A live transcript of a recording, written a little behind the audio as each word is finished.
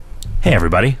Hey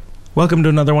everybody, welcome to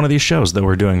another one of these shows that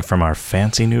we're doing from our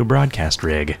fancy new broadcast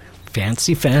rig.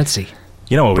 Fancy.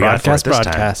 You know what we got for it this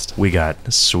broadcast. time? We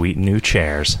got sweet new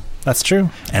chairs. That's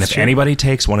true. And if anybody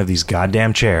takes one of these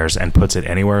goddamn chairs and puts it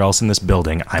anywhere else in this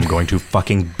building, I'm going to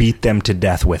fucking beat them to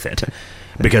death with it.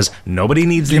 Because nobody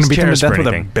needs these chairs for anything.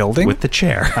 With a building? With the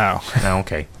chair. Oh.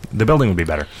 Okay. The building would be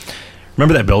better.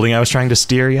 Remember that building I was trying to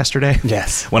steer yesterday?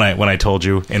 Yes. When I told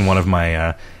you in one of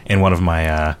my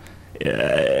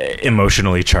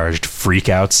emotionally charged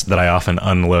freakouts that I often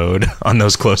unload on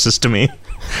those closest to me,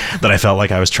 that I felt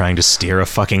like I was trying to steer a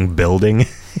fucking building.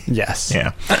 Yes.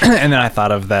 Yeah. And then I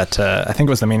thought of that, I think it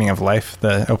was The Meaning of Life,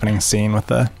 the opening scene with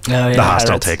the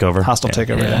hostile takeover. Hostile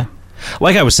takeover, yeah.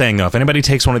 Like I was saying, though, if anybody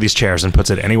takes one of these chairs and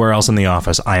puts it anywhere else in the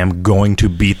office, I am going to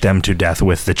beat them to death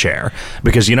with the chair.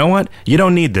 Because you know what? You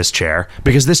don't need this chair,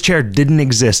 because this chair didn't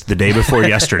exist the day before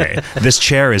yesterday. This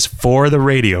chair is for the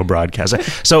radio broadcast.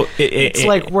 So it's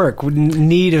like work.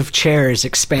 Need of chairs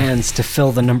expands to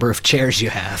fill the number of chairs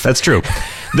you have. That's true.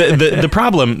 The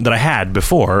problem that I had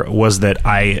before was that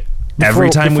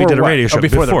every time we did a radio show,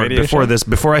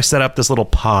 before I set up this little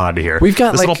pod here, we've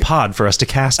got this little pod for us to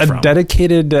cast from. A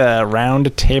dedicated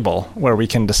round table where we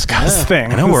can discuss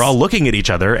things. I know, we're all looking at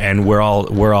each other, and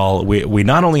we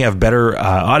not only have better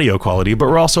audio quality, but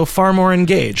we're also far more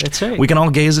engaged. That's right. We can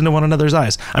all gaze into one another's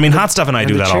eyes. I mean, Hot Stuff and I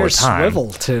do that all the time.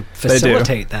 Swivel to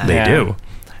facilitate that. They do.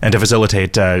 And to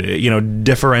facilitate,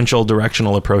 differential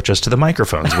directional approaches to the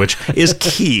microphones, which is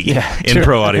key in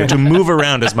pro audio, to move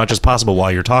around as much as possible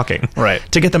while you're talking, right?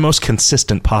 To get the most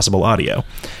consistent possible audio.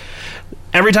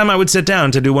 Every time I would sit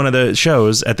down to do one of the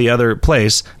shows at the other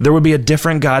place, there would be a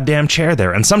different goddamn chair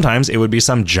there, and sometimes it would be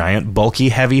some giant, bulky,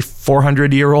 heavy,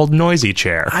 400-year-old noisy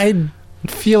chair. I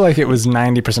feel like it was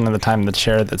 90% of the time the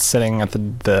chair that's sitting at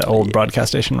the old broadcast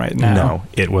station right now. No,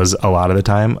 it was a lot of the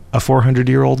time a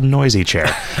 400-year-old noisy chair.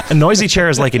 A noisy chair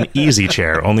is like an easy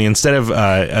chair, only instead of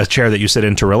a chair that you sit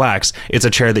in to relax, it's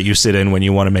a chair that you sit in when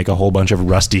you want to make a whole bunch of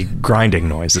rusty grinding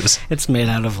noises. It's made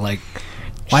out of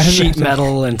sheet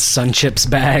metal and Sun Chips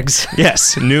bags.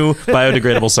 Yes, new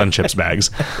biodegradable Sun Chips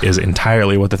bags is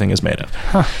entirely what the thing is made of.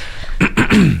 Huh.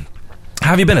 How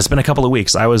have you been? It's been a couple of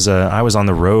weeks. I was on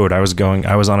the road. I was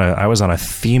on a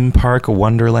theme park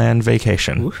Wonderland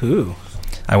vacation. Woohoo!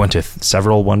 I went to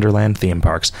several Wonderland theme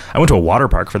parks. I went to a water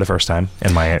park for the first time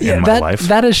in my life.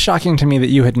 That is shocking to me that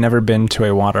you had never been to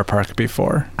a water park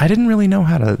before. I didn't really know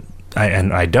how to.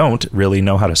 I don't really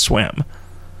know how to swim.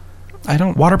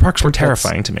 Water parks were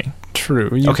terrifying to me. True.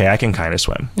 Okay, I can kind of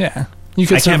swim. Yeah. You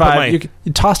could survive.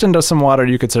 You tossed into some water,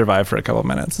 you could survive for a couple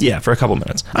minutes. Yeah, for a couple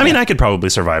minutes. I mean, I could probably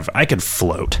survive. I could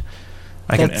float.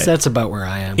 That's about where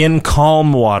I am. In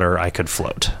calm water, I could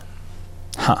float.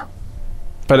 Huh.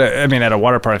 But, I mean, at a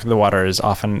water park, the water is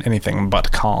often anything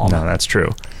but calm. No, that's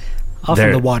true.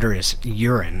 Often the water is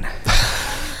urine.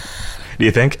 Do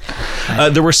you think?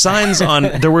 There were signs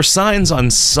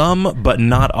on some, but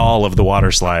not all, of the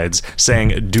water slides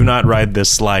saying, "Do not ride this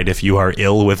slide if you are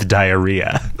ill with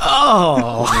diarrhea."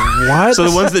 Oh, what? So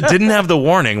the ones that didn't have the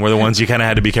warning were the ones you kind of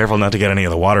had to be careful not to get any of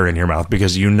the water in your mouth,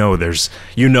 because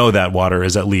that water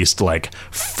is at least like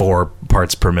 4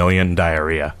 parts per million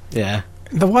diarrhea. Yeah.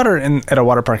 The water at a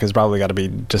water park has probably got to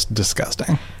be just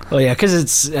disgusting. Well, yeah, because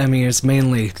it's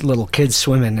mainly little kids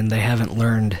swimming, and they haven't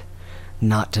learned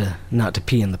not to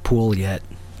pee in the pool yet.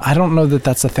 I don't know that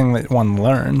that's a thing that one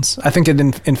learns. I think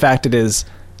in fact it is,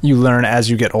 you learn as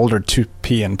you get older to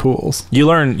pee in pools. You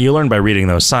learn by reading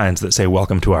those signs that say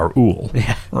 "Welcome to our ool."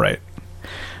 Yeah. Right.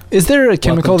 Is there a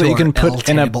chemical that you can put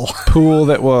in a pool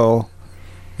that will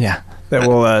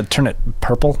turn it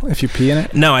purple if you pee in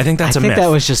it? No, I think that's a myth. I think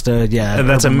that was just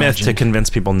that's a myth to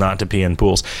convince people not to pee in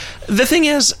pools. The thing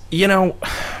is,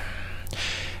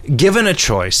 given a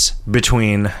choice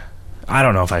between, I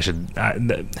don't know if I should,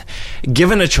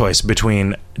 given a choice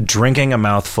between drinking a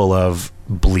mouthful of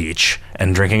bleach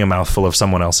and drinking a mouthful of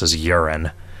someone else's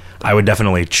urine, I would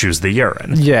definitely choose the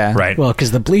urine. Yeah. Right. Well,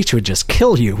 because the bleach would just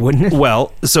kill you, wouldn't it?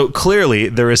 Well, so clearly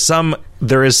there is some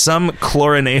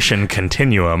chlorination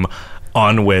continuum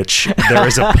on which there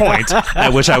is a point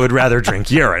at which I would rather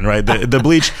drink urine, right? The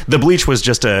bleach was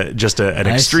just an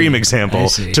extreme example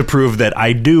to prove that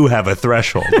I do have a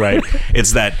threshold, right?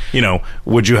 It's that,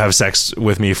 would you have sex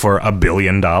with me for $1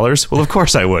 billion? Well, of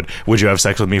course I would. Would you have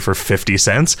sex with me for 50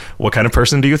 cents? What kind of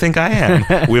person do you think I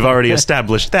am? We've already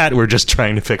established that. We're just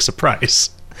trying to fix a price,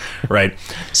 right?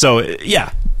 So,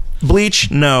 yeah. Bleach,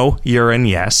 no. Urine,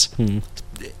 yes.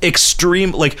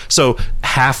 Extreme, so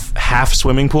half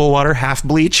swimming pool water, half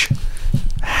bleach.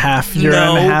 Half urine,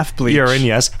 half bleach. Urine,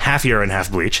 yes. Half urine,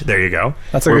 half bleach. There you go.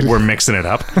 We're mixing it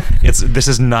up. This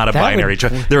is not a binary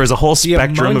choice. There is a whole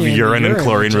spectrum of urine and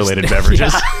chlorine-related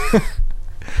beverages. Yeah.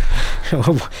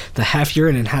 The half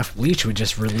urine and half bleach would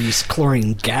just release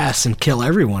chlorine gas and kill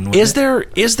everyone. Is there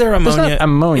ammonia? There's not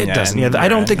ammonia. It doesn't. Yeah, I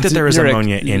don't think that there is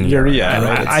ammonia in urine.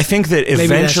 Right? I think that eventually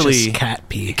maybe that's just cat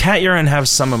pee. Cat urine has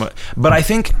some ammonia, but I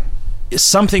think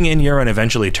something in urine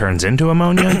eventually turns into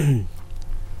ammonia.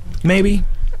 Maybe.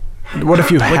 What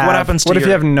if you what happens to if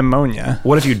you have pneumonia?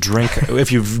 What if you drink?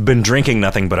 If you've been drinking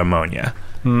nothing but ammonia?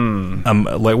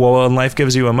 When life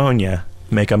gives you ammonia,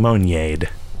 make ammoniade.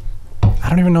 I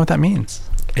don't even know what that means.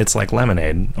 It's like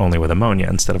lemonade, only with ammonia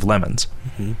instead of lemons.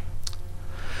 Mm-hmm.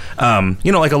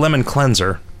 Like a lemon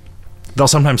cleanser. They'll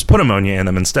sometimes put ammonia in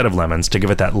them instead of lemons to give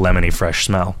it that lemony fresh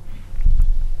smell.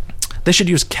 They should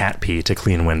use cat pee to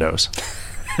clean windows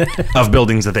of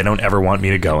buildings that they don't ever want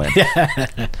me to go in.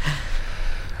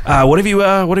 What have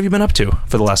you been up to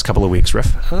for the last couple of weeks,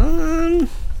 Riff?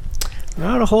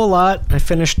 Not a whole lot. I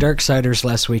finished Darksiders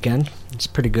last weekend. It's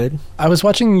pretty good. I was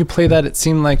watching you play that. It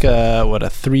seemed like a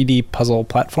 3D puzzle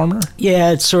platformer.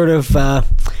 Yeah, it's sort of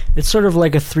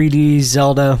like a 3D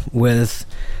Zelda with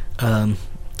God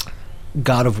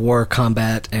of War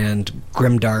combat and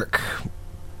grimdark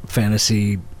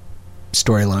fantasy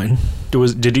storyline.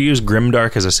 Did you use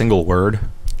grimdark as a single word?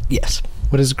 Yes.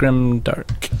 What is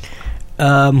grimdark?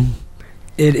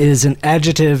 It is an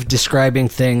adjective describing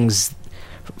things.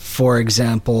 For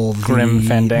example, Grim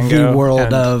Fandango the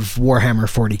world of Warhammer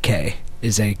 40K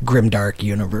is a grimdark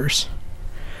universe.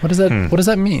 What does that What does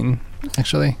that mean?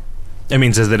 Actually, it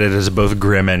means that it is both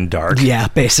grim and dark. Yeah,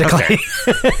 basically.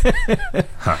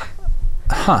 Okay.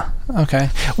 Okay.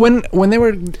 When they were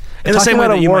in the same way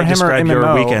that you might describe MMO,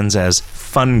 your weekends as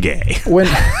fun gay. When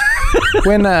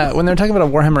they're talking about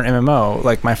a Warhammer MMO,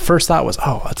 like my first thought was,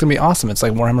 oh, it's gonna be awesome. It's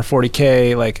like Warhammer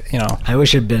 40K, like I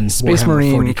wish it'd been Space Warhammer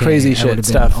Marine 40K. crazy shit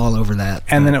stuff all over that.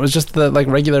 And then it was just the like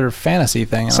regular fantasy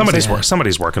thing.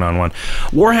 Somebody's working on one.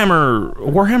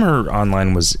 Warhammer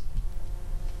Online was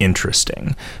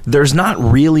interesting. There's not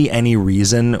really any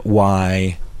reason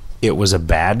why it was a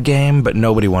bad game, but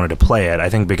nobody wanted to play it. I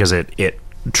think because it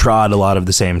trod a lot of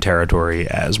the same territory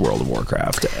as World of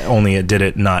Warcraft. Only it did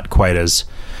it not quite as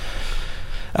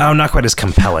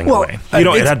compelling way.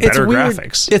 It had better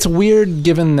graphics. It's weird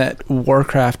given that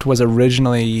Warcraft was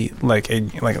originally like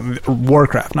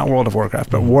Warcraft, not World of Warcraft,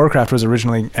 but Warcraft was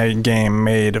originally a game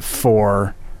made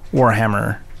for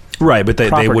Warhammer. Right, but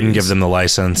they wouldn't give them the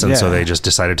license, and so they just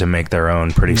decided to make their own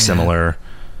pretty similar,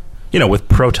 with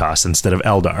Protoss instead of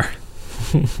Eldar.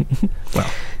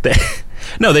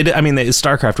 Well, they did. I mean,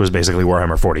 StarCraft was basically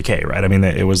Warhammer 40K, right? I mean,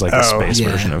 it was like the space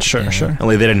version of sure.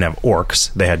 Only they didn't have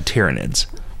orcs; they had Tyranids.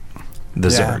 The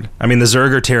Zerg. I mean, the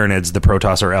Zerg are Tyranids, the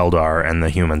Protoss are Eldar, and the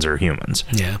humans are humans.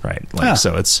 Yeah, right.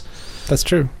 So that's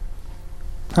true.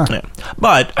 Huh. Yeah.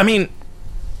 But I mean,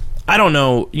 I don't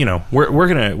know. We're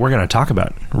gonna talk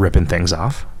about ripping things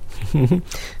off.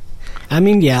 I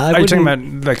mean, yeah. Are you talking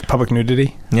about like public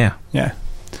nudity? Yeah.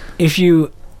 If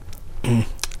you,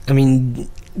 I mean,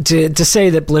 to say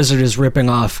that Blizzard is ripping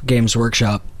off Games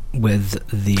Workshop with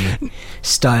the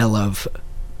style of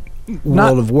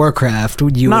World of Warcraft,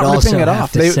 you would also ripping it have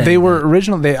off. to say they were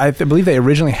originally. I believe they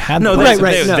originally had. Right.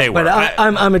 They were. But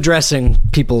I'm addressing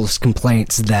people's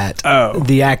complaints that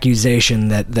the accusation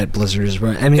that Blizzard is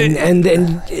running. I mean, and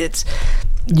it's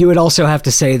you would also have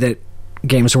to say that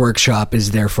Games Workshop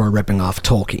is therefore ripping off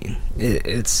Tolkien.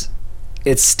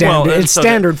 It's standard. It's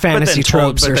standard fantasy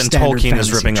tropes. But then Tolkien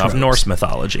is ripping off Norse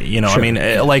mythology. Sure. I mean,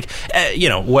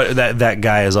 what that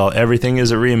guy is all. Everything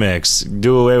is a remix.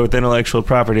 Do away with intellectual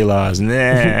property laws.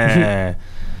 Nah.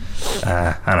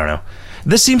 I don't know.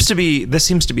 This seems to be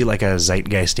like a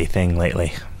zeitgeisty thing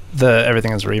lately. The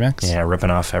everything is a remix. Yeah,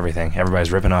 ripping off everything.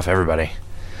 Everybody's ripping off everybody.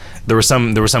 There was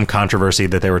some controversy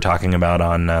that they were talking about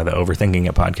on the Overthinking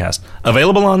It podcast.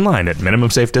 Available online at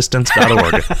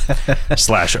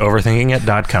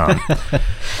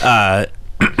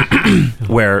minimumsafedistance.org/overthinkingit.com.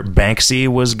 Where Banksy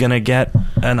was going to get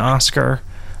an Oscar,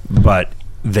 but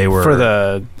they were... For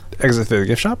the Exit Through the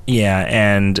Gift Shop?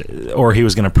 Yeah, or he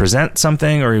was going to present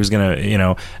something, or he was going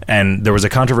to, and there was a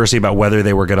controversy about whether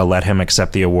they were going to let him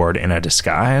accept the award in a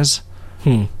disguise.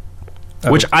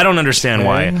 Which I don't understand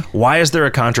why. Why is there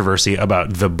a controversy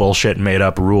about the bullshit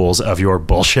made-up rules of your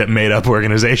bullshit made-up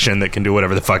organization that can do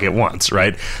whatever the fuck it wants,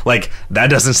 right? Like,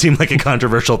 that doesn't seem like a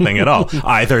controversial thing at all.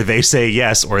 Either they say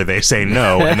yes or they say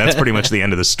no, and that's pretty much the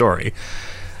end of the story.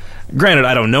 Granted,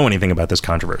 I don't know anything about this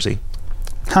controversy.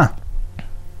 Huh.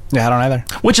 Yeah, I don't either.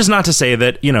 Which is not to say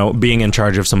that, being in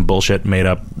charge of some bullshit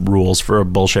made-up rules for a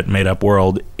bullshit made-up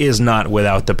world is not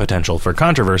without the potential for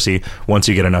controversy once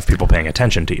you get enough people paying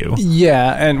attention to you.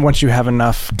 Yeah, and once you have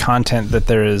enough content that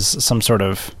there is some sort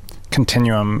of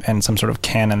continuum and some sort of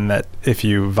canon that if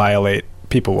you violate,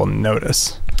 people will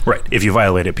notice. Right. If you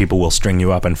violate it, people will string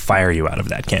you up and fire you out of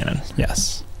that canon.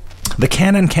 Yes. The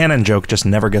canon joke just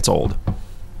never gets old.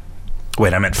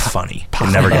 Wait, I meant funny.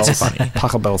 It never gets funny.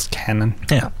 Taco Bell's canon.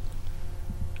 Yeah.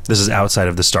 This is outside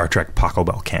of the Star Trek Taco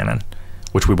Bell canon,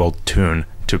 which we will tune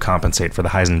to compensate for the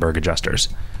Heisenberg adjusters.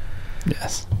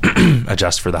 Yes.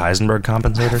 Adjust for the Heisenberg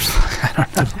compensators? I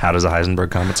don't know. How does a Heisenberg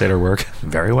compensator work?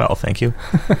 Very well, thank you.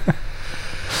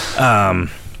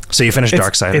 So you finished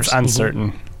Darksiders. It's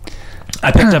uncertain.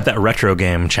 I picked up that retro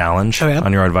game challenge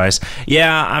on your advice.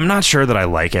 Yeah, I'm not sure that I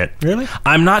like it. Really?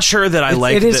 I'm not sure that I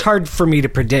like it. It is hard for me to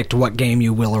predict what game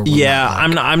you will or will yeah, not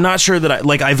like. I'm not sure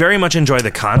that I very much enjoy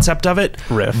the concept of it,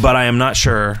 but I am not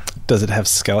sure. Does it have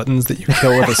skeletons that you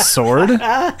kill with a sword?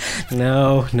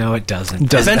 No, it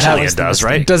doesn't. Eventually it does,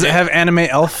 right? Does it have anime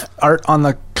elf art on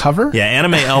the cover? Yeah,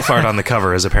 anime elf art on the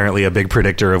cover is apparently a big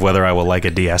predictor of whether I will like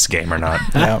a DS game or not.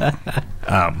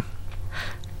 Yeah.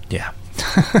 Yeah.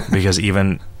 Because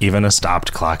even a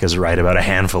stopped clock is right about a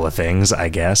handful of things, I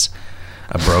guess.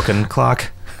 A broken clock,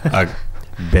 a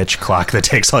bitch clock that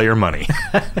takes all your money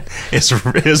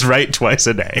is right twice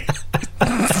a day.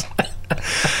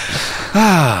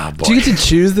 Ah, boy. Do you get to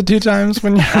choose the 2 times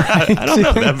when you're right? I don't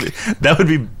know. That would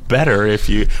be better if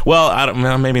you... Well,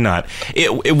 maybe not.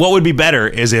 What would be better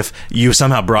is if you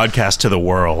somehow broadcast to the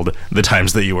world the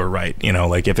times that you were right.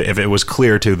 Like if it was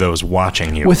clear to those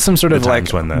watching you. With some sort of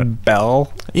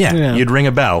bell? Yeah, you'd ring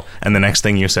a bell, and the next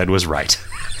thing you said was right.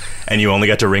 And you only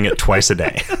got to ring it twice a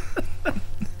day.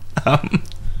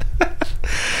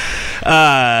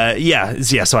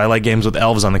 So I like games with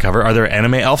elves on the cover. Are there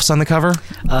anime elves on the cover?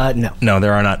 No,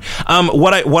 there are not.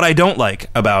 What I don't like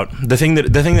about the thing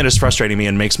that is frustrating me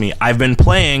and makes me, I've been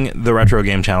playing the retro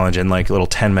game challenge in like little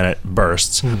 10-minute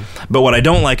bursts, but what I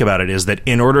don't like about it is that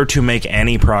in order to make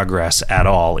any progress at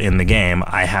all in the game,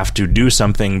 I have to do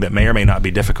something that may or may not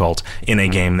be difficult in a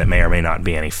game that may or may not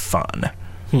be any fun.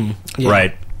 Yeah.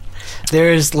 Right?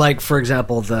 There's for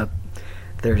example,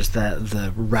 there's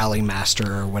the Rally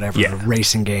Master or whatever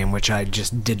racing game, which I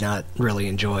just did not really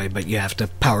enjoy, but you have to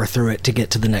power through it to get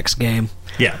to the next game.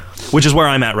 Yeah. Which is where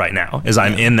I'm at right now, is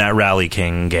I'm in that Rally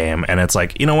King game, and it's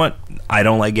like, you know what? I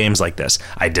don't like games like this.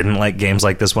 I didn't like games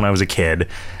like this when I was a kid,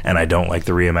 and I don't like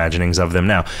the reimaginings of them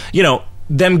now.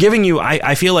 Them giving you,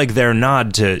 I feel like their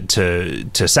nod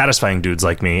to satisfying dudes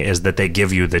like me is that they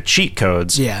give you the cheat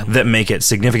codes that make it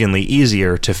significantly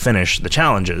easier to finish the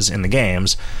challenges in the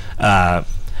games.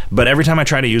 But every time I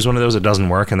try to use one of those, it doesn't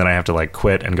work, and then I have to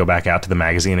quit and go back out to the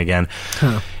magazine again.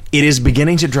 It is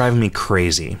beginning to drive me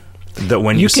crazy that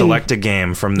when you select a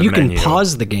game from the menu... You can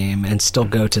pause the game and still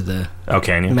go to the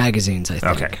magazines, I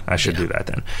think. Okay, I should do that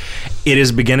then. It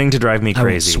is beginning to drive me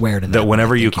crazy that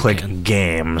whenever you click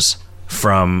games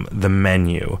from the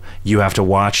menu, you have to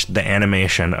watch the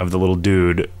animation of the little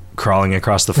dude crawling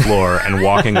across the floor and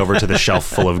walking over to the shelf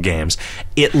full of games.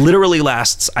 It literally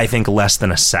lasts, I think, less than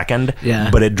a second,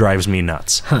 but it drives me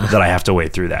nuts that I have to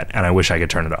wait through that, and I wish I could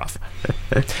turn it off.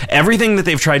 Everything that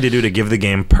they've tried to do to give the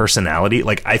game personality,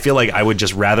 I feel like I would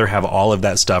just rather have all of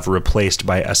that stuff replaced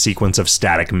by a sequence of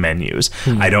static menus.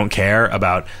 I don't care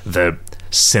about the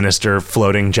sinister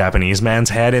floating Japanese man's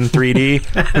head in 3D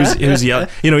who's yelling.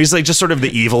 He's just sort of the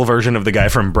evil version of the guy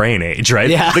from Brain Age, right?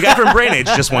 The guy from Brain Age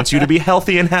just wants you to be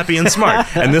healthy and happy and smart,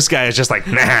 and this guy is just like,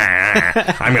 nah,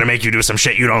 I'm gonna make you do some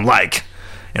shit you don't like,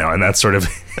 and that's sort of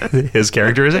his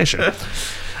characterization.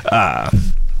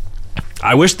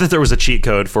 I wish that there was a cheat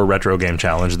code for Retro Game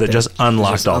Challenge that just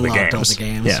unlocked all the games.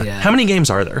 Yeah. How many games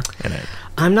are there in it?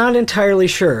 I'm not entirely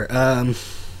sure.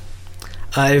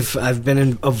 I've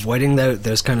been avoiding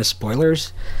those kind of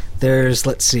spoilers. There's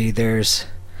 3 versions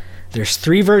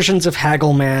of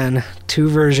Haggleman, 2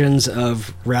 versions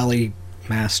of Rally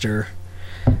Master,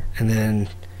 and then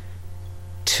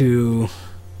 2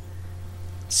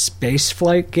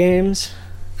 spaceflight games,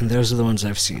 and those are the ones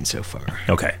I've seen so far.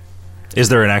 Okay. Is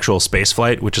there an actual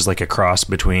spaceflight, which is like a cross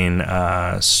between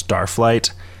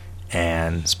Starflight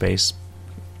and Space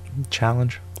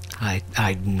Challenge? I'm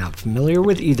not familiar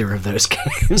with either of those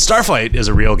games. Starflight is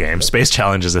a real game. Space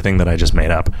Challenge is a thing that I just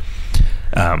made up.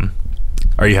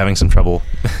 Are you having some trouble?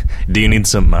 Do you need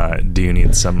some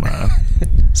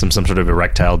some sort of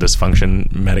erectile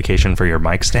dysfunction medication for your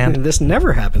mic stand? This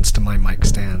never happens to my mic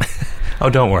stand.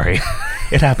 Oh, don't worry.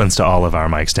 It happens to all of our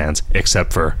mic stands,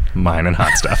 except for mine and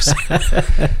Hot Stuff's.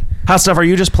 Hot Stuff, are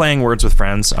you just playing Words with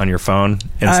Friends on your phone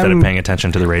instead of paying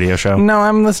attention to the radio show? No,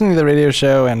 I'm listening to the radio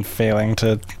show and failing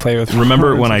to play with friends.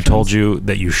 Remember when I told you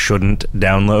that you shouldn't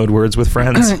download Words with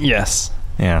Friends? Yes.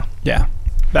 Yeah. Yeah.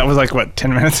 That was like, what,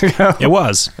 10 minutes ago? It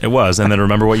was. And then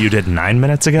remember what you did 9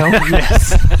 minutes ago?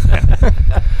 Yes.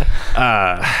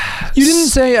 You didn't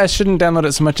say I shouldn't download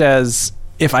it so much as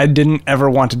if I didn't ever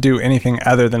want to do anything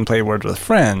other than play Words with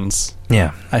Friends,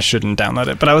 yeah, I shouldn't download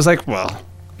it. But I was like, well,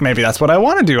 maybe that's what I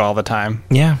want to do all the time.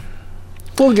 Yeah.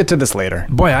 We'll get to this later.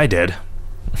 Boy, I did.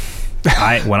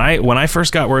 When I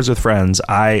first got Words with Friends,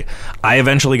 I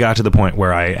eventually got to the point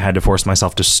where I had to force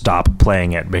myself to stop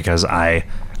playing it because I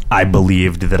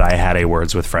believed that I had a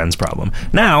Words with Friends problem.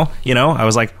 Now, I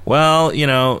was like, well,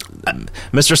 Mr.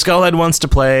 Skullhead wants to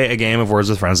play a game of Words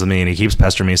with Friends with me, and he keeps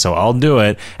pestering me, so I'll do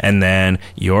it. And then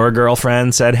your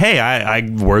girlfriend said, hey, I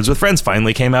Words with Friends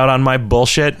finally came out on my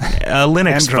bullshit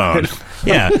Linux Android phone.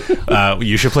 Yeah,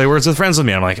 you should play Words with Friends with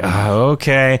me. I'm like,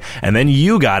 okay. And then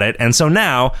you got it, and so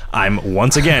now I'm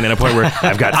once again in a point where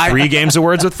I've got 3 games of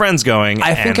Words with Friends going.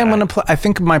 I think I'm going to play. I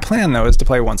think my plan, though, is to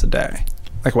play once a day.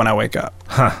 Like when I wake up,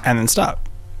 and then stop.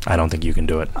 I don't think you can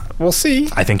do it. We'll see.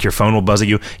 I think your phone will buzz at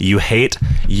you. You hate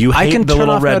the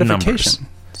little red numbers.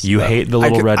 You hate the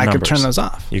little red numbers. I could turn those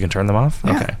off. You can turn them off?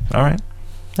 Yeah. Okay. All right.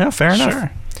 Yeah, fair enough.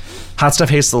 Sure. Hot Stuff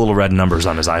hates the little red numbers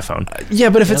on his iPhone.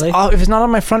 Yeah, but if Really? it's not on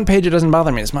my front page, it doesn't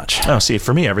bother me as much. Oh, see,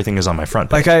 for me, everything is on my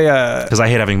front page. Like because I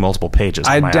hate having multiple pages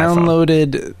on I my iPhone.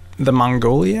 downloaded the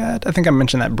Mongoliad. I think I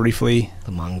mentioned that briefly.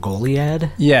 The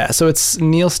Mongoliad? Yeah, so it's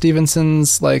Neil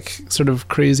Stephenson's like sort of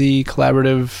crazy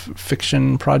collaborative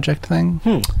fiction project thing.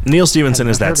 Neil Stephenson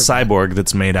is that heard of that. cyborg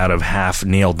that's made out of half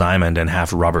Neil Diamond and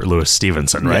half Robert Louis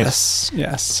Stevenson, right?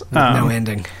 Yes. With no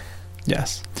ending.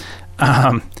 Yes.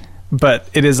 But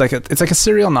it is it's like a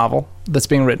serial novel that's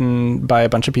being written by a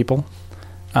bunch of people.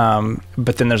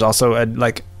 But then there's also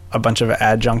a bunch of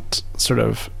adjunct sort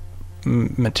of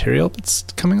material that's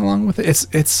coming along with it.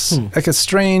 It's like a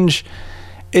strange,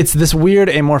 it's this weird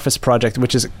amorphous project,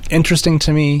 which is interesting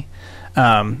to me.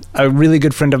 A really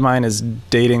good friend of mine is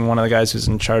dating one of the guys who's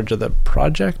in charge of the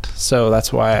project. So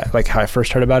that's why how I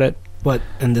first heard about it. What?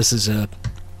 And this is a...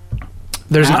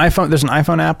 There's an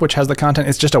iPhone app which has the content.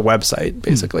 It's just a website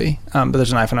basically, but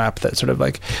there's an iPhone app that sort of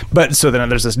But so then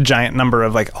there's this giant number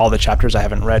of all the chapters I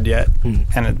haven't read yet,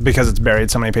 and because it's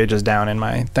buried so many pages down in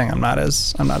my thing, I'm not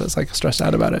as stressed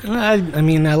out about it. I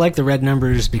mean, I like the red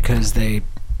numbers because they,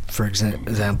 for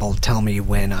example, tell me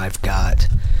when I've got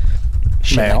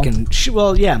shit Mail?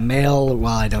 Mail.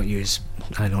 Well, I don't use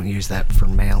that for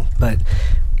mail, but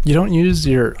You don't use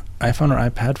your iPhone or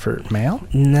iPad for mail?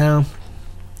 no.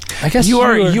 I guess You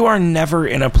are never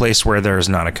in a place where there's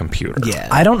not a computer. Yeah,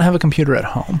 I don't have a computer at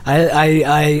home.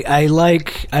 I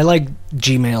like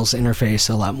Gmail's interface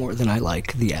a lot more than I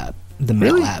like the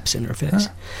Mail Really? app's interface.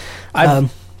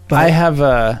 I have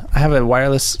a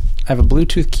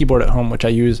Bluetooth keyboard at home which I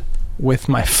use with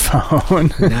my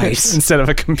phone. Nice. Instead of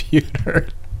a computer.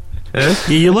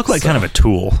 You look like kind of a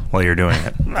tool while you're doing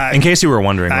it. In case you were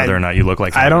wondering whether or not you look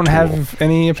like kind I of don't a tool. have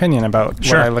any opinion about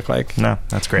Sure. what I look like. No,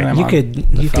 that's great. when I'm You on could-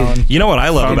 the you could- phone. You know what I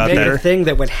love about Make a that? thing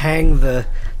that would hang the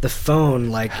phone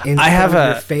in I front have of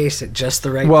your a- face at just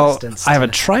the right Well, distance. I have a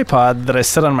to- tripod that I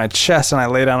sit on my chest and I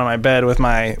lay down on my bed with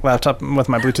my laptop with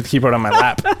my Bluetooth keyboard on my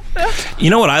lap. You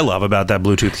know what I love about that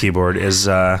Bluetooth keyboard is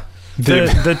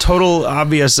the total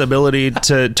obvious ability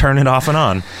to turn it off and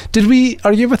on. Did we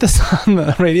argue about this on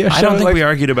the radio show? I don't think we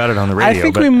argued about it on the radio. I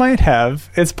think but we might have.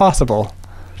 It's possible.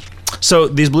 So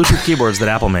these Bluetooth keyboards that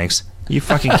Apple makes, you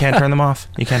fucking can't turn them off.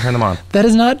 You can't turn them on. That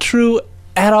is not true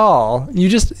at all.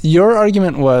 Your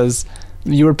argument was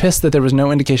you were pissed that there was no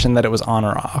indication that it was on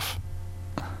or off.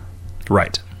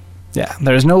 Right. Yeah,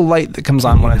 there's no light that comes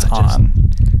on when it's Just on.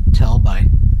 tell by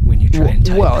when you try and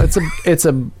type. Well, it's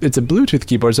a Bluetooth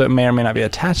keyboard, so it may or may not be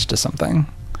attached to something,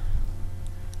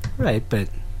 right, but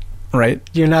right?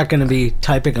 you're not going to be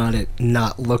typing on it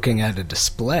not looking at a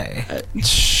display.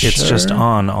 It's just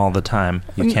on all the time.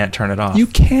 You can't turn it off. You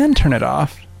can turn it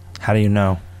off. How do you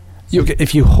know?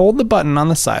 If you hold the button on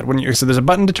the side, so there's a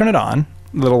button to turn it on.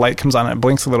 The little light comes on and it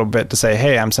blinks a little bit to say,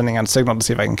 hey, I'm sending out a signal to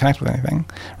see if I can connect with anything,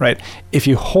 right? If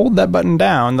you hold that button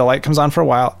down, the light comes on for a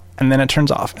while and then it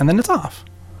turns off and then it's off.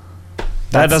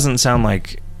 That doesn't sound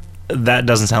like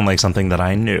something that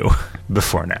I knew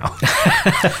before now.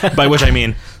 By which I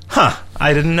mean,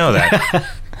 I didn't know that.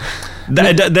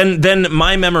 Then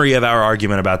my memory of our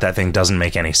argument about that thing doesn't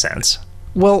make any sense.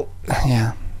 Well,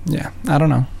 yeah, I don't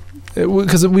know.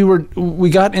 Because we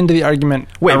got into the argument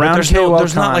around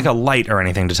there's not like a light or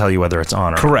anything to tell you whether it's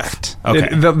on or correct. off.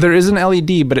 Okay. There is an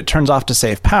LED, but it turns off to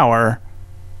save power.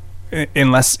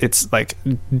 unless it's like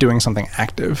doing something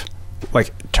active,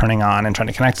 like turning on and trying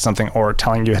to connect to something, or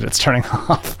telling you that it's turning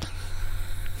off.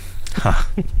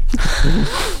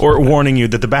 Or warning you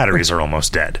that the batteries are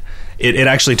almost dead. It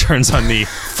actually turns on the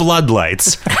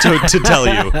floodlights to tell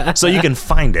you, so you can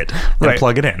find it and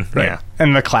plug it in. Right. Yeah,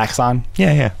 and the klaxon.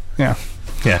 Yeah.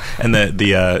 Yeah, and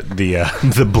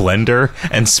the blender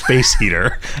and space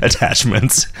heater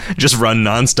attachments just run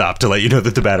nonstop to let you know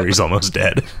that the battery's almost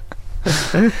dead.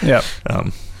 Yep.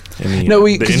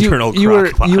 Because you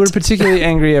were particularly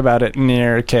angry about it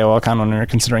near KoLCon when we were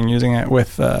considering using it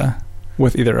with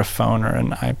either a phone or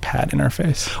an iPad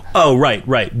interface. Oh,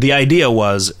 right. The idea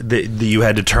was that you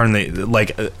had to turn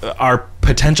our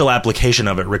potential application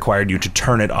of it required you to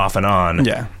turn it off and on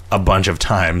a bunch of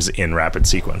times in rapid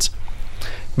sequence.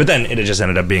 But then it just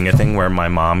ended up being a thing where my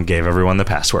mom gave everyone the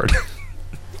password.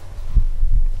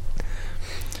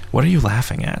 What are you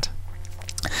laughing at?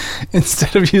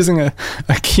 Instead of using a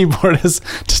keyboard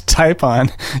to type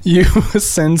on, you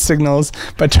send signals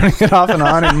by turning it off and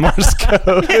on in Morse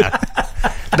code. Yeah.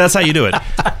 That's how you do it.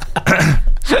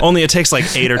 Only it takes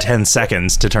like 8 or 10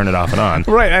 seconds to turn it off and on.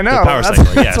 Right, I know. The power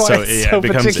cycle. Yeah, so it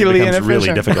becomes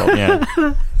really difficult. Yeah.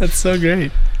 That's so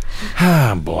great.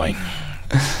 Oh, boy.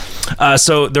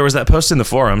 So there was that post in the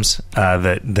forums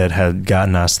that had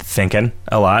gotten us thinking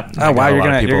a lot. Oh wow, you're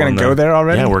gonna go there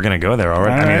already? Yeah, we're gonna go there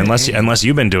already. All I mean, unless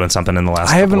you've been doing something in the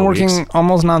last. I have been working weeks.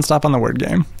 almost nonstop on the word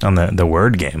game. On the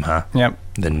word game, huh? Yep.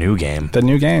 The new game. The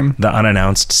new game. The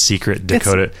unannounced secret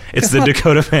Dakota. It's the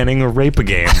Dakota Fanning rape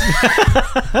game.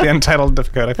 The untitled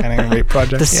Dakota Fanning rape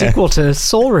project. The sequel to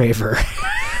Soul Raver.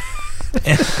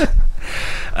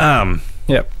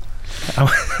 Yep.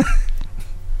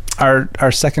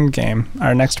 Our second game,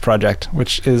 our next project,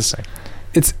 which is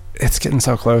it's getting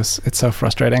so close. It's so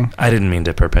frustrating. I didn't mean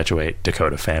to perpetuate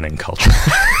Dakota Fanning culture.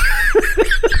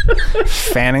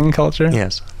 Fanning culture?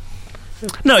 Yes.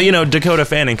 No, Dakota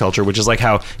Fanning culture, which is like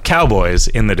how cowboys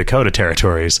in the Dakota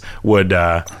territories would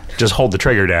just hold the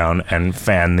trigger down and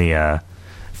fan the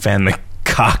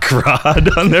cock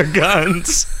rod on their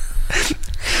guns.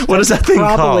 What is that thing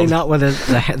called? Probably not with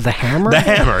the hammer. The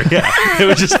hammer, yeah. It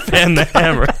would just fan the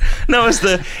hammer. No, it's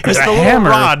the little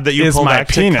rod that you pull back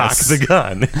to cock the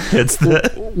gun. It's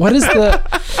the what is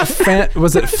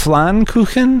was it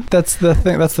Flammkuchen? That's the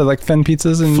thing. That's the thin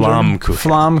pizzas in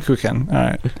Flammkuchen. All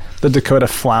right, the Dakota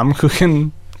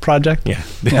Flammkuchen project. Yeah,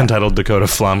 the untitled Dakota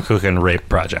Flammkuchen rape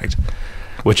project.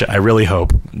 Which I really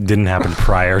hope didn't happen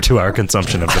prior to our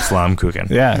consumption of the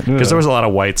Flammkuchen. Yeah. Because there was a lot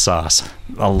of white sauce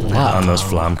on those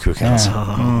Flammkuchens.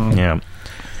 Yeah.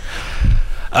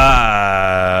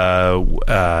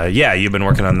 You've been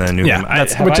working on the new game.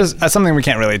 That's something we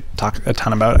can't really talk a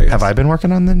ton about, I guess. Have I been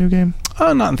working on the new game?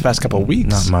 Oh, not in the past couple of weeks.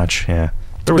 Not much, yeah.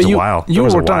 There was a while. You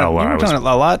worked on it a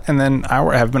lot, and then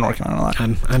I have been working on it a lot.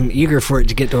 I'm eager for it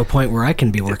to get to a point where I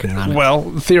can be working on it. Well,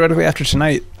 theoretically, after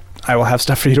tonight, I will have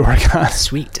stuff for you to work on.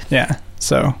 Sweet. Yeah.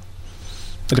 So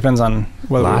it depends on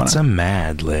whether lots of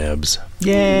Mad Libs.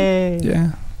 Yay.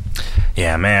 Yeah.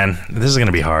 Yeah, man. This is going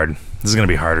to be hard. This is going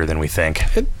to be harder than we think.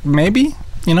 Maybe.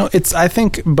 I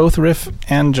think both Riff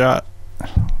and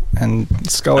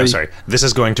Scully. I'm sorry. This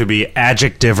is going to be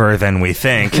adjectiver than we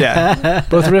think. Yeah.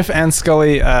 Both Riff and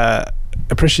Scully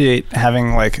appreciate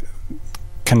having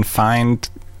constrained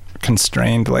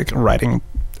writing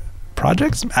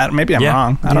projects. Maybe I'm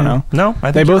wrong. I don't know. No,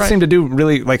 I think they both right. seem to do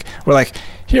really we're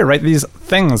here, write these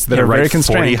things that are very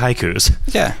constrained. 40 haikus.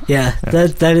 Yeah.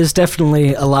 That is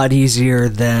definitely a lot easier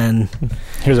than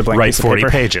here's a blank write piece of 40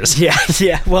 paper. pages.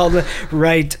 Yeah. Well,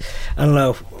 write, I don't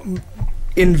know,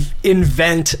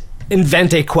 invent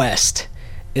a quest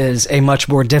is a much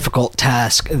more difficult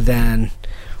task than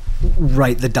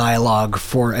write the dialogue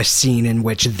for a scene in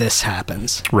which this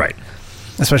happens. Right.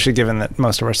 Especially given that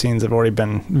most of our scenes have already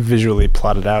been visually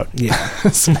plotted out. Yeah.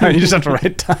 So now you just have to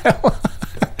write dialogue.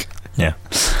 Yeah.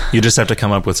 You just have to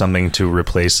come up with something to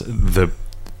replace the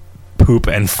poop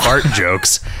and fart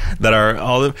jokes that are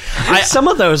all some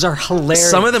of those are hilarious.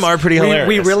 Some of them are pretty hilarious.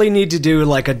 We really need to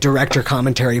do a director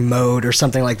commentary mode or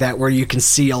something like that where you can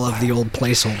see all of the old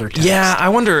placeholder text. Yeah, I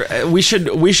wonder we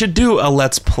should do a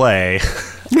let's play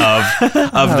of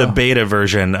the beta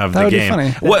version of the game.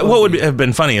 Funny. What would have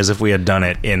been funny is if we had done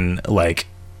it in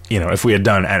if we had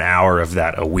done an hour of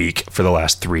that a week for the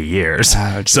last 3 years,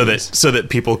 so that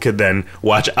people could then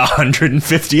watch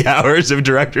 150 hours of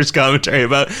director's commentary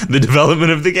about the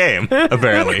development of the game.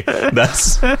 Apparently,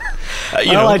 that's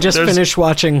I just finished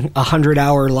watching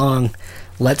 100-hour long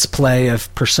Let's Play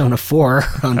of Persona 4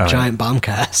 on Giant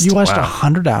Bombcast. You watched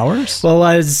 100 hours? Well,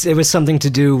 it was something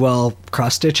to do while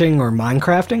cross-stitching or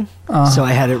Minecrafting, so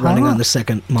I had it running on the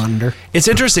second monitor. It's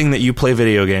interesting that you play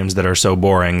video games that are so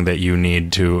boring that you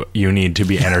need to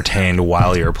be entertained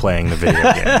while you're playing the video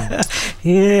game.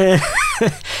 Yeah.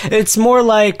 It's more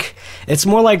like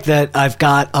that I've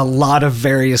got a lot of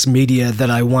various media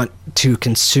that I want to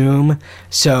consume,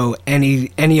 so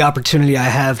any opportunity I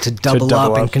have to double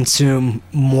up and consume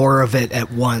more of it at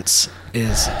once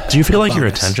is. Do you feel like your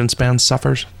attention span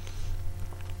suffers?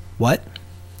 What?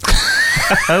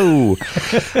 Oh.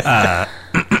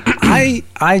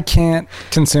 I can't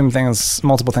consume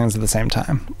multiple things at the same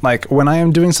time. Like when I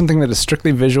am doing something that is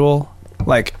strictly visual,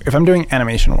 like if I'm doing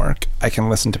animation work, I can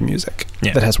listen to music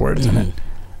that has words in it.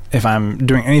 If I'm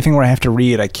doing anything where I have to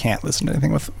read, I can't listen to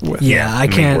anything with I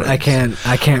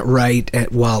can't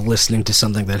write while listening to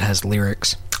something that has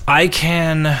lyrics. I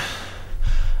can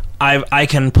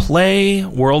play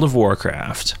World of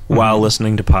Warcraft while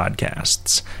listening to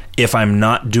podcasts if I'm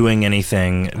not doing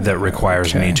anything that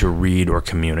requires me to read or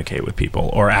communicate with people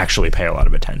or actually pay a lot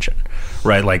of attention.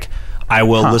 Right? Like I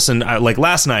will listen. Like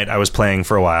last night, I was playing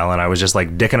for a while, and I was just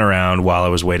like dicking around while I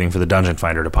was waiting for the Dungeon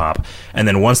Finder to pop. And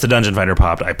then once the Dungeon Finder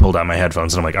popped, I pulled out my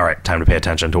headphones, and I'm like, all right, time to pay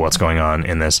attention to what's going on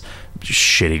in this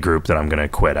shitty group that I'm going to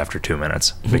quit after 2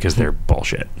 minutes because they're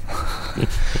bullshit.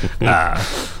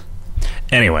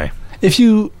 Anyway. This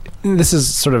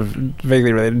is sort of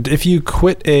vaguely related. If you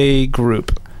quit a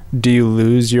group, do you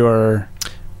lose your...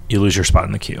 You lose your spot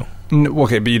in the queue.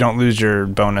 Okay, but you don't lose your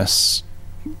bonus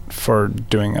for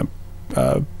doing a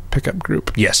pickup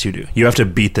group. Yes, you do. You have to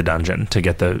beat the dungeon to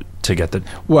get the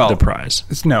prize.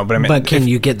 But I mean, but can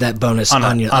you get that bonus on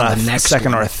the next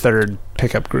second or a third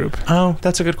pickup group? Oh,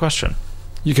 that's a good question.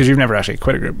 Because you've never actually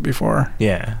quit a group before.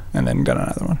 Yeah. And then got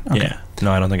another one. Okay. Yeah.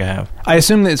 No, I don't think I have. I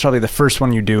assume that it's probably the first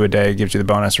one you do a day gives you the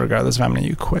bonus regardless of how many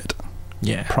you quit.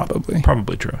 Yeah.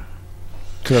 Probably true.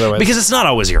 Because it's not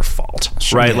always your fault,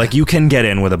 right? Yeah. Like you can get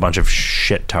in with a bunch of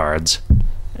shit tards,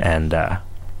 and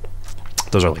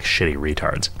those are like shitty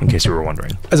retards, in case you were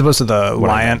wondering. As opposed to the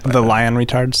lion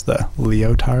retards, the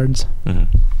leotards.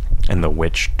 Mm-hmm. And the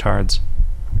witch tards.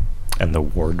 And the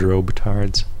wardrobe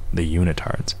tards. The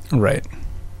unitards. Right.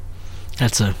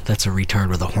 That's a retard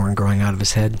with a horn growing out of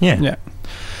his head. Yeah.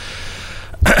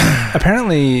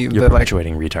 Apparently, you're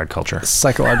perpetuating retard culture.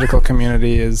 Psychological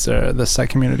community is the psych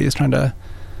community is trying to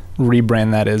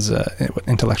rebrand that as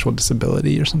intellectual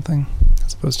disability or something,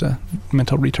 as opposed to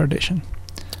mental retardation.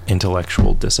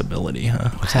 Intellectual disability, huh?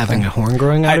 What's having a horn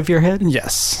growing out of your head?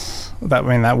 Yes, that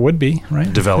would be right.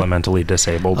 Developmentally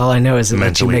disabled. All I know is that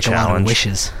mentally you make challenged. a lot of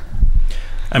wishes.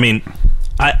 I mean,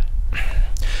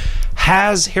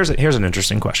 here's an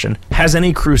interesting question. Has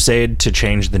any crusade to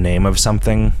change the name of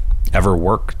something ever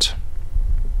worked?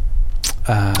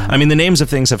 I mean, the names of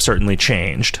things have certainly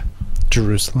changed.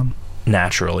 Jerusalem.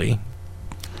 Naturally.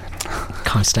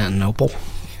 Constantinople.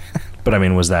 But I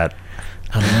mean, was that...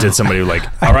 Did somebody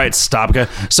all right, stop.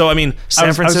 So, I mean,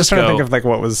 San Francisco... I was just trying to think of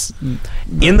what was...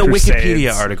 In the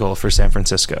Wikipedia article for San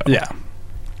Francisco... Yeah.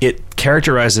 It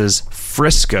characterizes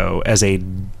Frisco as a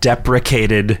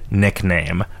deprecated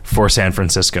nickname for San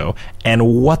Francisco.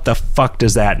 And what the fuck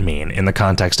does that mean in the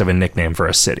context of a nickname for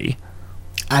a city?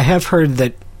 I have heard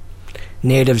that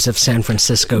natives of San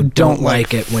Francisco don't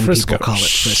like it when people call it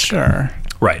Frisco. Sure.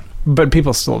 Right. But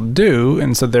people still do,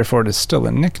 and so therefore it is still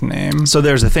a nickname. So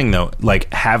there's the thing, though.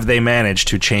 Like, have they managed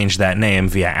to change that name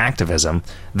via activism?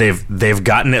 They've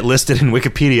gotten it listed in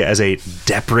Wikipedia as a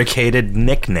deprecated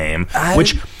nickname,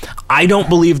 which I don't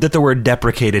believe that the word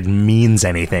deprecated means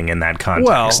anything in that context.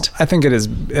 Well, I think it is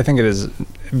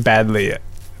badly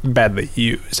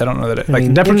used. I don't know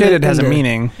that deprecated has a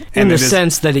meaning in the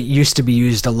sense that it used to be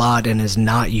used a lot and is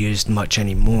not used much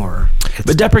anymore.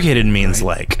 But deprecated means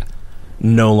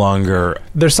no longer.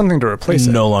 There's something to replace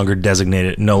it. No longer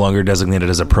designated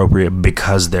as appropriate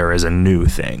because there is a new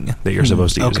thing that you're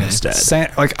supposed to use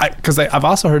instead. Because I've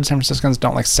also heard San Franciscans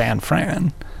don't like San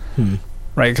Fran,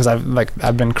 right? Because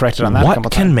I've been corrected on that.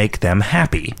 What can make them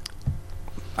happy?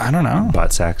 I don't know.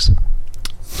 Butt sex.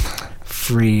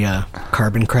 Free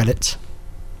carbon credits.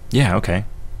 Yeah. Okay.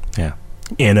 Yeah.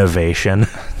 Innovation.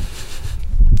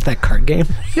 That card game.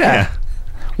 Yeah.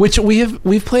 Which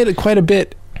we've played it quite a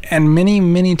bit. And many,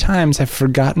 many times have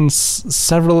forgotten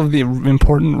several of the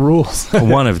important rules.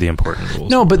 One of the important rules.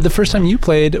 No, but the first time you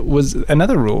played was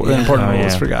another rule. An important rule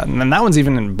was forgotten. And that one's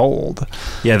even in bold.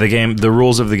 Yeah, the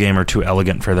rules of the game are too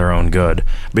elegant for their own good.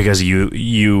 Because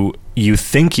you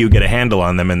think you get a handle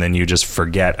on them, and then you just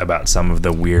forget about some of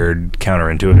the weird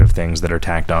counterintuitive things that are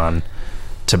tacked on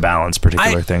to balance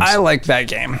particular things. I like that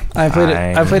game. I've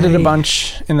played it a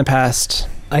bunch in the past.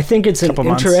 I think it's an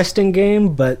interesting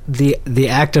game, but the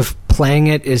act of playing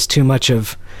it is too much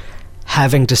of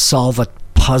having to solve a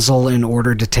puzzle in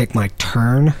order to take my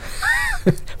turn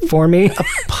for me. A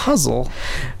puzzle?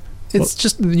 It's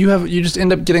just you just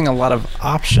end up getting a lot of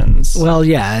options. Well,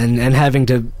 yeah, and having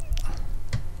to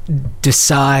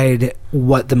decide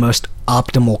what the most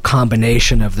optimal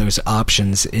combination of those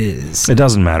options is. It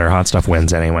doesn't matter. Hot stuff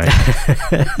wins anyway.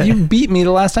 You beat me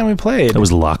the last time we played. It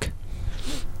was luck.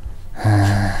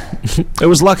 It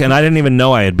was luck, and I didn't even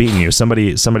know I had beaten you.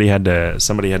 Somebody had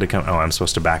to come. Oh, I'm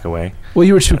supposed to back away. Well,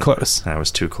 you were too close. I was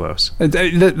too close.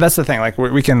 That's the thing. Like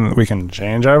we can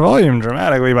change our volume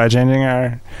dramatically by changing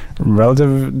our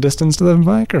relative distance to the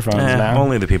microphones. Now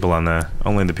only the people on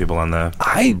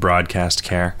the broadcast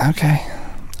care. Okay,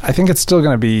 I think it's still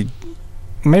going to be.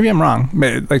 Maybe I'm wrong.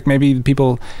 Like maybe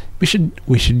people. We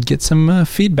should get some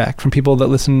feedback from people that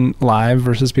listen live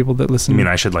versus people that listen. You mean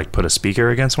I should like put a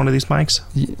speaker against one of these mics?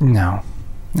 No.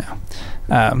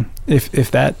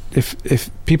 If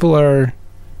people are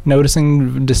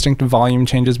noticing distinct volume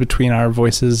changes between our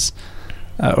voices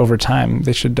over time,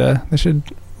 they should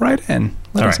write in.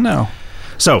 Let us know.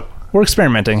 So we're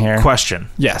experimenting here. Question.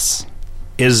 Yes.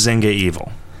 Is Zynga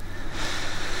evil?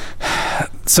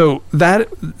 So that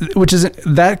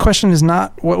question is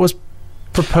not what was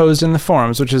proposed in the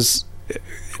forums, which is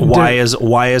why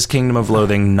is Kingdom of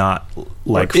Loathing not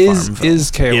like Farmville?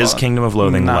 Is Kingdom of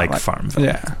Loathing like Farmville?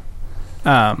 Yeah.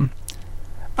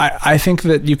 I think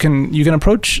that you can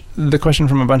approach the question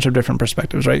from a bunch of different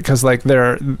perspectives, right? Because like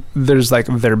there's like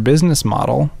their business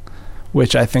model,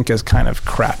 which I think is kind of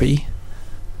crappy,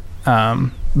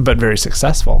 but very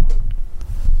successful.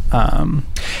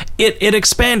 It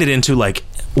expanded into like,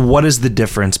 what is the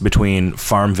difference between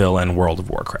Farmville and World of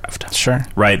Warcraft? Sure.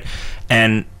 Right.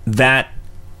 And that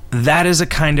is a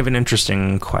kind of an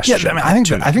interesting question. Yeah,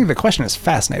 I think the question is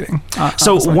fascinating.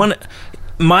 So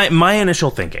my initial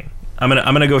thinking, I'm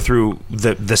gonna go through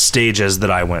the stages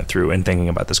that I went through in thinking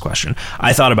about this question.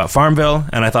 I thought about Farmville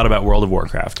and I thought about World of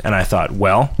Warcraft, and I thought,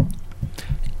 well,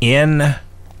 in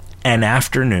an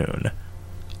afternoon,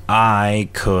 I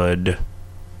could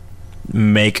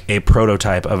make a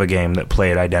prototype of a game that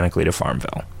played identically to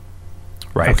Farmville,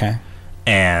 right? Okay.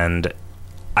 And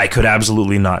I could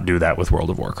absolutely not do that with World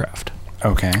of Warcraft.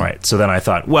 Okay. Right. So then I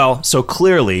thought, well, so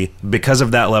clearly, because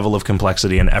of that level of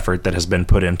complexity and effort that has been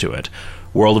put into it,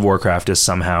 World of Warcraft is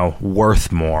somehow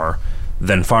worth more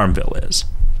than Farmville is.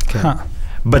 Okay. Huh.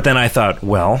 But then I thought,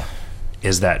 well,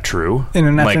 is that true? In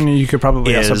an afternoon, you could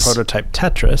probably also prototype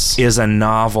Tetris. Is a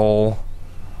novel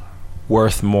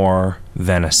worth more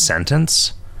than a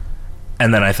sentence?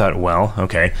 And then I thought, well,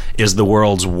 okay, is the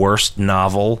world's worst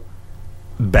novel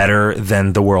better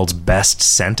than the world's best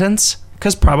sentence?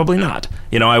 Because probably not.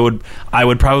 You know, I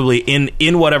would probably,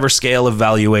 in whatever scale of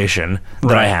valuation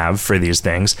that I have for these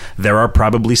things, there are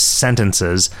probably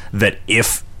sentences that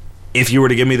if you were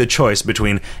to give me the choice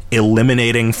between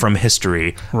eliminating from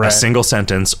history a single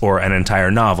sentence or an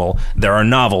entire novel, there are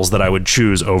novels that I would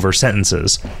choose over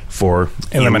sentences for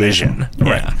elimination.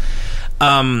 Right.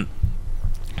 Yeah.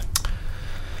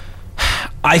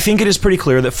 I think it is pretty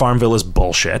clear that Farmville is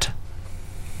bullshit.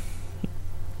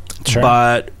 Sure.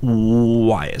 But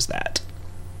why is that?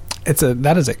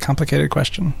 That is a complicated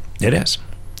question. It is.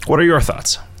 What are your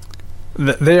thoughts?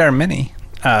 They are many.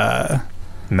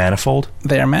 Manifold?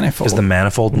 They are manifold. Is the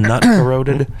manifold nut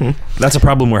corroded? That's a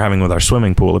problem we're having with our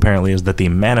swimming pool, apparently, is that the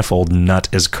manifold nut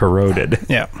is corroded.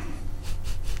 Yeah.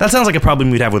 That sounds like a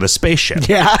problem we'd have with a spaceship.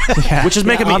 Yeah. Which is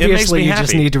making me, obviously, it makes me you happy.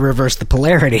 just need to reverse the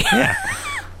polarity. Yeah.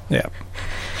 Yeah.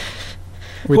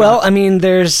 Well, I mean,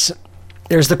 there's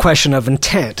the question of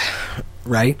intent,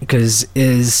 right? Because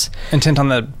is intent on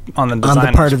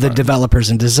the part of the developers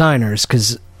and designers,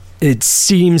 because it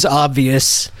seems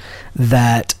obvious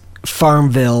that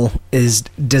Farmville is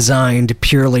designed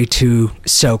purely to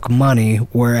soak money,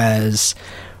 whereas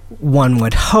one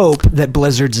would hope that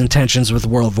Blizzard's intentions with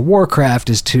World of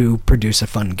Warcraft is to produce a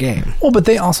fun game. Well, but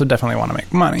they also definitely want to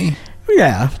make money.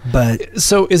 Yeah, but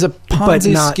so is a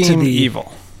Ponzi scheme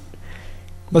evil?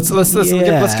 Let's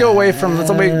go away from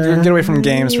get away from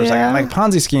games for a second. Like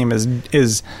Ponzi scheme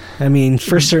is I mean,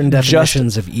 for certain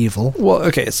definitions of evil. Well,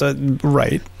 okay, so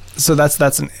right. So that's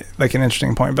an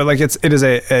interesting point, but like it is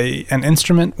an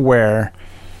instrument where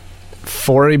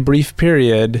for a brief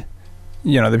period,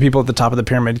 you know, the people at the top of the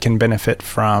pyramid can benefit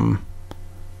from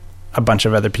a bunch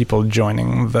of other people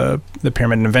joining the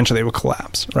pyramid, and eventually it will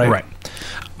collapse, right? Right.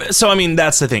 So I mean,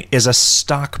 that's the thing. Is a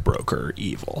stockbroker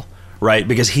evil? Right?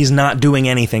 Because he's not doing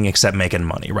anything except making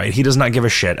money, right? He does not give a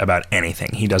shit about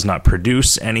anything. He does not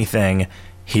produce anything.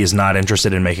 He is not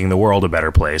interested in making the world a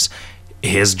better place.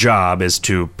 His job is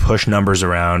to push numbers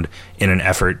around in an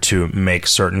effort to make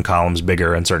certain columns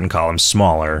bigger and certain columns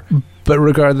smaller. But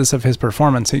regardless of his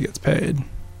performance, he gets paid.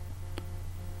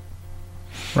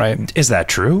 Right? Is that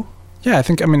true? Yeah, I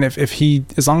think, if he,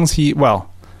 as long as he,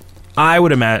 I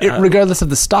would imagine, regardless of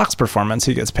the stock's performance,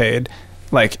 he gets paid.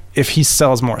 Like, if he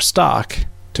sells more stock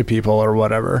to people or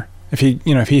whatever, if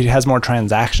he has more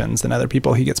transactions than other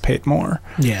people, he gets paid more.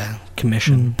 Yeah,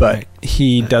 commission. But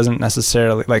he doesn't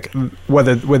necessarily, like,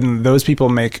 when those people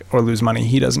make or lose money,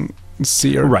 he doesn't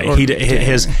see or right.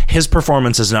 His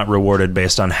performance is not rewarded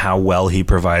based on how well he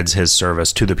provides his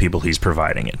service to the people he's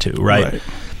providing it to. Right.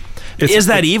 Is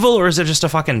that evil, or is it just a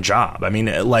fucking job? I mean,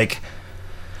 like,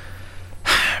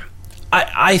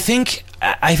 I think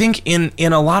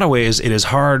in a lot of ways it is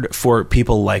hard for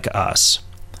people like us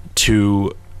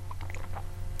to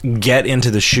get into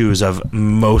the shoes of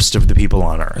most of the people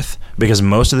on Earth, because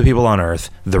most of the people on Earth,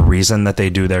 the reason that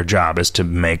they do their job is to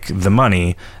make the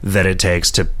money that it takes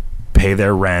to pay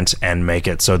their rent and make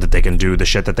it so that they can do the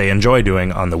shit that they enjoy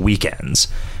doing on the weekends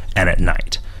and at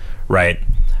night, right?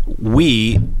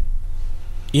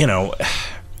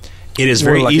 It is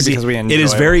very easy. It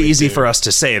is very easy for us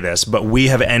to say this, but we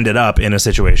have ended up in a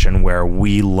situation where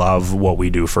we love what we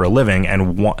do for a living,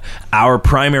 and our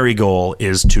primary goal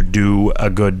is to do a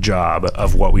good job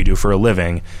of what we do for a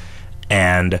living,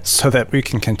 and so that we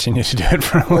can continue to do it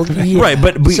for a living. Yeah. Right,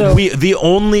 but the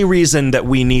only reason that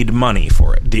we need money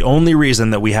for it, the only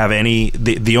reason that we have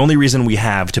the only reason we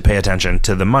have to pay attention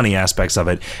to the money aspects of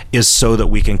it is so that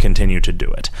we can continue to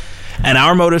do it. And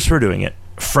our motives for doing it,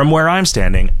 from where I'm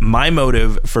standing, my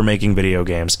motive for making video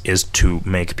games is to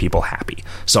make people happy.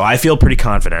 So I feel pretty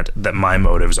confident that my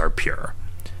motives are pure.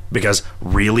 Because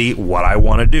really what I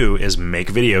want to do is make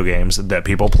video games that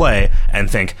people play and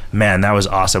think, man, that was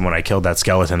awesome when I killed that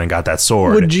skeleton and got that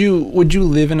sword. Would you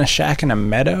live in a shack in a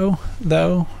meadow,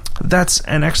 though? That's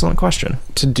an excellent question.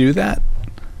 To do that?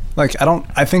 Like,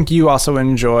 I think you also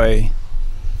enjoy,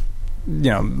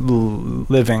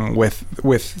 living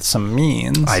with some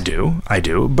means. I do.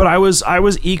 But I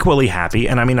was equally happy,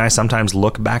 and I sometimes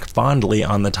look back fondly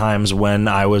on the times when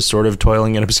I was sort of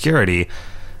toiling in obscurity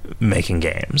making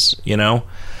games,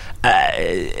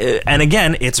 and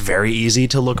again, it's very easy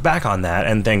to look back on that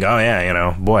and think, oh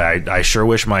yeah, boy, I sure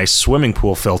wish my swimming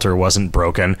pool filter wasn't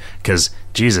broken, because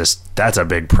Jesus, that's a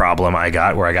big problem I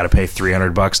got, where I got to pay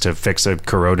 $300 to fix a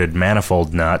corroded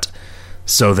manifold nut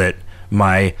so that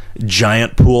my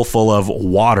giant pool full of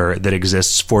water that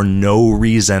exists for no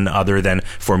reason other than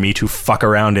for me to fuck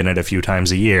around in it a few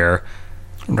times a year.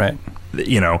 Right.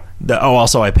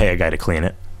 Also I pay a guy to clean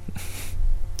it.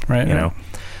 Right.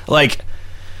 Like,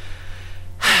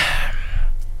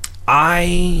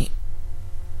 I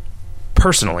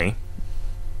personally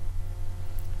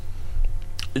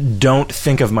don't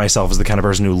think of myself as the kind of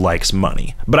person who likes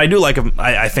money, but I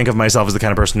think of myself as the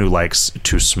kind of person who likes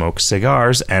to smoke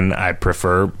cigars, and I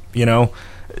prefer,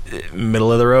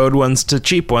 middle of the road ones to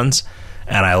cheap ones,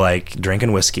 and I like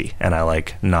drinking whiskey, and I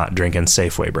like not drinking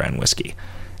Safeway brand whiskey.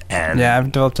 And yeah,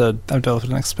 I've developed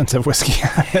an expensive whiskey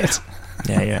habit.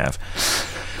 Yeah, you have.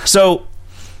 So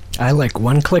I like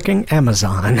one-clicking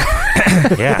Amazon.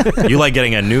 Yeah, you like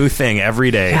getting a new thing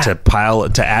every day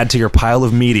to add to your pile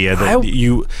of media that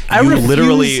you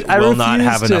literally will not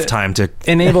have enough time to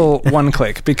enable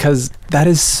one-click, because that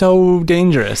is so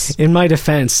dangerous. In my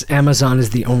defense, Amazon is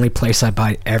the only place I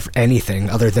buy anything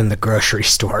other than the grocery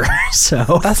store.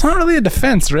 So that's not really a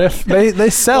defense, Riff. They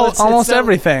sell almost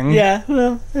everything. Yeah,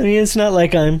 well, it's not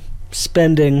like I'm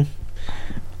spending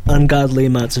ungodly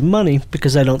amounts of money,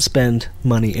 because I don't spend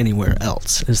money anywhere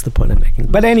else, is the point I'm making.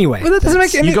 But anyway, that doesn't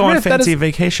make any you go on fancy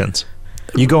vacations.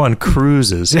 You go on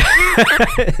cruises.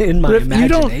 In my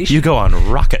imagination. You go on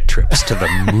rocket trips to the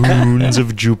moons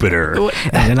of Jupiter.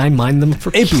 And then I mine them for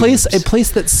a place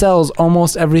that sells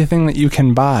almost everything that you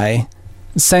can buy.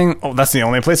 Saying, oh, that's the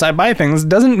only place I buy things,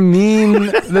 doesn't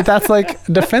mean that's like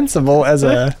defensible as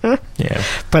a... Yeah.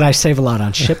 But I save a lot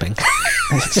on shipping.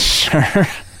 Sure.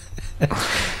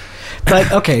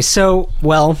 But okay, so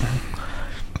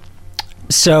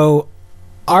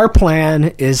our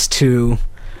plan is to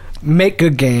make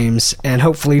good games, and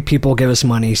hopefully people give us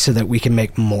money so that we can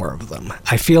make more of them.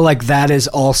 I feel like that is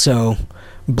also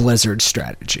Blizzard's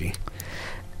strategy.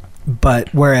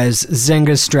 But whereas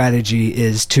Zynga's strategy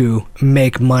is to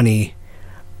make money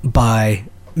by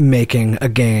making a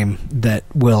game that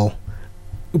will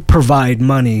provide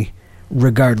money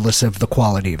regardless of the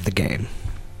quality of the game.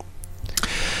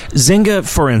 Zynga,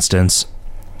 for instance,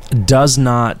 does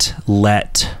not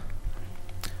let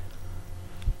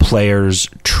players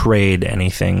trade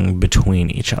anything between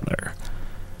each other.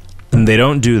 And they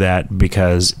don't do that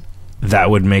because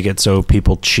that would make it so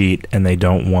people cheat, and they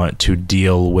don't want to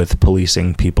deal with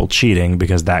policing people cheating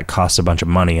because that costs a bunch of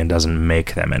money and doesn't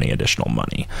make them any additional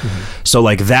money. Mm-hmm. So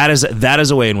like that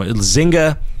is a way in which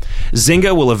Zynga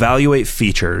will evaluate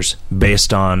features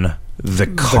based on the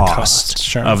cost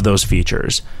sure. of those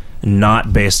features,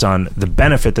 not based on the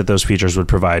benefit that those features would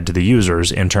provide to the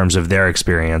users in terms of their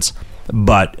experience,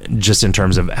 but just in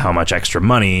terms of how much extra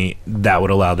money that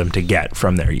would allow them to get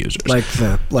from their users. Like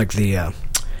the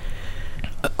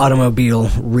automobile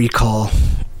recall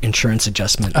insurance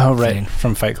adjustment. Oh, right. thing.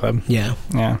 From Fight Club. Yeah.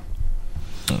 Yeah.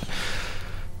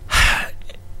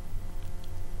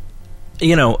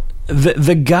 You know,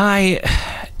 the guy,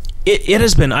 it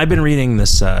has been, I've been reading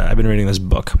this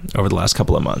book over the last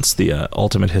couple of months, The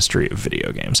Ultimate History of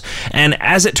Video Games. And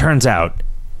as it turns out,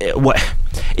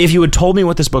 if you had told me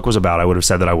what this book was about, I would have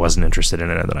said that I wasn't interested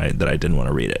in it, that I didn't want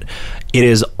to read it. It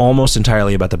is almost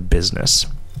entirely about the business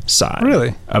side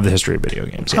of the history of video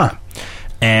games. Yeah.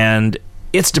 And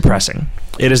it's depressing.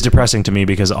 It is depressing to me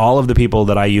because all of the people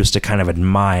that I used to kind of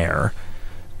admire,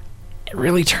 it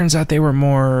really turns out they were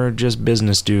more just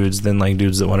business dudes than like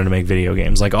dudes that wanted to make video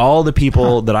games. Like all the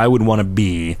people that I would want to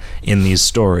be in these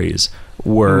stories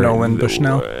were Nolan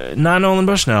Bushnell. Not Nolan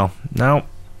Bushnell. No.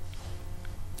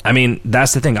 I mean,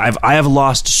 that's the thing. I have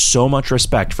lost so much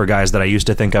respect for guys that I used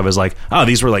to think of as like, oh,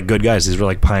 these were like good guys. These were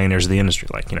like pioneers of the industry.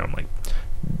 Like, you know, like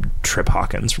Trip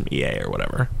Hawkins from EA or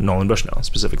whatever. Nolan Bushnell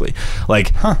specifically.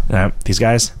 Like, these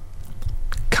guys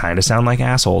kind of sound like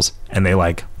assholes, and they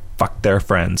like fuck their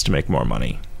friends to make more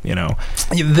money, you know?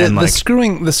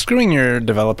 The screwing your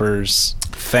developers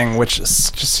thing, which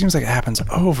just seems like it happens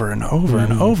over and over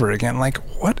and over again. Like,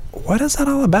 what is that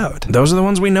all about? Those are the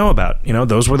ones we know about. You know,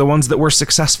 those were the ones that were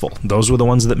successful. Those were the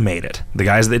ones that made it. The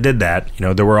guys that did that, you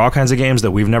know, there were all kinds of games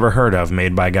that we've never heard of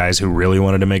made by guys who really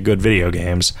wanted to make good video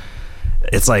games.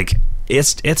 It's like,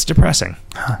 it's depressing,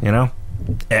 you know?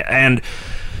 And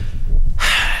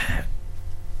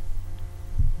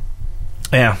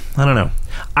yeah, I don't know.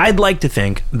 I'd like to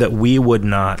think that we would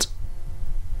not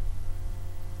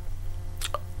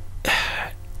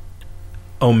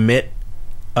omit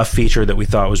a feature that we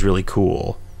thought was really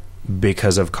cool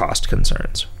because of cost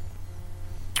concerns.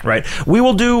 Right? We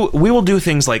will do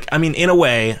things like, I mean, in a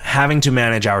way, having to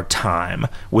manage our time,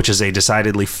 which is a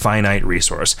decidedly finite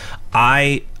resource.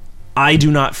 I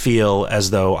do not feel as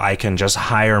though I can just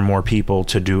hire more people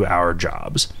to do our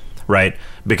jobs, right?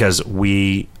 Because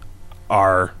we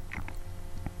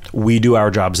do our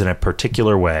jobs in a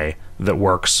particular way that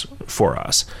works for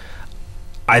us.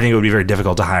 I think it would be very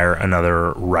difficult to hire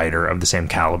another writer of the same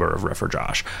caliber of Riff or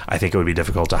Josh. I think it would be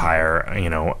difficult to hire, you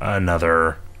know,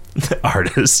 another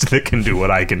artist that can do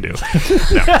what I can do.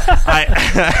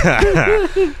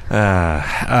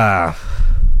 No,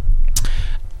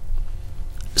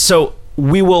 so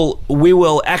we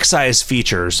will excise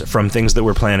features from things that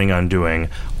we're planning on doing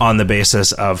on the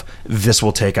basis of this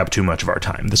will take up too much of our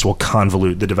time. This will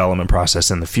convolute the development process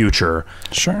in the future,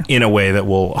 sure, in a way that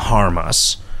will harm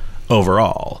us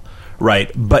overall,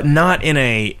 right? But not in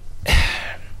a...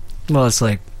 Well, it's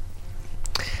like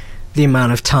the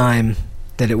amount of time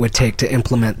that it would take to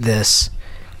implement this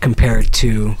compared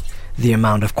to the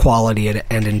amount of quality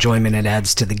and enjoyment it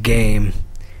adds to the game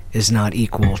is not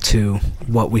equal to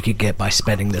what we could get by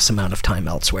spending this amount of time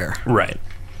elsewhere. Right.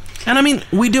 And I mean,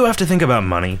 we do have to think about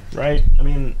money, right? I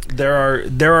mean, there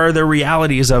are the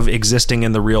realities of existing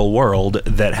in the real world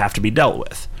that have to be dealt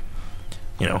with.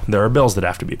 You know, there are bills that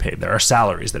have to be paid. There are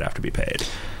salaries that have to be paid.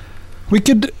 We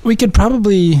could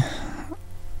probably,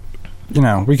 you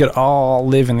know, we could all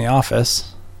live in the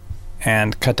office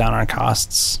and cut down our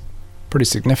costs pretty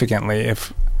significantly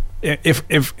if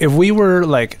we were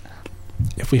like,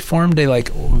 if we formed a like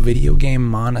video game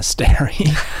monastery.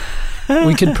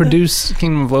 We could produce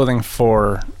Kingdom of Loathing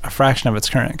for a fraction of its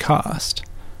current cost,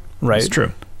 right? It's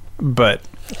true. But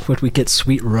would we get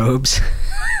sweet robes?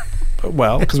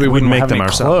 Well, because we wouldn't make have them any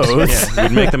ourselves. clothes. Yeah,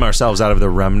 we'd make them ourselves out of the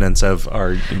remnants of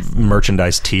our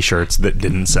merchandise T-shirts that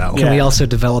didn't sell. Can we also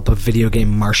develop a video game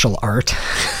martial art?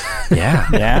 Yeah,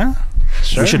 yeah.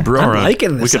 Sure. We should brew our own. We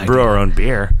could brew our own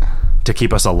beer to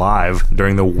keep us alive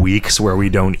during the weeks where we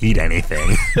don't eat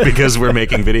anything because we're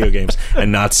making video games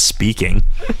and not speaking.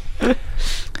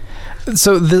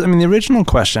 So, I mean, the original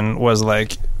question was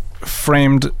like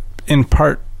framed in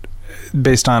part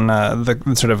based on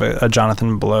the sort of a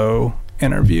Jonathan Blow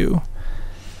interview,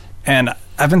 and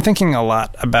I've been thinking a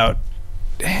lot about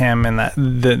him and that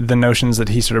the notions that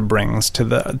he sort of brings to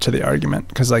the argument,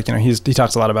 because like, you know, he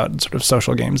talks a lot about sort of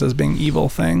social games as being evil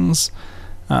things.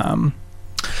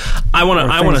 I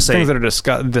want to say things that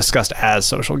are discussed as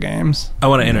social games. I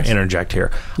want to interject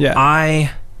here. Yeah.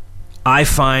 I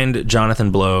find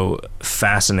Jonathan Blow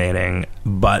fascinating,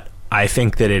 but I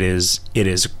think that it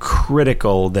is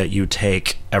critical that you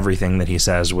take everything that he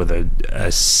says with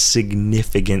a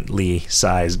significantly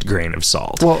sized grain of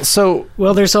salt.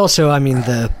 Well, there's also, I mean,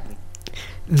 the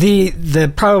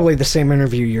probably the same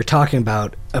interview you're talking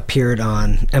about appeared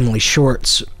on Emily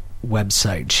Short's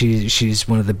website. She's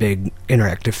one of the big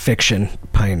interactive fiction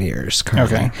pioneers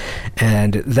currently. Okay.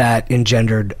 And that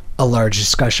engendered a large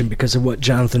discussion because of what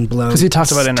Jonathan Blow, because he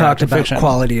talked about fiction,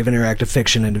 quality of interactive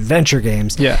fiction and adventure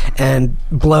games. Yeah. And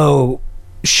Blow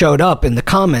showed up in the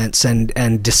comments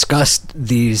and discussed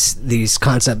these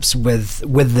concepts with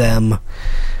them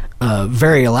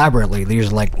very elaborately.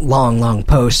 These are like long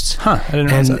posts. I didn't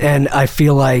know that. And I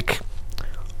feel like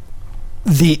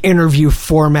the interview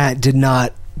format did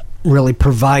not really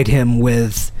provide him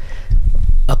with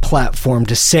a platform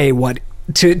to say what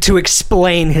to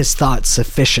explain his thoughts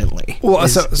sufficiently. Well,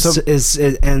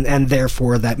 and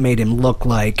therefore that made him look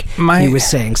like he was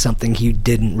saying something he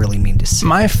didn't really mean to say.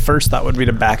 My first thought would be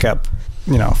to back up,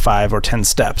 5 or 10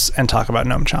 steps and talk about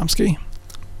Noam Chomsky,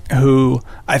 who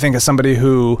I think is somebody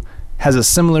who has a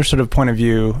similar sort of point of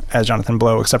view as Jonathan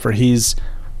Blow, except for he's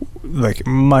like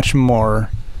much more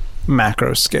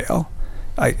macro scale.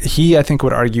 He, I think,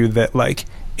 would argue that like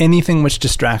anything which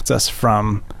distracts us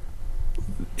from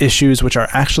issues which are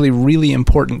actually really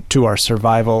important to our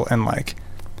survival and like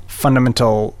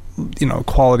fundamental,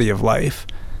 quality of life,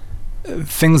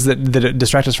 things that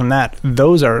distract us from that,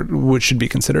 those are what should be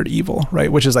considered evil,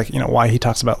 right? Which is like, why he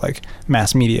talks about like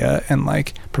mass media and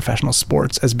like professional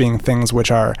sports as being things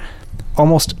which are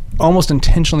almost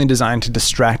intentionally designed to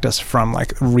distract us from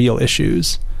like real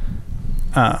issues.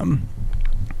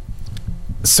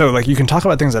 So like you can talk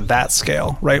about things at that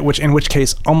scale, right? In which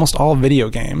case almost all video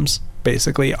games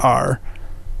basically are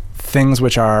things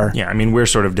which are... Yeah, I mean, we're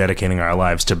sort of dedicating our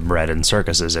lives to bread and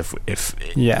circuses if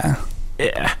yeah.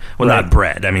 Well, right. Not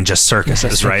bread, I mean just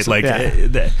circuses, right? Like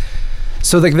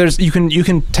so like you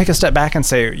can take a step back and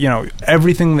say,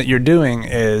 everything that you're doing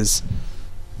is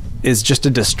just a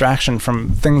distraction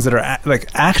from things that are like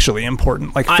actually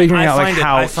important, like figuring out like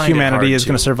how humanity is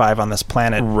going to survive on this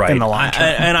planet in the long term.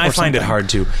 And I find it hard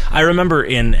to. I remember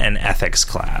in an ethics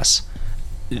class,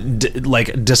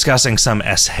 like discussing some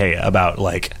essay about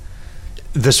like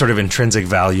the sort of intrinsic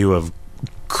value of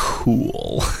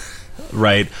cool,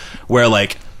 right? Where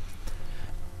like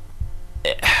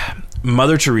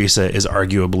Mother Teresa is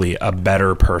arguably a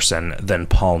better person than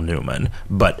Paul Newman,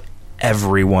 but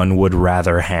everyone would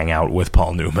rather hang out with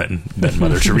Paul Newman than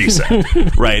Mother Teresa,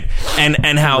 right?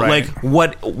 And how like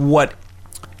what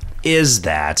is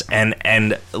that?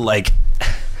 And like,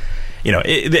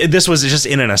 this was just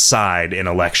in an aside in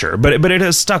a lecture, but it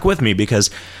has stuck with me because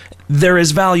there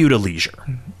is value to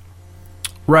leisure,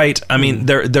 right? I mean,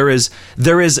 there is.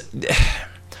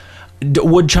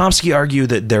 Would Chomsky argue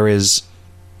that there is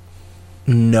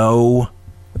no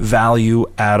value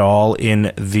at all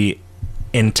in the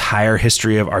entire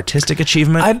history of artistic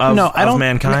achievement of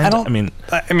mankind?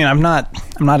 I'm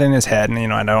not in his head, and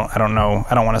I don't know.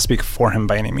 I don't want to speak for him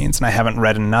by any means, and I haven't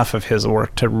read enough of his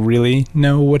work to really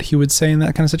know what he would say in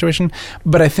that kind of situation.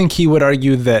 But I think he would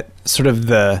argue that sort of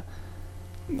the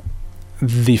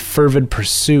fervid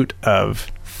pursuit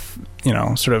of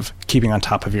sort of keeping on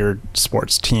top of your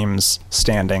sports team's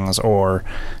standings, or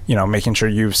making sure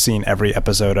you've seen every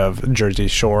episode of Jersey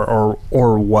Shore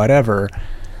or whatever.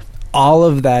 All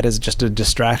of that is just a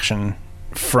distraction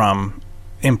from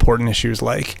important issues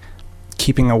like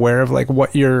keeping aware of like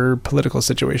what your political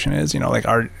situation is. Like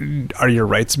are your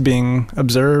rights being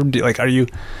observed? Like are you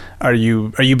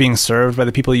being served by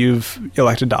the people you've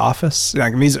elected to office?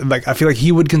 Like these, like I feel like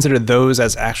he would consider those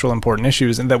as actual important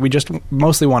issues, and that we just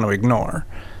mostly want to ignore,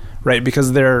 right?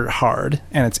 Because they're hard,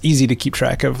 and it's easy to keep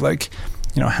track of like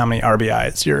how many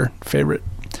RBIs your favorite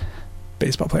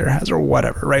baseball player has or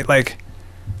whatever, right? Like.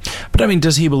 But I mean,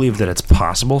 does he believe that it's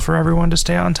possible for everyone to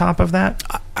stay on top of that?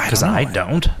 Because I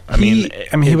don't. I mean,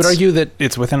 he would argue that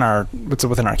it's within our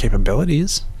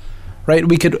capabilities, right?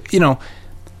 We could,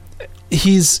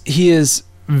 he is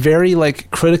very like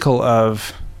critical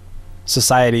of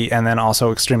society, and then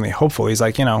also extremely hopeful. He's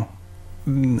like,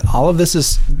 all of this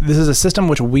is a system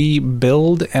which we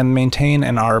build and maintain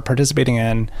and are participating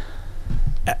in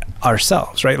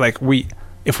ourselves, right? Like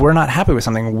if we're not happy with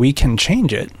something, we can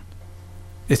change it.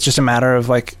 It's just a matter of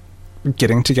like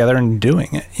getting together and doing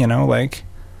it, like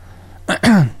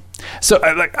So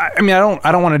I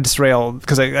don't want to disrail,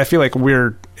 because I feel like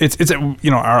it's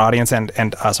our audience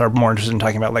and us are more interested in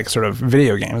talking about like sort of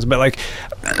video games, but like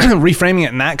reframing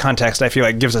it in that context, I feel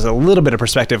like gives us a little bit of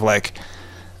perspective, like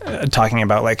talking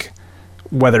about like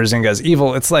whether Zynga is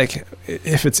evil. It's like,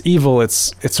 if it's evil,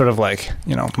 it's sort of like,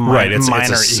 right. It's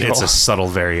minor evil. It's a subtle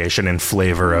variation in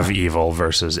flavor of evil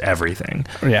versus everything.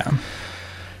 Yeah.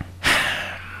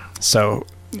 So,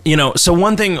 so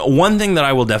one thing that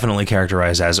I will definitely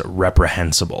characterize as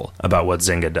reprehensible about what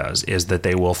Zynga does is that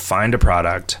they will find a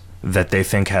product that they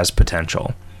think has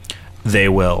potential. They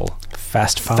will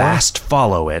fast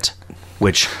follow it,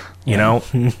 which,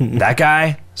 that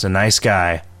guy is a nice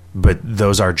guy, but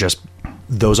those are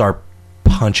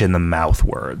punch in the mouth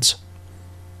words.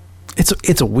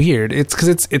 It's weird. It's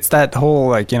because it's that whole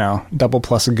like, double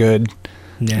plus good,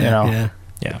 Yeah.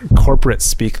 corporate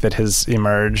speak that has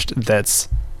emerged. That's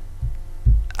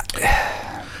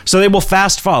so they will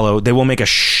fast follow. They will make a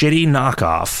shitty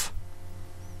knockoff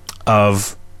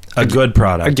of a good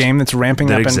product, a game that's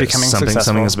ramping up and becoming successful.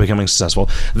 Something that's becoming successful.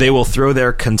 They will throw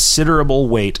their considerable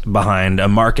weight behind a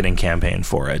marketing campaign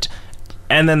for it,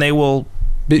 and then they will,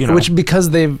 which because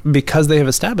they have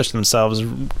established themselves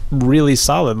really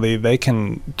solidly, they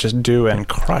can just do and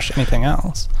crush anything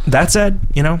else. That said,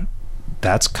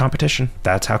 that's competition.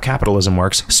 That's how capitalism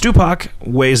works. Stupak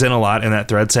weighs in a lot in that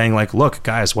thread, saying like, look,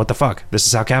 guys, what the fuck? This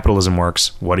is how capitalism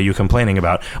works. What are you complaining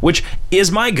about? Which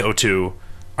is my go-to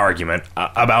argument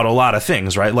about a lot of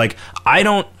things, right? Like, I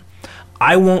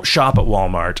won't shop at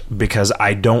Walmart because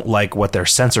I don't like what their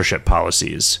censorship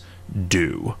policies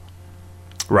do.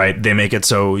 Right, they make it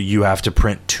so you have to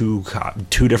print two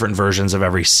different versions of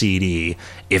every CD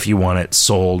if you want it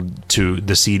sold to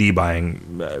the CD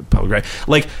buying public. Right,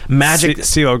 like Magic.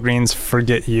 CeeLo Green's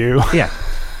 "Forget You." Yeah,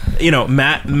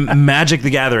 Magic the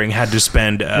Gathering had to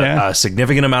spend a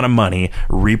significant amount of money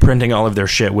reprinting all of their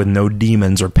shit with no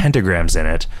demons or pentagrams in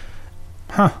it.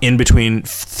 In between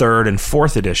 3rd and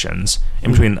 4th editions,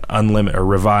 in between unlimited or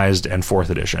revised and 4th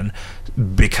edition,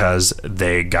 because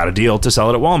they got a deal to sell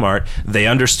it at Walmart. They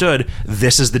understood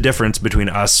this is the difference between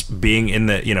us being in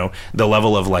the the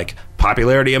level of like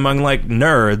popularity among like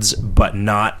nerds, but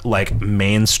not like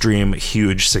mainstream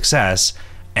huge success,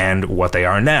 and what they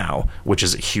are now, which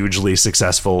is hugely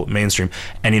successful mainstream.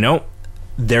 And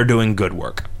they're doing good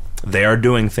work. They are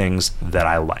doing things that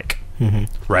I like.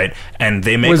 Mm-hmm. Right, and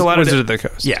they make a lot of Wizard of the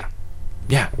Coast. Yeah.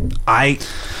 I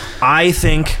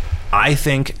think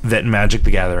that Magic the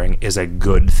Gathering is a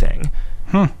good thing,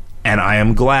 and I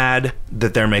am glad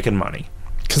that they're making money,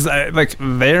 because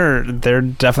they're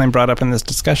definitely brought up in this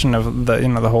discussion of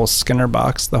the whole Skinner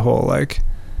box, the whole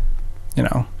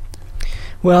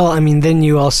Well, I mean, then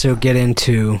you also get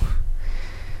into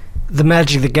the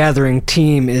Magic the Gathering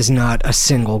team is not a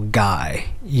single guy.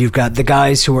 You've got the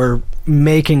guys who are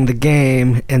making the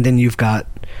game, and then you've got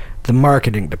the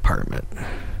marketing department.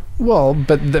 Well,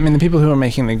 but I mean, the people who are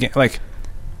making the game, like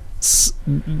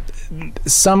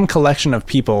some collection of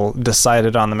people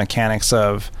decided on the mechanics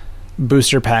of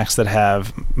booster packs that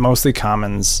have mostly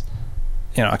commons,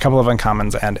 a couple of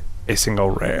uncommons and a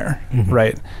single rare,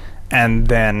 right? And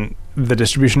then the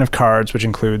distribution of cards, which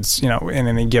includes, in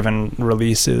any given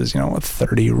release is,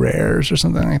 30 rares or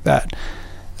something like that.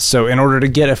 So in order to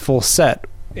get a full set,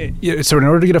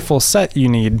 you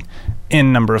need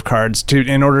N number of cards.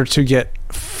 In order to get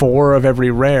 4 of every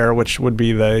rare, which would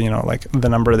be the the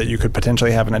number that you could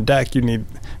potentially have in a deck, you need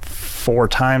 4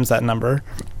 times that number,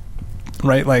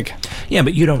 right? Like, yeah,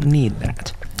 but you don't need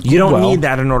that. You don't need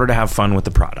that in order to have fun with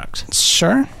the product.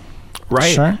 Sure,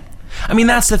 right? Sure. I mean,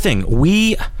 that's the thing.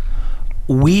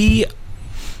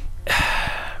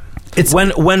 It's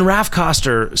when Ralph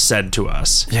Koster said to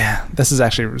us, yeah, this is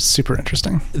actually super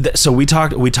interesting. So we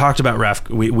talked about Ralph.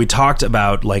 We talked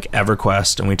about like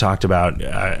EverQuest, and we talked about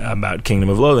Kingdom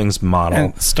of Loathing's model,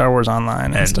 and Star Wars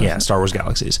Online, and stuff. Star Wars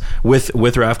Galaxies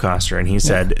with Ralph Koster, and he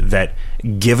said that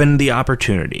given the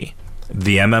opportunity,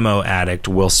 the MMO addict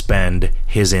will spend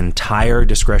his entire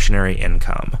discretionary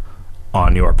income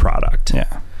on your product.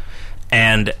 Yeah,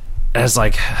 and it's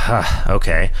like,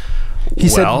 okay. He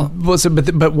said,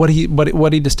 but what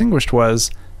he distinguished was,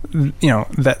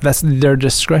 that's their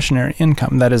discretionary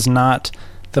income. That is not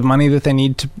the money that they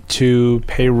need to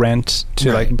pay rent,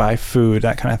 to like buy food,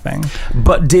 that kind of thing.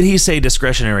 But did he say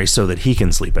discretionary so that he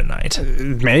can sleep at night?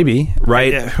 Maybe,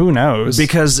 right? Yeah, who knows?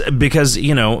 Because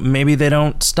maybe they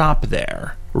don't stop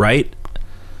there, right?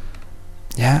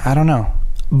 Yeah, I don't know.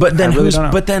 But then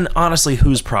But then honestly,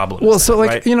 whose problem? Well, is so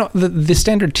that, like right? the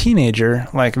standard teenager,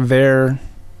 like their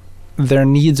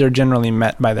needs are generally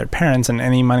met by their parents, and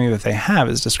any money that they have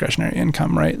is discretionary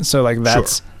income, right? So like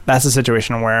that's a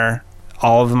situation where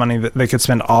all of the money that they could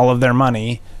spend all of their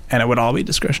money, and it would all be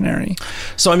discretionary.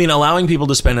 So, I mean, allowing people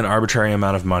to spend an arbitrary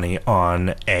amount of money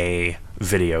on a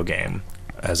video game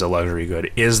as a luxury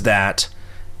good, is that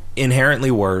inherently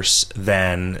worse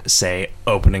than, say,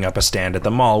 opening up a stand at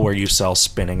the mall where you sell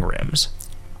spinning rims,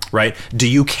 right? Do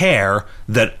you care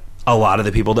that a lot of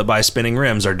the people that buy spinning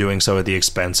rims are doing so at the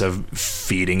expense of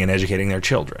feeding and educating their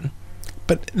children?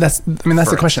 But that's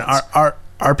the question.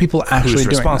 Are people actually Who's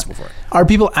doing responsible that? for it? Are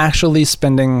people actually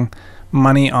spending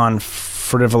money on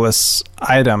frivolous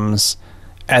items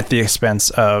at the expense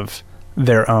of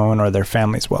their own or their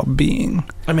family's well-being?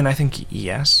 I mean, I think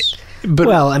yes. But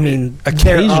well, I mean,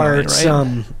 there occasionally, are right?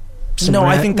 some No,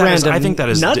 I think that is. I random think that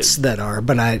is nuts that are.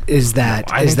 But I think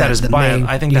that is by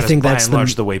and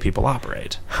large the way people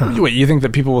operate. Wait, you think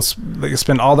that people will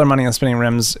spend all their money on spinning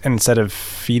rims instead of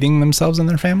feeding themselves and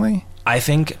their family? I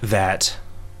think that.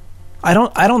 I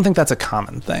don't think that's a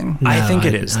common thing. No, I think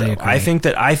it is, though. agree. I think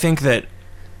that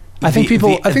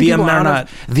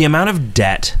the amount of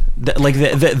debt,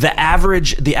 the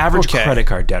average Okay. credit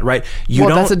card debt, right?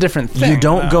 That's a different thing. You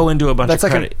don't go into a bunch of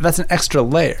credit. That's an extra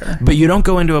layer. But you don't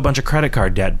go into a bunch of credit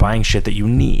card debt buying shit that you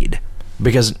need,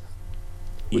 because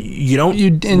you don't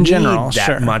in general need that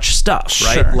sure. much stuff,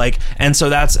 right? Sure. Like, and so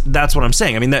that's what I'm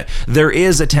saying. I mean, that there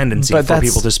is a tendency But for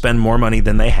people to spend more money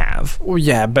than they have. Well,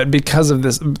 yeah, but because of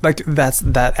this,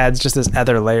 that adds just this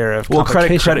other layer of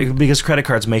complication. Because credit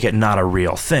cards make it not a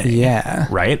real thing. Yeah.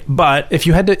 Right. But if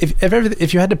you had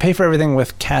to pay for everything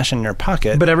with cash in your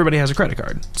pocket, but everybody has a credit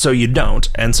card, so you don't,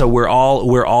 and so we're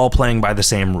all playing by the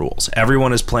same rules.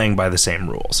 Everyone is playing by the same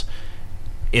rules.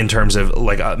 In terms of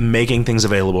making things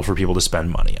available for people to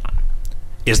spend money on,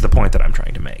 is the point that I'm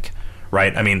trying to make,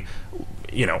 right? I mean,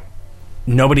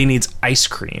 nobody needs ice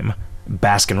cream.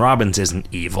 Baskin Robbins isn't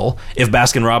evil. If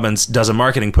Baskin Robbins does a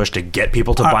marketing push to get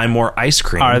people to buy more ice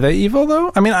cream, are they evil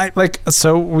though? I mean,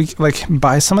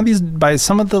 by some of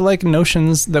the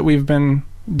notions that we've been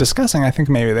discussing, I think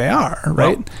maybe they are,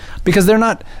 right? Well, because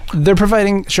they're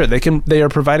providing, sure, they are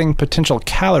providing potential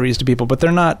calories to people, but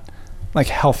they're not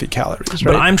healthy calories, right?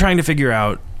 But I'm trying to figure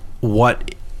out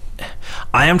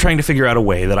a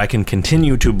way that I can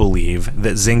continue to believe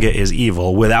that Zynga is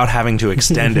evil without having to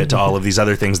extend it to all of these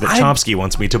other things that Chomsky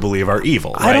wants me to believe are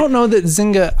evil. Right? I don't know that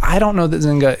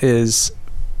Zynga is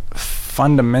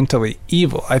fundamentally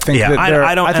evil. I think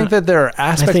that there are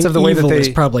aspects of the way that they is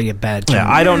probably a bad term.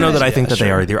 Yeah, I don't know that I think that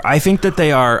they are either. I think that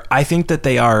they are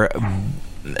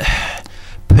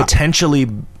potentially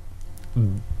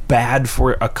bad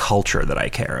for a culture that I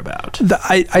care about.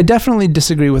 I definitely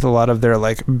disagree with a lot of their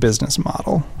business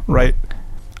model, right?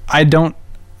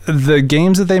 The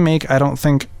games that they make, I don't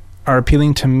think are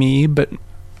appealing to me, but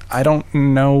I don't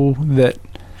know that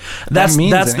that's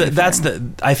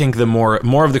anything. I think the more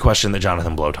of the question that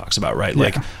Jonathan Blow talks about, right?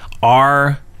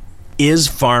 Yeah. Is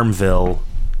Farmville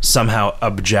somehow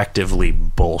objectively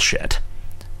bullshit?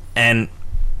 And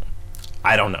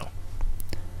I don't know.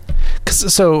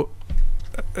 So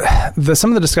some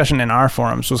of the discussion in our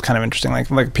forums was kind of interesting.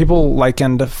 Like people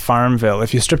likened Farmville,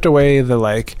 if you stripped away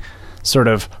the sort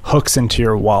of hooks into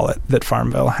your wallet that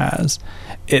Farmville has,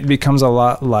 it becomes a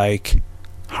lot like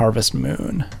Harvest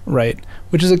Moon, right?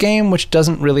 Which is a game which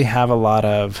doesn't really have a lot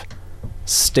of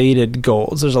stated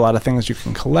goals. There's a lot of things you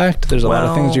can collect. There's a lot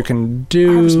of things you can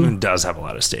do. Harvest Moon does have a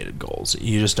lot of stated goals.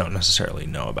 You just don't necessarily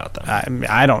know about them.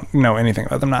 I don't know anything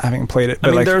about them, not having played it.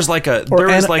 But there's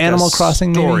Animal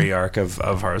Crossing story arc of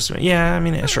Harvest Moon. Yeah, I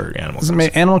mean, sure, Animal Crossing.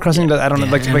 Animal Crossing. I don't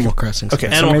know. Animal Crossing. Okay,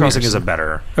 Animal Crossing is a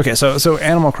better. Okay, so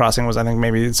Animal Crossing was, I think,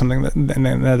 maybe something that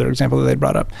another example that they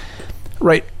brought up,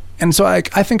 right? And so I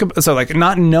think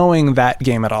not knowing that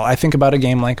game at all, I think about a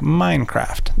game like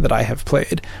Minecraft that I have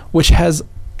played, which has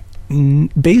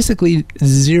basically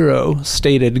zero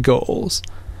stated goals,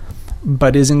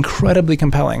 but is incredibly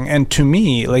compelling, and to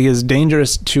me is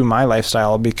dangerous to my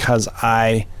lifestyle because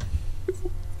I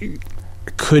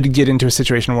could get into a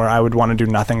situation where I would want to do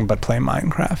nothing but play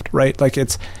Minecraft, right?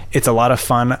 It's a lot of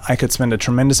fun. I could spend a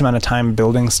tremendous amount of time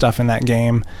building stuff in that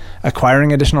game,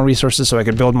 acquiring additional resources so I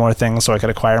could build more things, so I could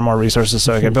acquire more resources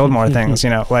so I could build more things,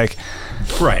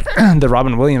 right. The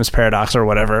Robin Williams paradox or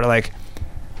whatever,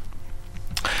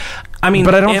 I mean,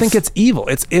 but I don't think it's evil.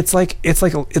 It's like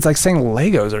saying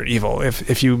Legos are evil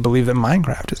if you believe that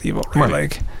Minecraft is evil,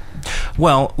 right?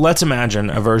 Well, let's imagine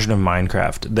a version of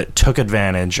Minecraft that took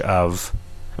advantage of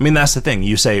I mean, that's the thing.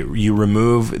 You say you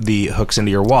remove the hooks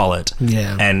into your wallet,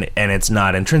 and it's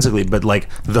not intrinsically, but like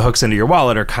the hooks into your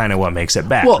wallet are kind of what makes it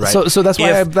bad. Well, right? so that's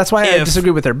why I disagree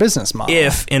with their business model.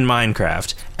 If in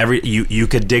Minecraft, you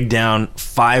could dig down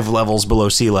 5 levels below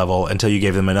sea level until you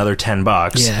gave them another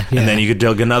 $10, and then you could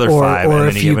dig another 5,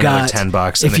 and then you give another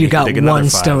 $10. If you got one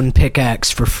stone pickaxe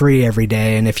for free every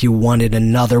day, and if you wanted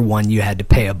another one, you had to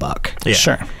pay $1.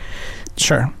 Yeah.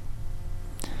 Sure.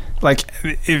 Like,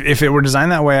 if it were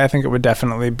designed that way, I think it would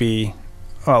definitely be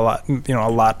a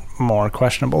lot more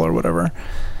questionable or whatever.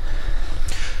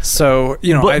 So,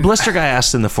 Blister Guy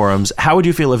asked in the forums, how would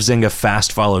you feel if Zynga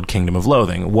fast followed Kingdom of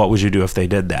Loathing? What would you do if they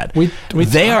did that? We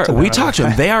talked to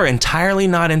them. They are entirely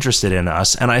not interested in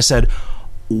us. And I said,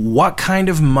 what kind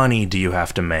of money do you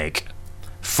have to make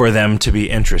for them to be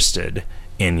interested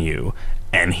in you?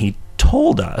 And he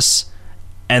told us,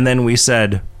 and then we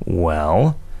said,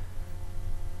 well,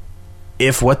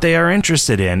 if what they are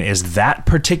interested in is that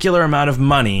particular amount of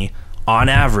money on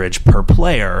average per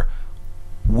player,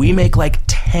 we make like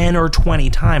 10 or 20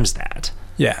 times that.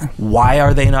 Yeah. Why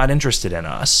are they not interested in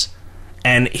us?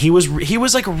 And he was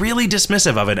like really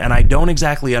dismissive of it, and I don't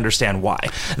exactly understand why.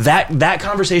 That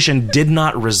conversation did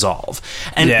not resolve.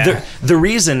 And the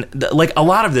reason, like a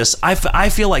lot of this, I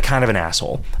feel like kind of an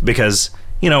asshole because,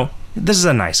 this is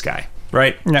a nice guy.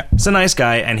 Right? Yeah. It's a nice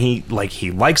guy, and he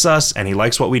likes us, and he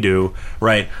likes what we do,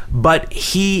 right? But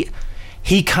he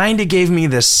kind of gave me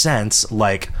this sense,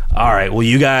 like, all right, well,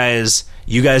 you guys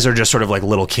are just sort of like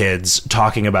little kids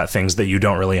talking about things that you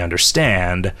don't really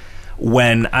understand.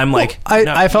 When I'm like...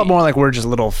 I felt more like we're just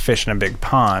little fish in a big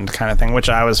pond kind of thing, which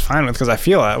I was fine with because I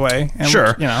feel that way. And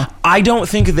sure. I don't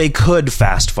think they could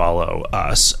fast follow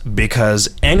us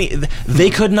because they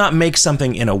could not make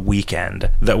something in a weekend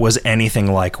that was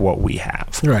anything like what we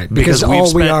have. Right, because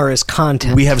all we are is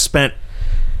content. We have spent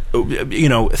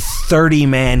 30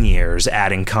 man years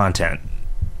adding content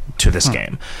to this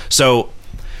game. So...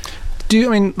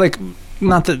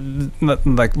 Not that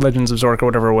like Legends of Zork or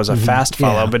whatever was a fast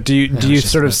follow, but do you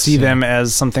sort of see them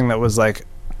as something that was like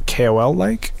KoL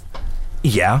like?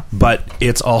 Yeah, but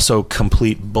it's also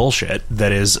complete bullshit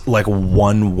that is like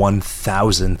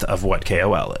 1/1000th of what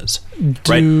KoL is.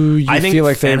 Do you feel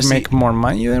like they make more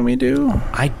money than we do?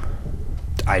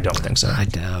 I don't think so. I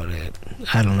doubt it.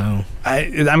 I don't know.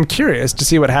 I'm curious to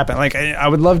see what happened. Like, I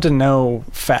would love to know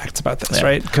facts about this,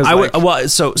 right? Because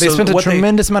they spent a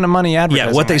tremendous amount of money advertising.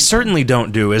 Yeah, what they certainly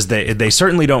don't do is they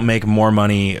certainly don't make more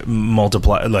money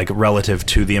relative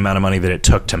to the amount of money that it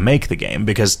took to make the game,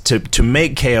 because to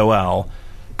make KoL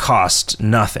cost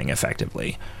nothing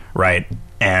effectively, right?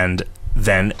 And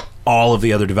then all of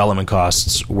the other development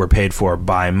costs were paid for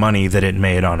by money that it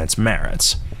made on its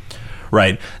merits,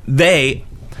 right?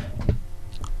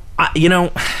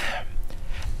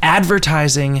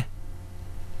 Advertising,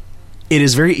 it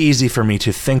is very easy for me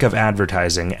to think of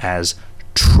advertising as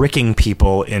tricking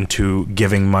people into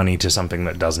giving money to something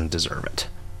that doesn't deserve it,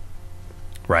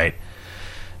 right?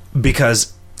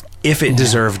 Because if it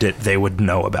deserved it, they would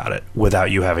know about it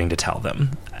without you having to tell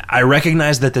them. I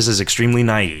recognize that this is extremely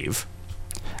naive.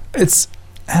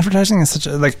 Advertising is such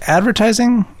a,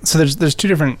 advertising, so there's two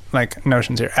different,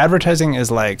 notions here. Advertising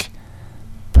is,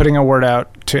 putting a word out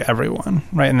to everyone,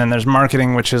 right? And then there's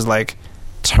marketing, which is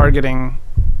targeting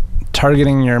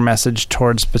your message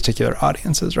towards particular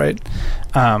audiences, right?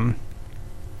 And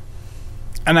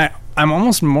I'm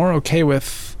almost more okay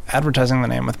with advertising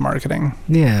than I am with marketing.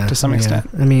 Yeah, to some extent.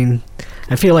 I mean,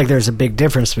 I feel like there's a big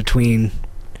difference between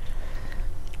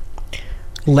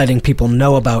letting people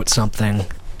know about something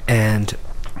and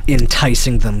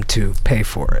enticing them to pay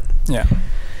for it. Yeah.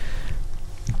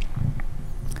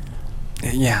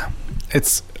 Yeah,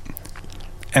 it's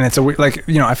a weird,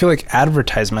 I feel like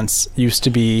advertisements used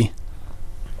to be,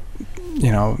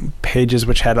 pages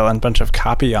which had a bunch of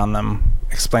copy on them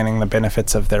explaining the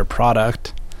benefits of their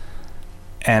product,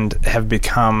 and have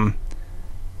become,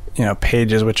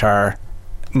 pages which are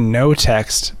no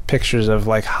text pictures of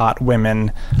hot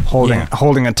women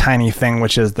holding a tiny thing,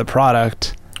 which is the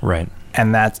product, right?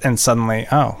 And suddenly,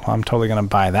 I'm totally gonna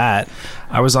buy that.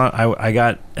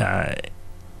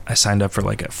 I signed up for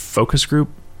a focus group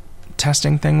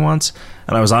testing thing once,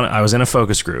 and I was in a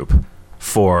focus group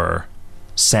for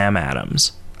Sam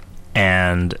Adams,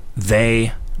 and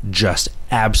they just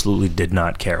absolutely did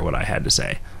not care what I had to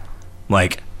say.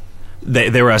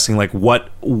 They were asking how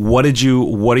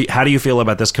do you feel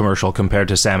about this commercial compared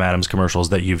to Sam Adams commercials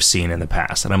that you've seen in the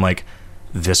past? And I'm like,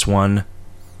 this one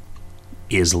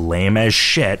is lame as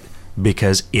shit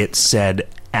because it said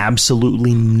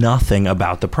absolutely nothing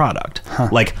about the product.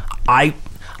 I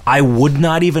I would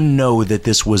not even know that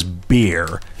this was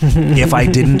beer if I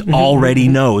didn't already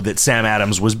know that Sam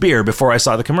Adams was beer before I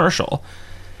saw the commercial.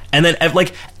 And then,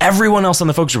 like, everyone else on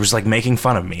the folks was, like, making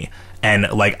fun of me. And,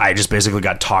 like, I just basically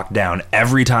got talked down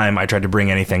every time I tried to bring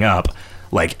anything up.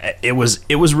 Like, it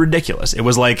was ridiculous. It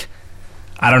was like,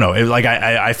 I don't know. It was like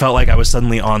I felt like I was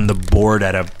suddenly on the board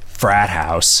at a frat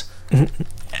house.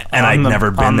 And I'd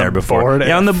never been there before.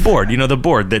 Yeah, on the board. You know, the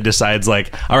board that decides,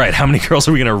 like, all right, how many girls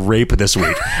are we going to rape this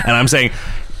week? And I'm saying,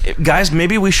 guys,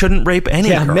 maybe we shouldn't rape any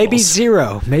girls. Maybe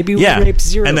zero. Maybe we rape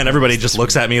zero. And then everybody just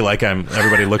looks at me like I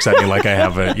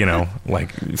have a, you know,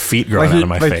 like feet growing out of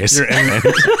my face.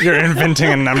 You're inventing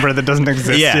a number that doesn't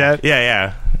exist yet.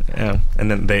 Yeah.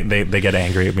 And then they get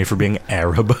angry at me for being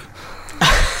Arab.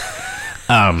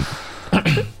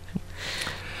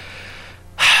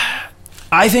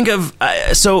 I think of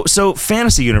so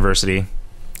Fantasy University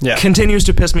continues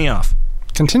to piss me off.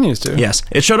 Continues to? Yes.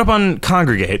 It showed up on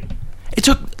Congregate. It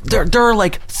took there are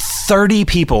like 30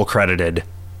 people credited.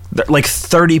 Like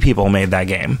 30 people made that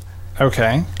game.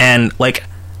 Okay. And like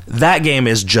that game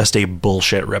is just a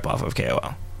bullshit ripoff of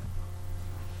KoL.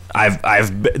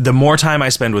 The more time I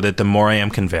spend with it, the more I am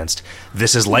convinced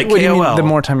this is like KoL. Do you mean the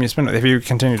more time you spend with it? Have you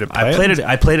continued to play it?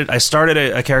 I played it. I started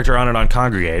a character on it on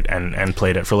Congregate and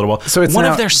played it for a little while. So it's one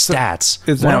of their stats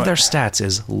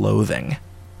is loathing.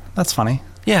 That's funny.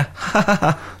 Yeah.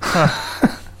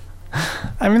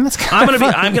 I mean, that's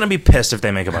I'm gonna be pissed if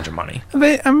they make a bunch of money.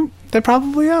 They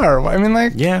probably are. I mean,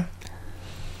 like, yeah.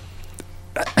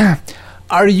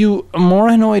 Are you more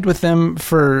annoyed with them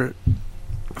for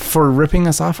ripping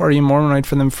us off, or are you more annoyed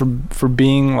for them for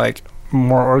being like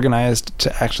more organized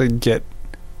to actually get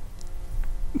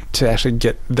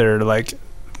their like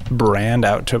brand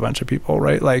out to a bunch of people,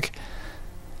 right? Like,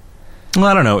 well,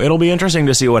 I don't know. It'll be interesting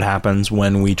to see what happens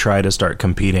when we try to start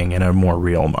competing in a more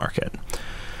real market.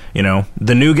 You know,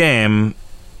 the new game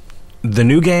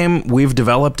we've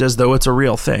developed as though it's a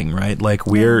real thing, right? Like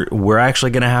we're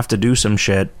actually going to have to do some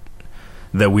shit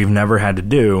that we've never had to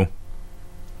do.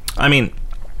 I mean,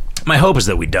 my hope is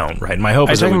that we don't, right? My hope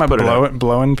is that we put it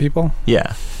blowing people.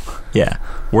 Yeah.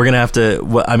 We're gonna have to.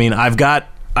 Well, I mean, I've got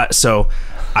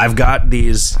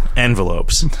these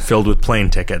envelopes filled with plane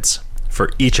tickets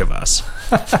for each of us,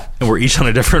 and we're each on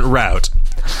a different route.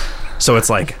 So it's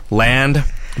like land,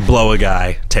 blow a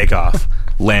guy, take off.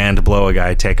 Land, blow a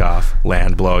guy, take off.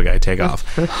 Land, blow a guy, take off.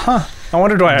 Huh. I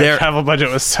wondered why our travel budget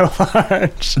was so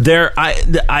large.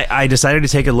 I decided to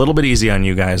take it a little bit easy on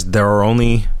you guys. There are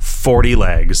only 40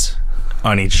 legs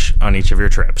on each of your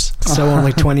trips. So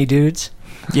only 20 dudes?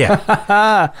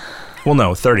 Yeah. Well,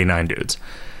 no, 39 dudes.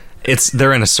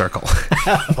 They're in a circle.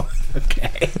 Oh,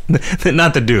 okay.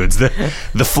 Not the dudes, the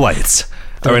flights.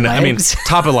 I mean,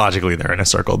 topologically, they're in a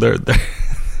circle. So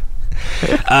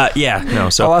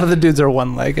a lot of the dudes are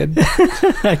one-legged.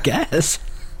 I guess.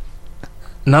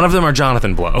 None of them are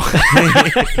Jonathan Blow.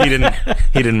 He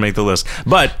didn't make the list.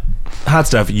 But hot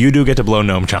stuff, you do get to blow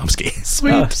Noam Chomsky.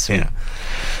 Sweet. Oh, sweet. Yeah.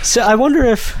 So I wonder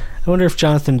if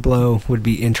Jonathan Blow would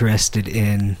be interested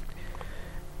in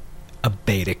a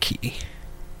beta key.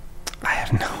 I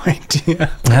have no idea.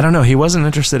 I don't know. He wasn't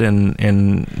interested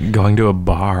in going to a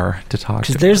bar to talk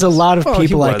to. There's a lot of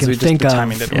people I can think of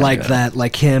like that,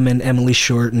 like him and Emily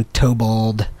Short and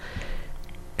Tobald,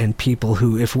 and people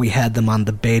who, if we had them on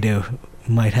the beta,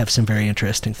 might have some very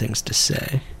interesting things to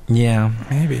say. Yeah,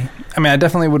 maybe. I mean, I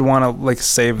definitely would want to like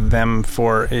save them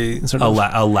for a sort of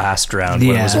a last round.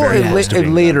 Yeah, or a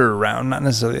later round, not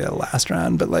necessarily a last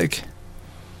round, but like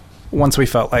once we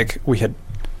felt like we had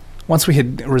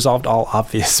resolved all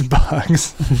obvious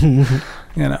bugs, you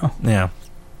know. Yeah.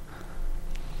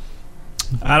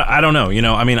 I don't know. You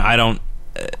know, I mean, I don't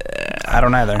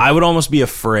either. I would almost be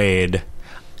afraid.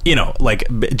 You know, like,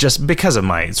 just because of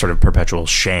my sort of perpetual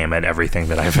shame at everything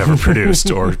that I've ever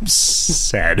produced or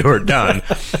said or done,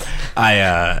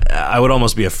 I would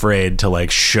almost be afraid to, like,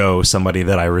 show somebody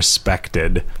that I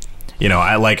respected. You know,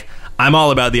 I'm all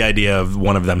about the idea of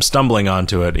one of them stumbling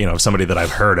onto it, you know, somebody that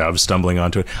I've heard of stumbling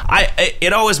onto it.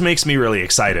 It always makes me really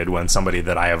excited when somebody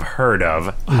that I have heard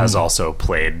of has also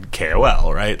played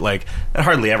KoL, right? Like, it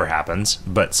hardly ever happens,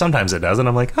 but sometimes it does, and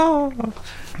I'm like, oh,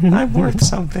 I'm worth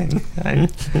something.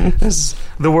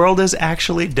 The world is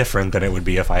actually different than it would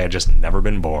be if I had just never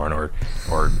been born or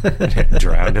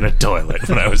drowned in a toilet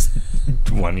when I was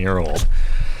 1 year old.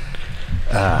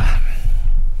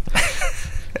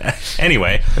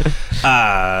 Anyway,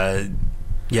 yeah,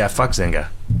 fuck Zynga.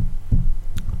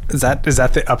 Is that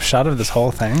the upshot of this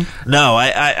whole thing? No,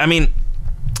 I mean,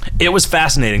 it was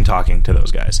fascinating talking to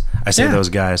those guys. I say those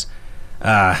guys.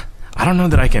 I don't know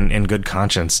that I can, in good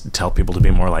conscience, tell people to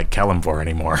be more like Kelemvor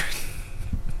anymore.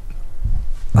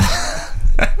 I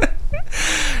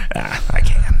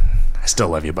can. I still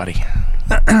love you, buddy.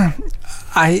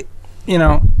 I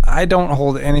don't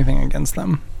hold anything against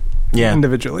them. Yeah.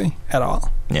 Individually at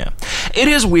all. Yeah. It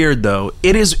is weird, though.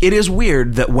 It is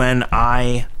weird that when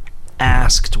I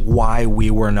asked why we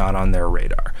were not on their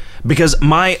radar, because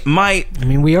I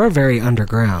mean, we are very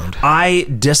underground. I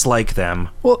dislike them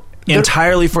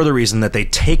entirely for the reason that they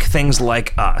take things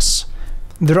like us.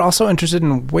 They're also interested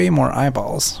in way more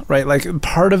eyeballs, right? Like,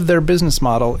 part of their business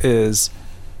model is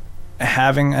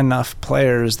having enough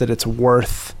players that it's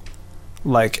worth,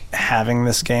 like, having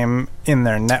this game in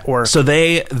their network. So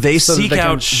they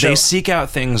seek out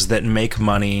things that make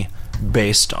money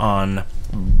based on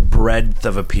breadth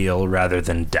of appeal rather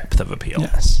than depth of appeal.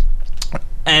 Yes.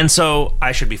 And so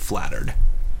I should be flattered.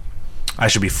 I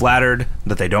should be flattered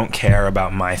that they don't care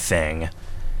about my thing,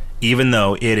 even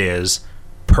though it is,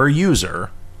 per user,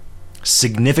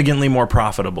 significantly more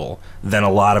profitable than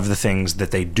a lot of the things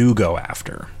that they do go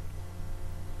after.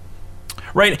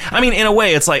 Right? I mean, in a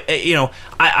way, it's like,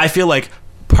 I feel like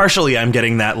partially I'm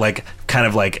getting that, like, kind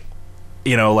of like,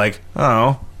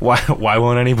 oh, why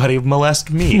won't anybody molest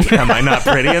me? Am I not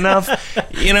pretty enough?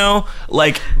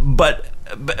 Like, but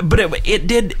it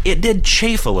did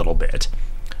chafe a little bit.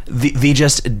 The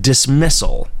just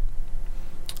dismissal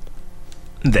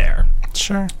there.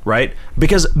 Sure. Right?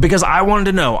 Because I wanted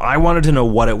to know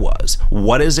what it was.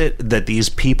 What is it that these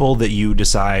people that you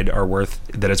decide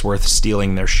that it's worth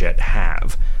stealing their shit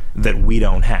have that we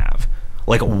don't have?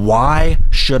 Like, why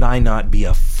should I not be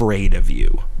afraid of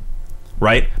you?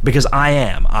 Right? Because I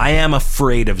am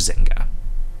afraid of Zynga.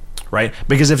 Right?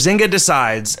 Because if Zynga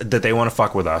decides that they want to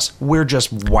fuck with us, we're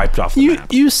just wiped off the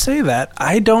map. You say that.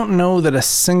 I don't know that a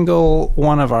single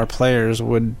one of our players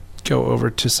would go over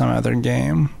to some other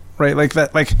game. Right, like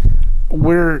that. Like,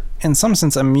 we're in some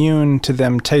sense immune to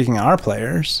them taking our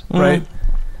players. Right,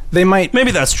 they might. Maybe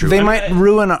that's true. They might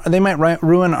ruin. They might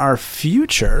ruin our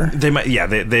future. They might. Yeah,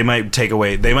 they might take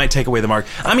away. They might take away the market.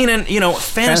 I mean, and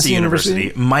Fantasy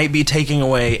University might be taking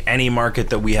away any market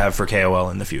that we have for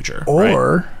KoL in the future.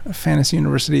 Or Fantasy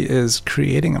University is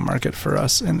creating a market for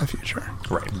us in the future.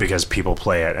 Right, because people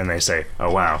play it and they say, "Oh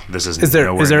wow, this is." Is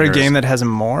there a game that has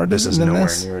more? This is nowhere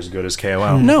near as good as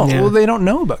KoL. No, well, they don't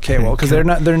know about KoL because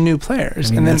they're new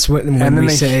players. I mean, and then we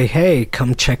say, "Hey,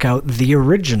 come check out the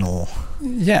original."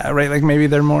 Yeah, right. Like, maybe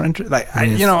they're more interested. Like,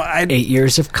 8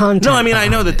 years of content. No, I mean, I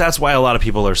know that's why a lot of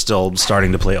people are still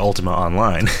starting to play Ultima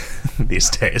Online these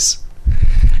days.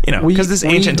 Because this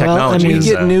ancient technology. We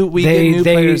get new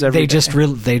players every day.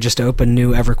 They just open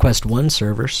new EverQuest 1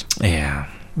 servers. Yeah,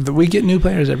 we get new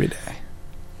players every day.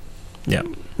 Yeah,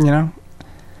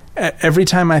 every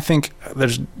time I think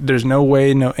there's no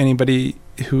way anybody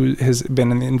who has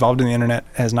been involved in the internet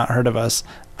has not heard of us,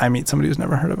 I meet somebody who's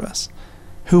never heard of us.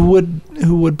 Who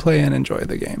would play and enjoy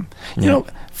the game?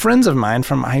 Friends of mine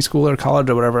from high school or college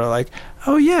or whatever are like,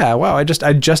 "Oh yeah, wow! I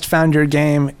just found your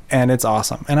game and it's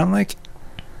awesome." And I'm like,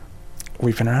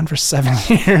 "We've been around for 7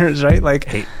 years, right?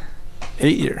 Like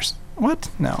 8 years? What?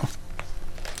 No.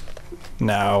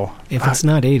 If it's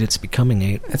not 8, it's becoming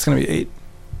 8. It's gonna be 8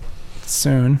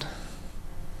 soon.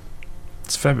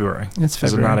 It's February. It's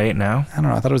February. Is it not 8 now? I don't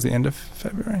know. I thought it was the end of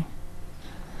February.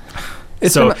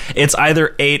 It's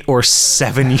either 8 or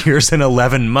 7 years and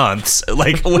 11 months.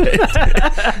 Like, what?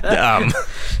 I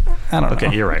don't know.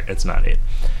 Okay, you're right. It's not 8.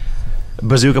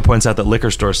 Bazooka points out that liquor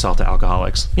stores sell to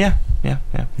alcoholics. Yeah.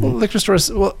 Well, liquor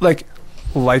stores, like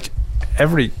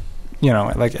every,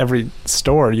 like every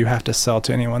store, you have to sell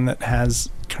to anyone that has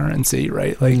currency,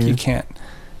 right? Like, you can't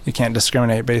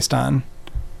discriminate based on.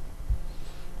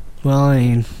 Well, I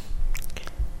mean,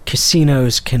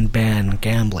 casinos can ban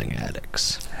gambling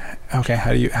addicts. Okay,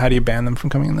 how do you ban them from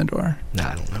coming in the door? No,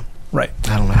 I don't know. Right.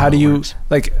 I don't know. How do you works.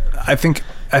 Like? I think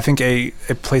a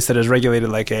place that is regulated,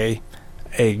 like a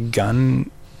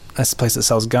place that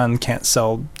sells guns can't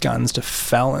sell guns to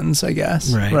felons, I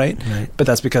guess. Right. But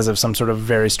that's because of some sort of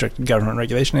very strict government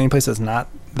regulation. Any place that's not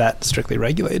that strictly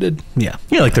regulated. Yeah.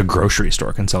 Yeah, like the grocery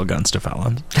store can sell guns to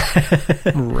felons.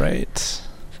 Right.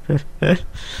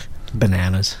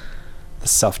 Bananas. The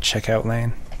self-checkout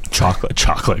lane.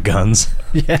 Chocolate guns.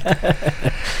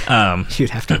 Yeah. You'd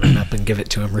have to run up and give it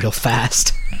to him real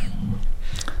fast.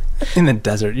 In the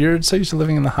desert, you're so used to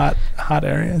living in the hot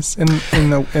areas. In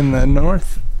the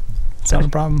north, it's not a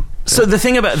problem. So the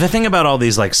thing about all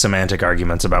these like semantic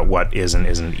arguments about what is and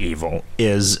isn't evil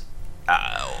is,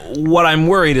 what I'm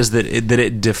worried is that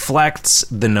it deflects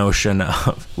the notion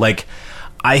of, like,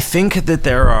 I think that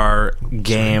there are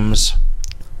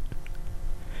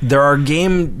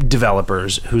game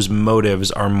developers whose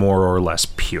motives are more or less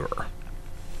pure,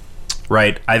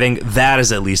 right? I think that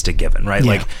is at least a given, right?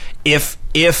 Yeah. Like if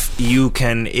you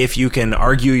can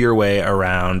argue your way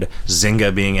around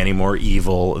Zynga being any more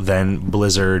evil than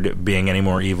Blizzard being any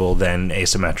more evil than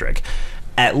Asymmetric,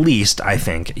 at least I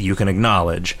think you can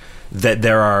acknowledge that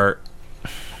there are,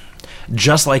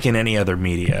 just like in any other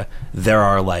media, there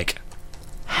are like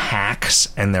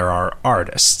hacks and there are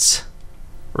artists,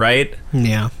 right?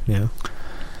 Yeah.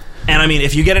 And I mean,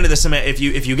 if you get into if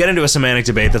you get into a semantic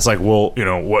debate that's like, well, you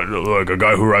know, what, like a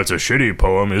guy who writes a shitty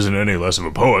poem isn't any less of a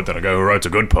poet than a guy who writes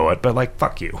a good poet, but like,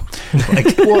 fuck you.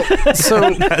 Like, well, so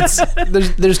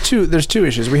there's two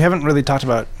issues. We haven't really talked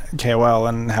about KoL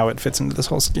and how it fits into this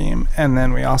whole scheme, and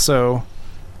then we also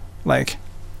like.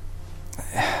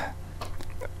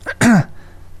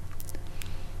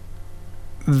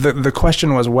 The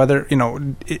question was whether, you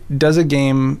know, does a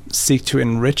game seek to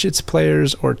enrich its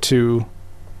players or to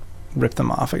rip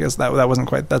them off? I guess that wasn't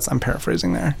quite. I'm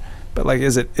paraphrasing there, but like,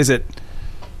 is it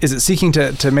seeking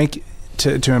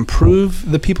to improve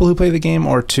the people who play the game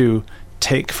or to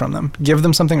take from them, give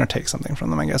them something or take something from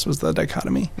them? I guess was the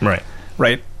dichotomy.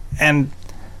 Right. And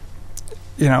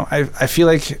you know, I feel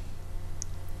like,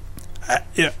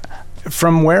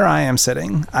 from where I am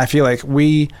sitting, I feel like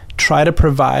we try to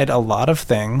provide a lot of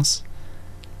things,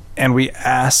 and we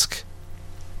ask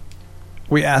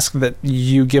that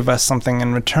you give us something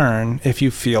in return if you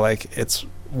feel like it's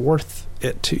worth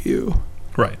it to you.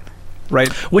 Right.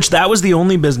 Which that was the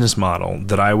only business model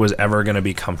that I was ever going to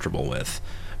be comfortable with,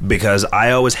 because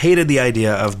I always hated the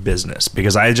idea of business,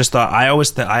 because I just thought I always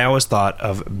thought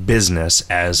of business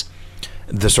as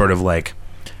the sort of like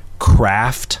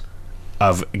craft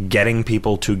of getting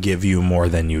people to give you more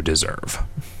than you deserve.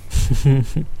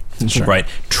 Sure. Right?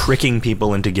 Tricking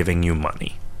people into giving you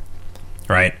money.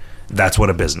 Right? That's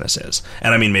what a business is.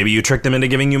 And I mean, maybe you trick them into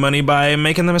giving you money by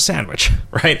making them a sandwich,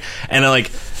 right? And like,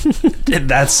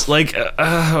 that's like,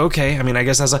 okay. I mean, I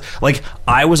guess that's like,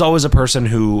 I was always a person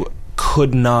who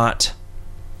could not,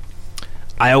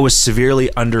 I always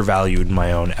severely undervalued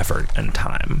my own effort and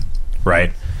time,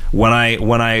 right? When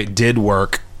I did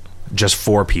work just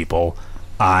for people,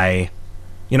 I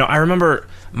remember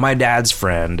my dad's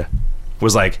friend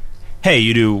was like, hey,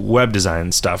 you do web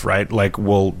design stuff, right? Like,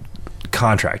 we'll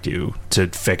contract you to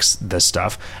fix this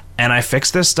stuff. And I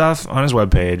fixed this stuff on his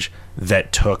webpage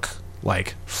that took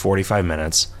like 45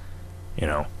 minutes, you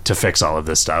know, to fix all of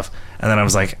this stuff. And then I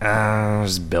was like, I'll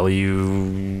just bill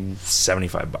you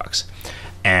 $75.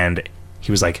 And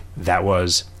he was like, that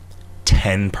was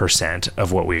 10%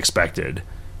 of what we expected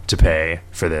to pay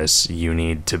for this. You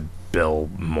need to bill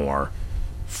more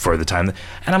for the time.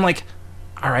 And I'm like,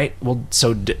 all right, well,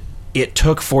 so it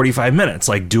took 45 minutes.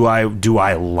 Like, do I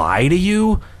lie to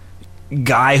you,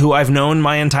 guy who I've known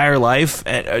my entire life?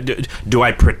 Do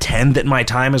I pretend that my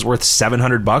time is worth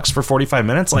 $700 for 45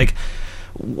 minutes? Like,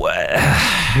 what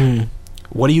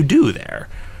do you do there,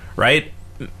 right?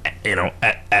 You know,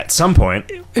 at some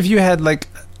point, if you had like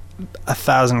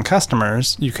 1,000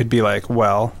 customers, you could be like,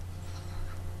 well,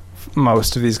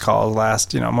 most of these calls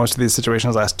last, most of these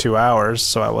situations last 2 hours,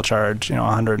 so I will charge,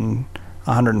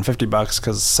 $150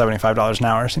 because $75 an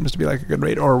hour seems to be like a good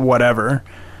rate, or whatever.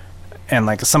 And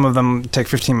like, some of them take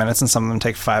 15 minutes and some of them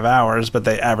take 5 hours, but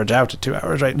they average out to 2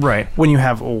 hours, right? Right. When you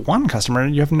have one customer,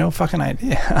 you have no fucking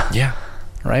idea. Yeah.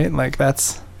 Right? Like,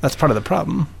 that's part of the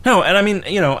problem. No, and I mean,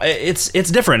 it's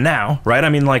different now, right? I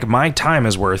mean, like, my time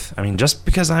is worth, just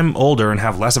because I'm older and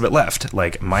have less of it left,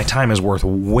 like, my time is worth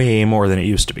way more than it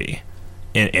used to be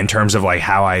in terms of, like,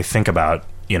 how I think about,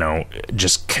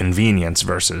 just convenience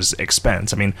versus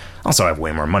expense. I mean, also I have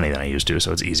way more money than I used to,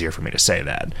 so it's easier for me to say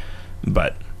that.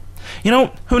 But,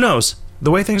 who knows? The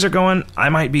way things are going, I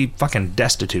might be fucking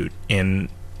destitute in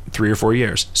 3 or 4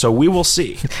 years. So we will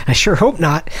see. I sure hope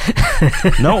not.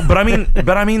 No, but I mean,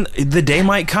 the day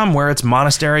might come where it's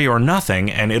monastery or nothing,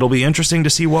 and it'll be interesting to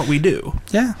see what we do.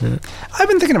 Yeah. I've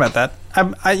been thinking about that.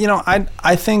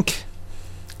 I think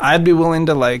I'd be willing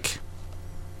to, like,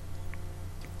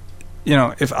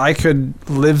 if I could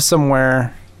live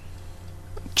somewhere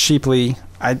cheaply,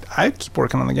 I'd keep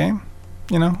working on the game.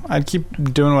 I'd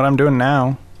keep doing what I'm doing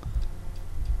now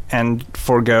and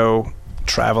forego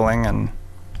traveling and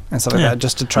stuff like that,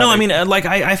 just to try. No,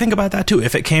 I think about that too.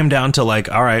 If it came down to,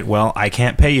 like, all right, well, I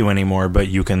can't pay you anymore, but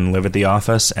you can live at the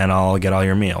office and I'll get all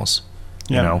your meals.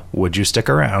 Would you stick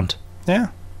around? Yeah.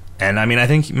 And I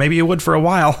think maybe you would for a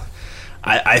while.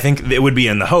 I think it would be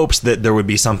in the hopes that there would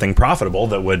be something profitable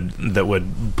that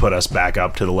would put us back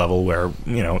up to the level where,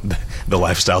 the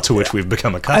lifestyle to which we've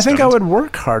become accustomed. I think I would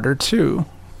work harder too.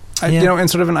 In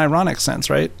sort of an ironic sense,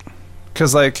 right?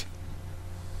 Because, like,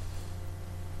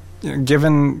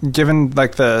 given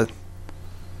like the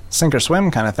sink or swim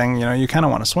kind of thing. You kind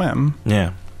of want to swim.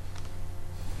 Yeah.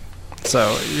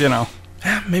 So,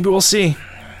 maybe we'll see.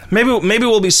 Maybe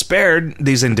we'll be spared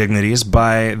these indignities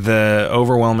by the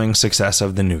overwhelming success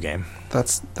of the new game.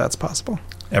 That's possible.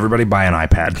 Everybody buy an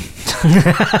iPad.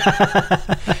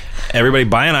 Everybody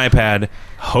buy an iPad.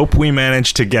 Hope we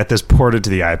manage to get this ported to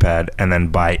the iPad, and then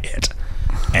buy it.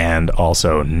 And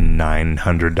also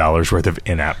 $900 worth of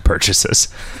in-app purchases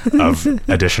of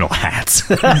additional hats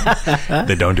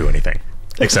that don't do anything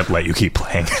except let you keep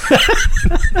playing.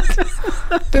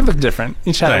 They look different.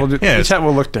 Each hat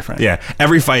will look different. Yeah,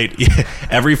 every fight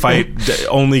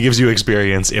only gives you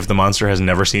experience if the monster has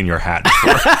never seen your hat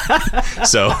before.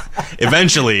 So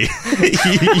eventually,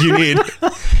 you need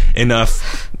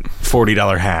enough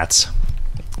 $40 hats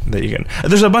that you can.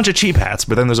 There's a bunch of cheap hats,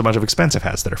 but then there's a bunch of expensive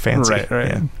hats that are fancy.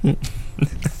 Right. Yeah.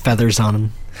 Feathers on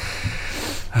them.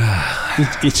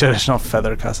 Each additional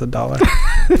feather costs $1.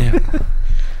 Yeah.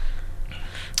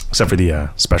 Except for the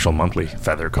special monthly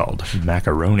feather called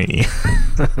macaroni.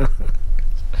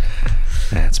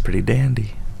 That's pretty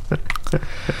dandy.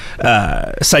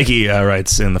 Psyche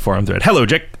writes in the forum thread, "Hello,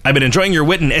 Jick. I've been enjoying your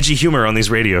wit and edgy humor on these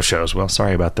radio shows." Well,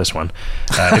 sorry about this one.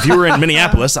 If you were in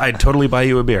Minneapolis, I'd totally buy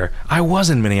you a beer. I was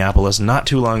in Minneapolis not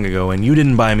too long ago, and you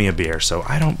didn't buy me a beer, so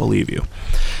I don't believe you.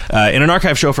 In an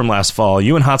archive show from last fall,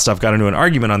 you and Hot Stuff got into an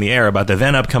argument on the air about the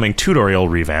then upcoming tutorial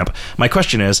revamp. My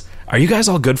question is, are you guys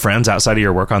all good friends outside of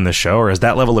your work on this show, or is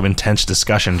that level of intense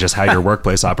discussion just how your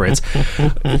workplace operates? We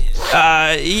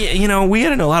had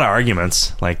a lot of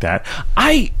arguments like that.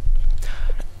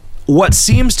 What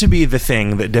seems to be the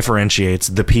thing that differentiates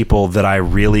the people that I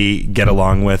really get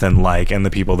along with and like, and the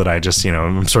people that I just,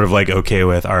 I'm sort of like okay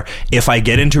with, are if I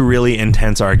get into really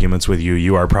intense arguments with you,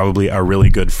 you are probably a really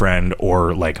good friend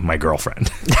or like my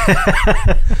girlfriend.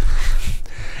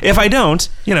 If I don't,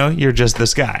 you're just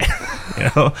this guy.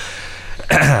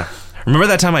 Remember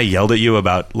that time I yelled at you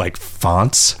about like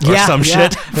fonts or some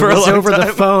shit for a long time? Over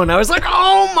the phone. I was like,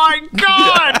 "Oh my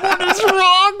God, what is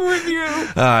wrong with you?"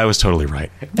 I was totally right.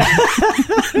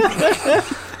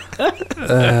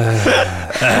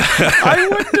 I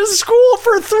went to school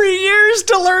for 3 years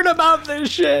to learn about this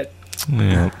shit.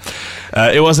 Yeah.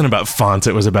 It wasn't about fonts.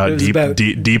 It was about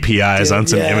DPIs on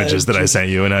some images that I sent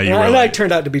you, and you were and I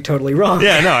turned out to be totally wrong.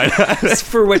 Yeah, no.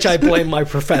 For which I blame my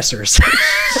professors.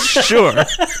 Sure,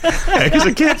 because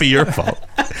it can't be your fault.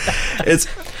 It's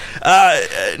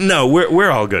no,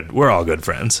 we're all good. We're all good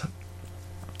friends.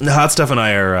 Hot Stuff and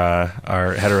I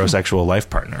are heterosexual life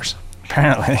partners.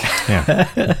 Apparently, yeah.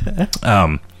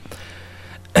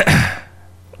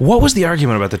 What was the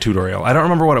argument about the tutorial? I don't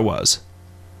remember what it was.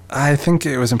 I think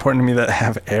it was important to me that I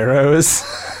have arrows.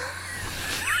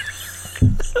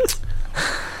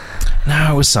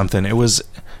 No, it was something. It was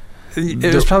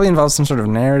probably involved some sort of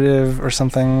narrative or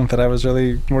something that I was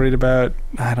really worried about.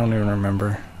 I don't even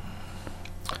remember.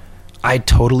 I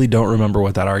totally don't remember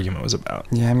what that argument was about.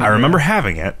 Yeah, I remember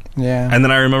having it. Yeah. And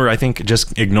then I remember, I think,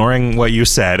 just ignoring what you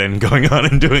said and going on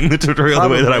and doing the tutorial the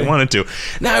way that I wanted to.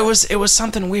 No, it was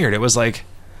something weird. It was like,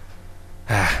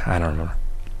 I don't remember.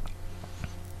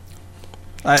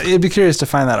 It'd be curious to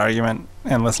find that argument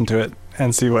and listen to it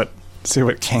and see what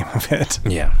came of it.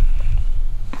 Yeah.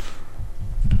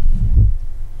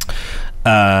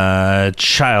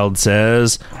 Child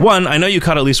says, 1, I know you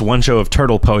caught at least one show of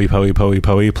Turtle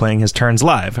Poey playing his turns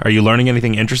live. Are you learning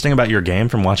anything interesting about your game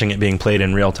from watching it being played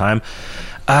in real time?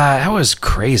 That was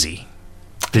crazy.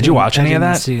 Did you watch any of that?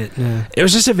 I didn't see it, no. It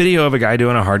was just a video of a guy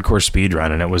doing a hardcore speed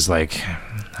run, and it was like,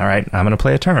 all right, I'm going to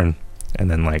play a turn.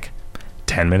 And then like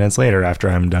 10 minutes later, after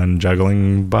I'm done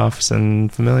juggling buffs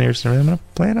and familiars, I'm going to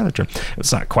play another turn.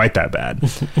 It's not quite that bad.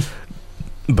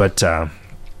 But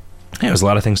there's a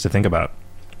lot of things to think about.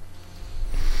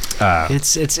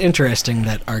 It's interesting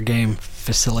that our game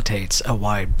facilitates a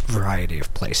wide variety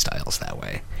of play styles that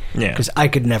way. Yeah. Because I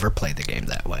could never play the game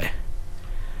that way.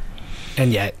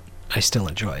 And yet, I still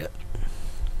enjoy it.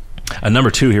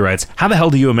 Number 2, he writes, how the hell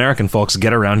do you American folks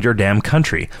get around your damn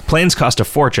country? Planes cost a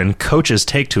fortune, coaches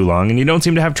take too long, and you don't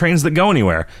seem to have trains that go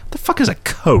anywhere. What the fuck is a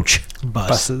coach?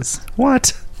 Buses.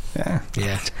 What?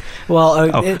 Yeah.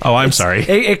 Well, I'm sorry.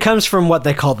 It comes from what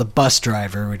they call the bus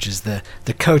driver, which is the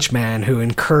coachman who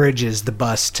encourages the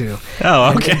bus to.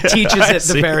 Oh, okay. And teaches it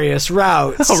the various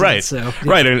routes. Oh, right.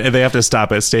 Right, and they have to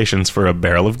stop at stations for a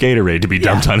barrel of Gatorade to be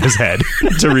dumped on his head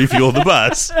to refuel the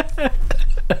bus.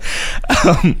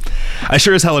 I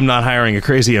sure as hell am not hiring a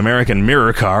crazy American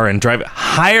mirror car and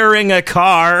hiring a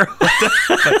car.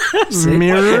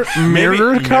 Mirror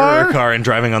car and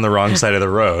driving on the wrong side of the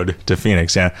road to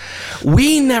Phoenix. Yeah,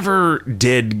 we never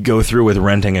did go through with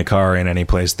renting a car in any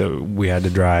place that we had to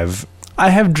drive. I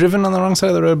have driven on the wrong side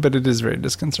of the road, but it is very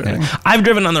disconcerting. Yeah. I've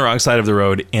driven on the wrong side of the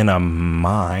road in a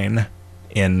mine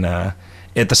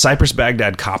at the Cyprus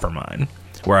Baghdad copper mine,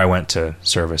 where I went to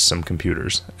service some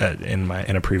computers in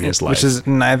a previous life. Which is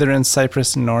neither in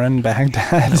Cyprus nor in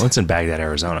Baghdad. No, it's in Baghdad,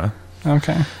 Arizona.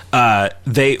 Okay.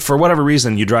 They, for whatever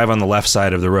reason, you drive on the left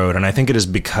side of the road, and I think it is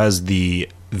because they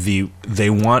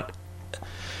want.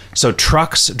 So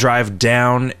trucks drive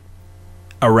down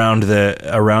around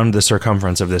the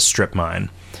circumference of this strip mine,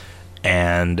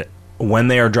 and when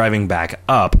they are driving back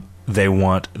up, they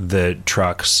want the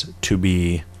trucks to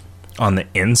be on the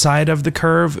inside of the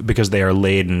curve because they are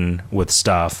laden with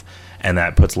stuff, and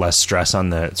that puts less stress on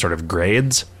the sort of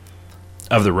grades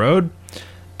of the road.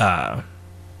 I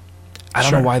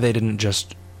don't know why they didn't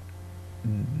just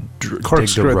dig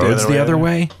the roads the other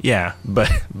way. Yeah,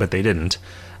 but they didn't.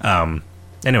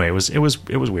 Anyway, it was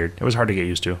weird. It was hard to get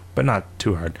used to, but not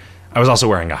too hard. I was also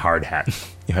wearing a hard hat.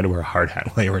 You had to wear a hard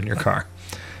hat while you were in your car.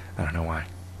 I don't know why.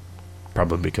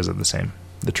 Probably because of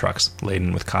the trucks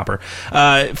laden with copper.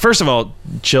 First of all,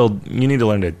 Chill, you need to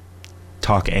learn to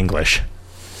talk English,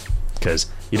 because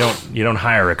you don't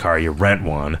hire a car, you rent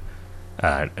one.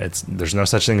 There's no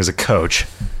such thing as a coach.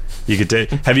 You could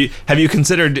have you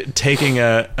considered taking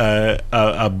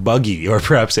a buggy or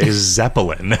perhaps a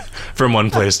zeppelin from one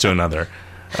place to another,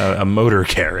 a motor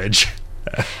carriage?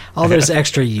 All those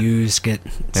extra U's get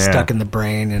stuck in the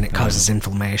brain, and it causes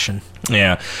inflammation.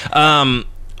 Yeah.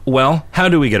 Well, how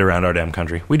do we get around our damn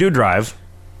country? We do drive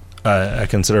a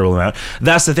considerable amount.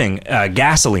 That's the thing.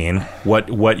 Gasoline,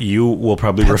 what you will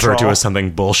probably refer to as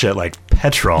something bullshit like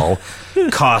petrol,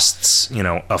 costs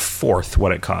a fourth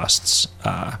what it costs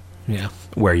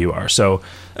where you are. So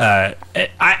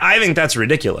I think that's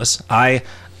ridiculous. I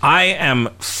am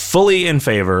fully in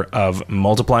favor of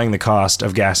multiplying the cost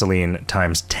of gasoline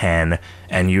times 10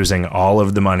 and using all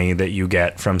of the money that you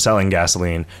get from selling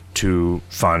gasoline to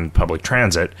fund public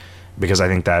transit, because I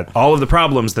think that all of the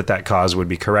problems that caused would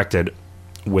be corrected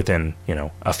within,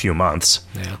 a few months.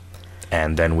 Yeah.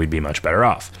 And then we'd be much better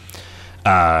off.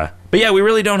 But yeah, we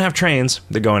really don't have trains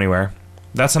that go anywhere.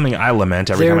 That's something I lament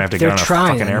every time I have to get on a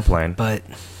fucking airplane. But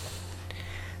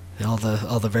all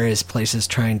the various places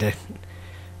trying to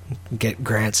get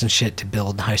grants and shit to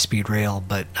build high-speed rail,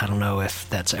 but I don't know if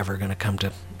that's ever going to come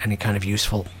to any kind of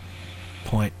useful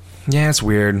point. Yeah, it's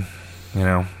weird.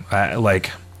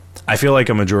 I feel like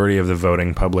a majority of the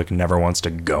voting public never wants to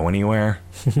go anywhere,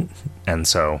 and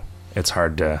so it's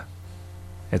hard to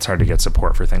get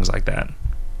support for things like that.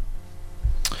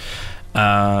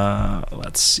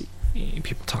 Let's see.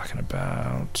 People talking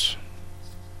about.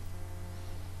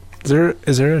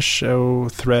 Is there a show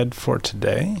thread for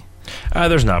today?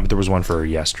 There's not, but there was one for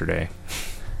yesterday.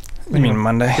 You mean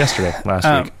Monday? Yesterday,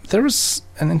 last week. There was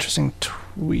an interesting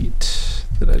tweet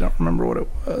that I don't remember what it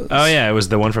was. Oh, yeah, it was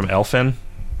the one from Elfin.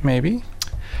 Maybe.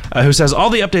 Who says, all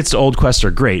the updates to old quests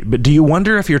are great, but do you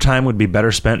wonder if your time would be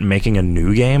better spent making a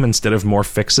new game instead of more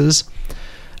fixes?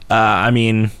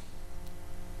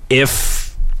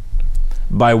 If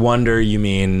by wonder you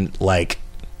mean,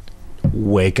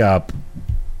 wake up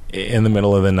in the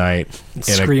middle of the night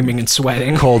screaming and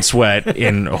sweating, cold sweat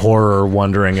in horror,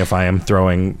 wondering if I am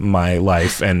throwing my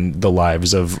life and the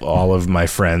lives of all of my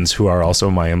friends who are also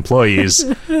my employees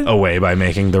away by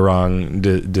making the wrong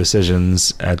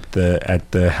decisions at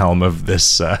the helm of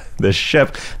this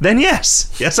ship, then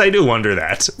yes I do wonder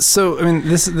that. So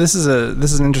this is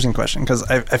an interesting question, because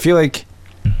I feel like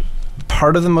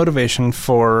part of the motivation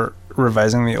for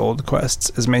revising the old quests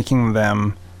is making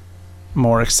them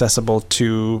more accessible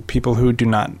to people who do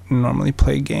not normally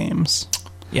play games.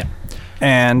 Yeah.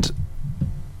 And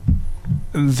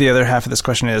the other half of this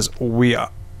question is, we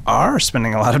are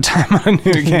spending a lot of time on a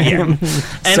new game. Yeah.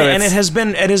 And it has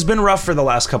been rough for the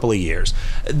last couple of years.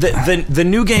 The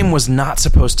new game was not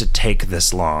supposed to take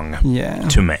this long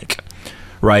to make.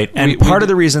 Right? And part of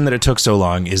the reason that it took so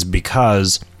long is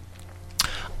because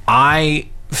I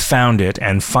found it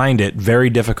and find it very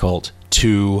difficult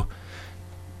to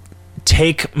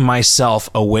take myself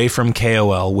away from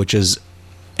KoL, which is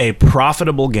a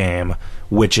profitable game,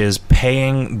 which is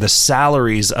paying the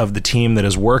salaries of the team that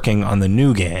is working on the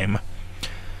new game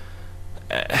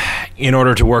in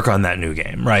order to work on that new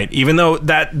game, right? Even though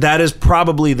that is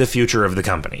probably the future of the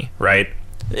company, right?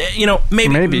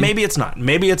 Maybe it's not.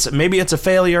 Maybe it's a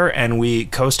failure, and we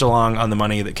coast along on the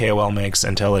money that KoL makes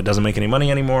until it doesn't make any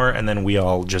money anymore, and then we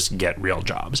all just get real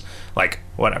jobs,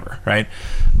 whatever, right?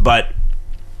 But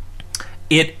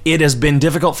it has been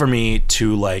difficult for me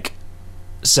to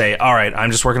say, all right,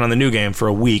 I'm just working on the new game for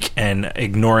a week and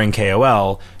ignoring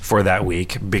KoL for that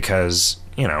week, because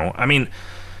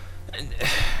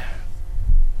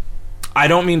I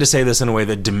don't mean to say this in a way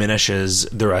that diminishes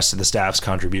the rest of the staff's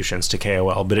contributions to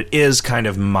KoL, but it is kind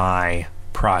of my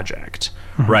project,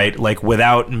 right? Like,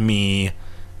 without me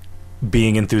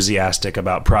being enthusiastic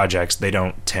about projects, they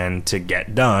don't tend to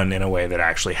get done in a way that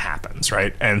actually happens,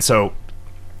 right? And so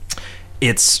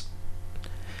it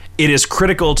is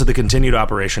critical to the continued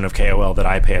operation of KoL that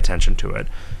I pay attention to it.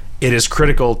 It is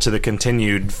critical to the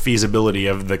continued feasibility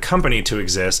of the company to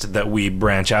exist that we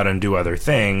branch out and do other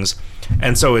things.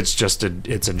 And so it's just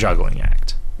it's a juggling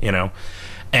act, you know?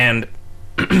 And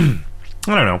I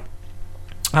don't know.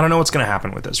 I don't know what's going to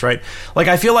happen with this, right? Like,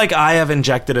 I feel like I have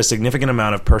injected a significant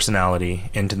amount of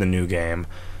personality into the new game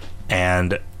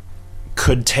and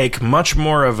could take much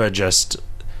more of a just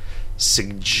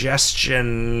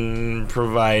suggestion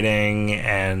providing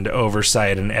and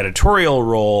oversight and editorial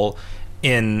role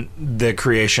in the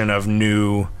creation of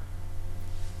new,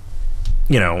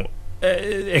 you know,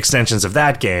 extensions of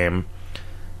that game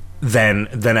than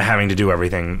having to do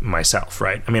everything myself,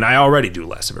 right? I mean, I already do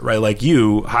less of it, right? Like,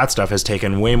 Hot Stuff has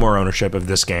taken way more ownership of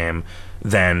this game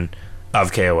than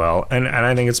of KoL, and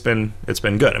I think it's been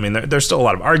good. I mean, there's still a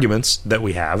lot of arguments that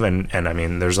we have, and I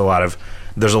mean, there's a lot of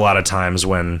times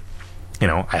when, you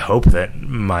know, I hope that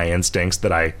my instincts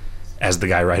that I, as the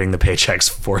guy writing the paychecks,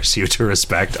 force you to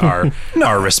respect are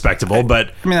respectable.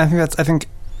 But I mean, I think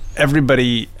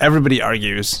everybody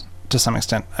argues to some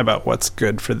extent about what's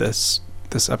good for this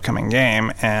upcoming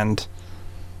game, and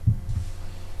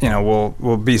you know,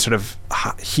 we'll be sort of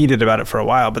heated about it for a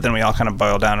while, but then we all kind of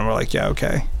boil down and we're like, yeah,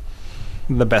 okay,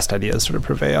 the best ideas sort of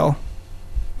prevail.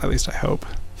 At least I hope.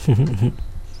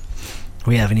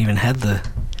 We haven't even had the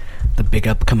big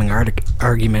upcoming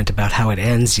argument about how it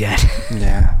ends yet.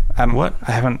 Yeah. What?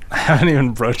 I haven't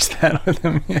even broached that with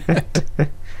him yet.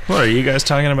 What, are you guys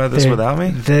talking about this without me?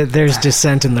 There's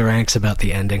dissent in the ranks about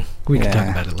the ending. We can talk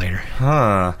about it later.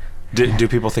 Huh. Do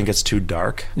people think it's too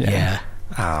dark? Yeah.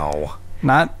 Ow.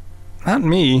 Not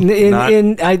me.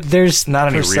 There's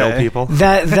not any real people.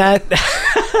 That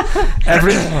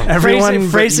everyone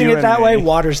phrasing it that way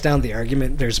waters down the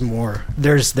argument. There's more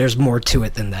to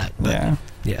it than that. But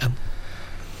yeah.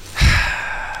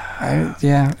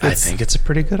 I think it's a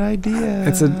pretty good idea.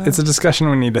 It's a discussion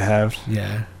we need to have.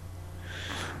 Yeah.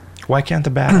 Why can't the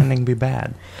bad ending be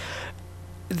bad?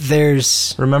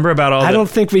 Remember about all I don't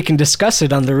think we can discuss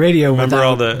it on the radio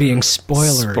without being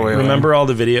spoilery. Remember all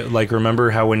the video, like,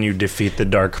 remember how when you defeat the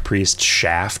Dark Priest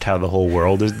Shaft, how the whole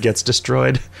world gets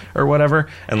destroyed or whatever,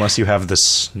 unless you have the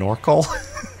snorkel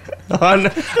on?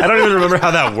 I don't even remember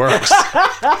how that works.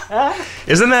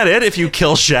 Isn't that it? If you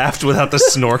kill Shaft without the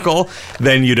snorkel,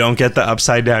 then you don't get the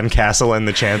upside down castle and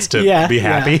the chance to be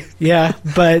happy. Yeah,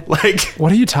 but like,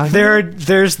 what are you talking about?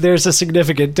 There's a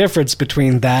significant difference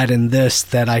between that and this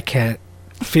that I can't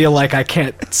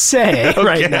say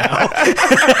right now.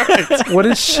 What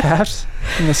is Shaft?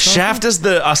 Shaft is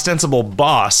the ostensible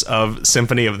boss of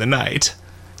Symphony of the Night.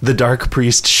 The Dark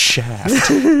Priest Shaft.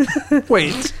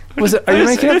 Wait, are you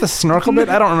making up the snorkel bit?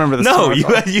 I don't remember the snorkel.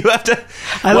 No, you have to.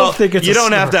 I don't think it's. You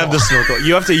don't have to have the snorkel.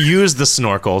 You have to use the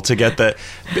snorkel to get the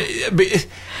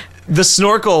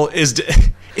snorkel is.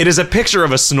 It is a picture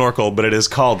of a snorkel, but it is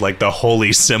called like the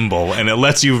holy symbol, and it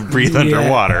lets you breathe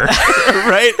underwater,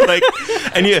 right? Like,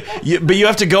 and but you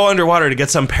have to go underwater to get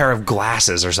some pair of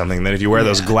glasses or something. That if you wear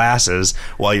those glasses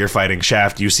while you're fighting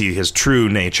Shaft, you see his true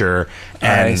nature,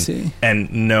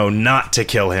 and know not to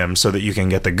kill him, so that you can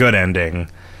get the good ending.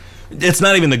 It's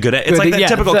not even the good. It's like that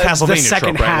typical Castlevania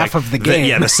trope, right? Half of the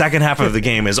game. The second half of the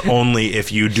game is only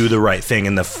if you do the right thing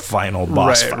in the final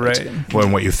boss fight,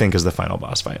 when what you think is the final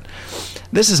boss fight.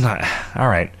 This is not all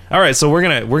right. All right, so we're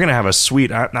gonna have a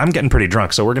sweet. I'm getting pretty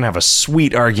drunk, so we're gonna have a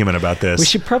sweet argument about this. We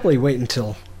should probably wait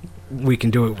until we can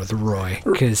do it with Roy,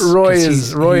 because Roy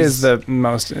is the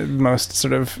most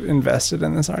sort of invested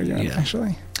in this argument,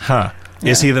 actually. Huh.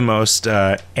 Yeah. Is he the most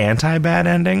anti-bad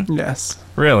ending? Yes.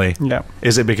 Really? Yeah.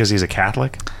 Is it because he's a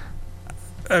Catholic?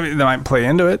 I mean, that might play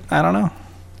into it. I don't know.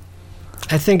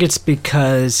 I think it's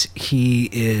because he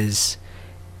is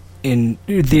in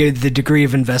the degree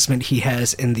of investment he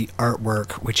has in the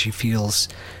artwork, which he feels,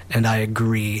 and I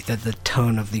agree, that the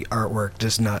tone of the artwork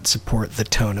does not support the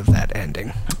tone of that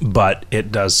ending. But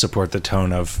it does support the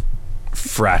tone of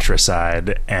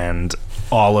fratricide and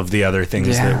all of the other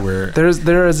things that we're...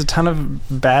 There is a ton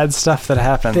of bad stuff that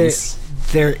happens.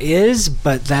 There is,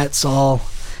 but that's all...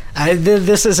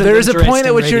 this is There's a point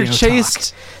at which you're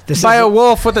chased by a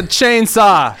wolf with a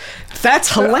chainsaw.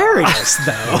 That's hilarious,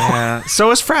 though. Yeah.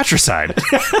 So is fratricide.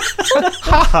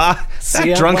 That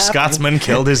drunk Scotsman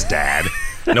killed his dad.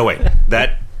 No, wait.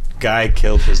 That guy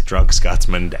killed his drunk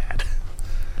Scotsman dad.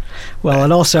 Well,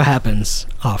 it also happens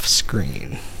off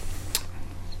screen.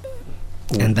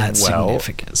 and that's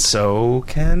significant. So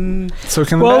can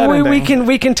the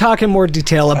we can talk in more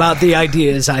detail about the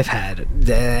ideas I've had,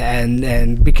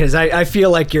 and because I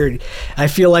feel like you're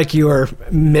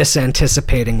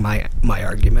misanticipating my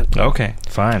argument. Okay,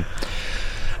 fine.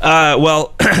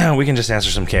 Well, we can just answer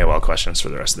some KoL questions for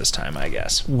the rest of this time, I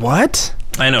guess. What?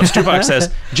 I know. Stupak says,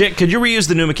 Jake, could you reuse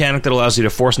the new mechanic that allows you to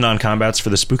force non-combats for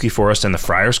the Spooky Forest and the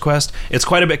Friar's Quest? It's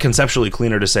quite a bit conceptually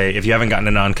cleaner to say, if you haven't gotten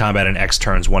a non-combat in X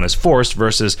turns, one is forced,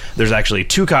 versus there's actually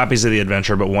 2 copies of the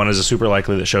adventure, but one is a super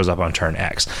likely that shows up on turn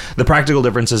X. The practical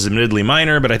difference is admittedly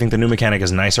minor, but I think the new mechanic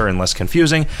is nicer and less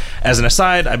confusing. As an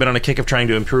aside, I've been on a kick of trying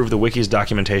to improve the wiki's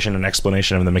documentation and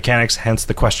explanation of the mechanics, hence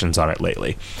the questions on it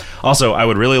lately. Also, I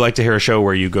would really like to hear a show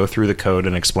where you go through the code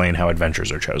and explain how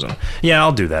adventures are chosen. Yeah,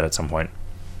 I'll do that at some point.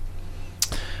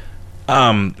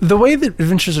 The way that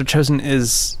adventures are chosen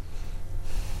is...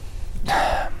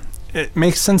 It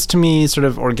makes sense to me sort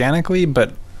of organically,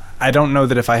 but I don't know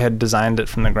that if I had designed it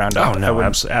from the ground up... Oh, no,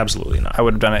 absolutely not. I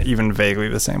would have done it even vaguely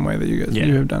the same way that you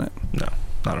have done it. No,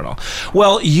 not at all.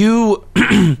 Well, you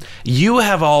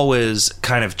have always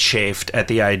kind of chafed at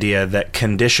the idea that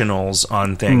conditionals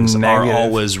on things are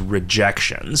always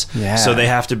rejections. Yeah. So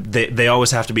they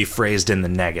always have to be phrased in the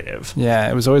negative.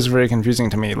 Yeah, it was always very confusing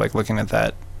to me, like looking at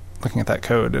that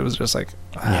code. It was just like...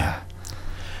 Yeah.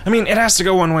 I mean, it has to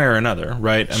go one way or another,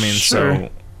 right? I mean, sure.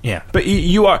 So... Yeah, but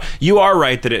you are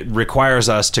right that it requires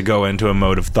us to go into a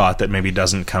mode of thought that maybe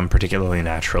doesn't come particularly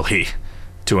naturally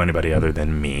to anybody other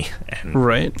than me and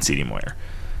C.D. Moyer.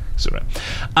 So,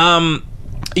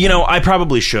 I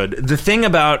probably should. The thing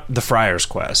about the Friar's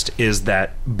Quest is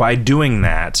that by doing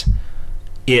that,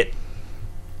 it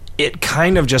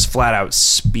kind of just flat out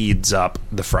speeds up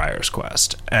the Friar's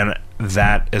Quest, and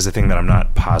that is a thing that I'm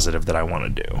not positive that I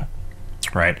want to do,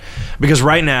 right? Because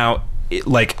right now,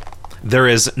 there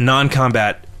is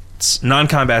non-combats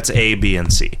A, B,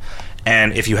 and C.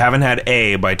 And if you haven't had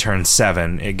A by turn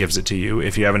 7, it gives it to you.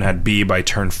 If you haven't had B by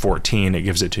turn 14, it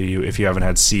gives it to you. If you haven't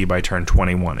had C by turn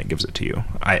 21, it gives it to you,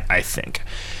 I think.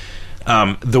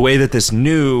 The way that this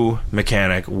new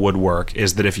mechanic would work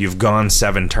is that if you've gone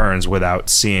 7 turns without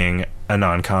seeing a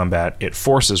non-combat, it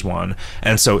forces one.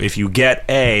 And so if you get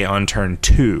A on turn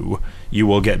 2, you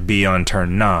will get B on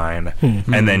turn 9,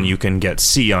 and then you can get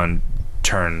C on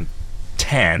turn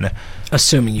 10,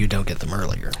 assuming you don't get them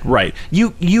earlier. Right.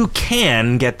 You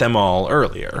can get them all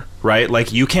earlier, right?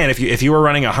 Like you can if you were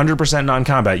running 100%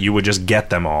 non-combat, you would just get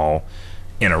them all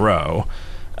in a row.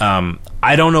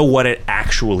 I don't know what it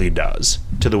actually does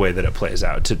to the way that it plays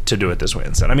out to do it this way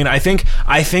instead. I mean, I think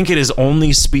it is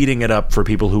only speeding it up for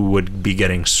people who would be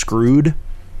getting screwed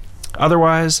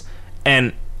otherwise,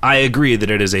 and I agree that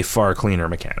it is a far cleaner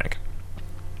mechanic.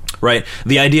 Right?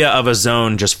 The idea of a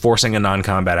zone just forcing a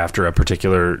non-combat after a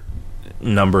particular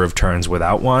number of turns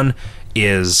without one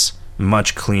is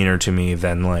much cleaner to me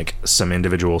than like some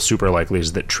individual super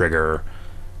likelies that trigger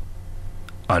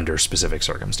under specific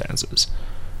circumstances.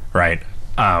 Right?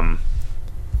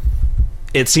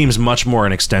 It seems much more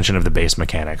an extension of the base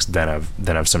mechanics than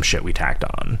of some shit we tacked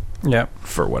on. Yeah.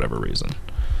 For whatever reason.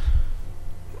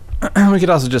 We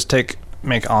could also just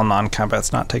make all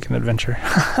non-combats not take an adventure.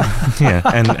 Yeah,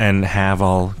 and have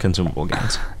all consumable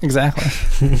gains. Exactly.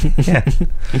 Yeah.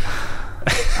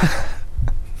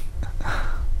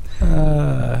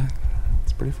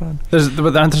 It's pretty fun.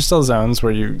 But aren't there still zones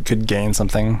where you could gain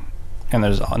something and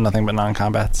there's nothing but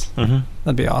non-combats? Mm-hmm.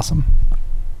 That'd be awesome.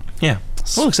 Yeah.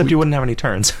 Well, except you wouldn't have any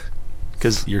turns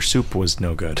because your soup was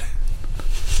no good.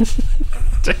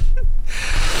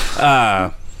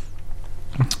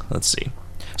 Let's see.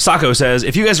 Sako says,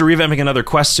 if you guys are revamping another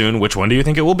quest soon, which one do you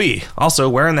think it will be? Also,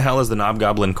 where in the hell is the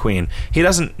Knobgoblin Queen? He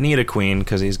doesn't need a queen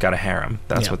because he's got a harem.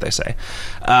 That's what they say.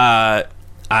 I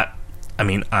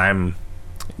mean, I'm...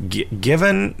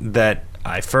 given that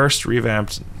I first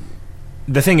revamped...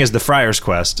 The thing is, the Friar's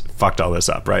Quest fucked all this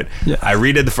up, right? Yeah. I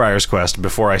redid the Friar's Quest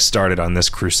before I started on this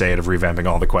crusade of revamping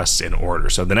all the quests in order.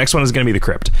 So the next one is going to be the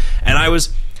Crypt. And I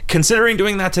was considering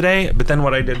doing that today, but then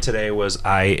what I did today was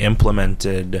I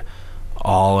implemented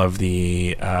all of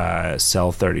the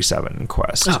Cell 37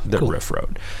 quest that Riff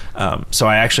wrote. So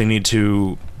I actually need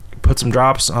to put some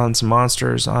drops on some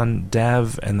monsters on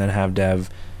Dev and then have Dev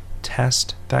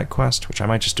test that quest, which I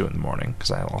might just do in the morning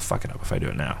because I'll fuck it up if I do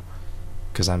it now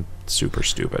because I'm super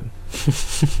stupid.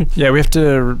 Yeah, we have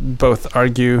to both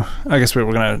argue. I guess we're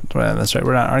gonna... that's right,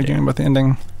 we're not arguing about the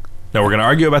ending. No, we're gonna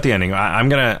argue about the ending. I'm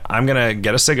gonna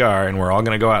get a cigar and we're all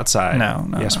gonna go outside. No.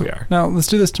 Yes, we are. No, let's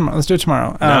do this tomorrow. Let's do it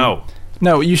tomorrow.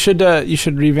 No, you should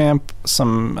revamp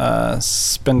some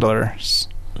spindlers.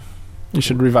 You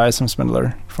should revise some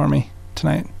spindler for me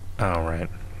tonight. Oh, right.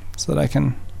 So that I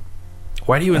can...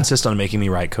 Why do you insist on making me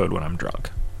write code when I'm drunk?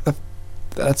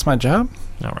 That's my job.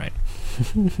 All right.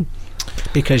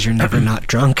 Because you're never not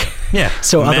drunk. Yeah.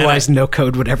 So otherwise, no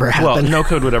code would ever happen. Well, no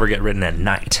code would ever get written at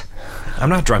night. I'm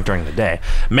not drunk during the day.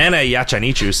 Mana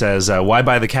Yachanichu says, why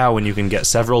buy the cow when you can get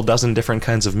several dozen different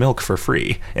kinds of milk for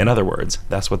free? In other words,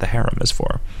 that's what the harem is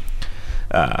for.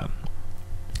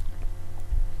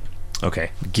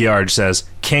 Okay. Giarge says,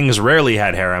 kings rarely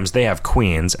had harems. They have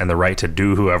queens and the right to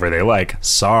do whoever they like.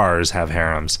 Tsars have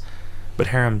harems. But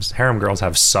harem girls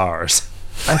have SARS.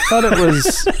 I thought it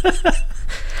was...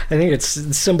 I think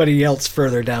it's somebody else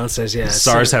further down says, yeah.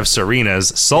 SARS have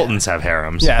Serenas. Sultans have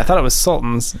harems. Yeah, I thought it was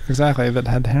sultans, exactly, that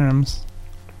had harems.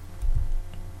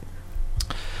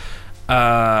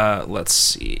 Let's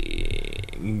see.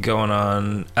 Going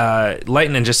on.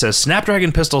 Lightning just says,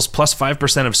 Snapdragon pistols plus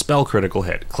 5% of spell critical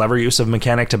hit. Clever use of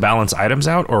mechanic to balance items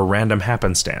out or random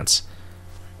happenstance?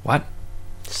 What?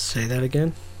 Say that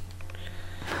again?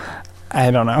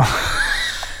 I don't know.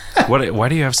 Why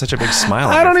do you have such a big smile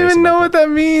on I don't your face even know about what that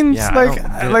means.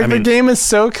 Yeah, the game is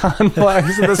so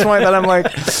complex at this point that I'm like,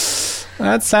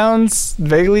 that sounds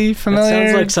vaguely familiar. That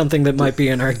sounds like something that might be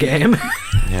in our game.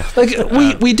 Yeah. Like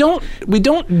we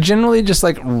don't generally just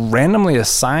like randomly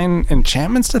assign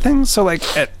enchantments to things. So like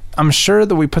I'm sure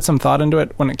that we put some thought into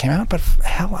it when it came out, but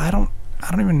hell, I don't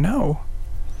even know.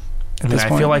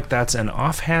 I feel like that's an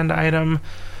offhand item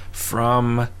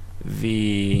from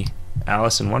the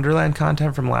Alice in Wonderland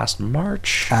content from last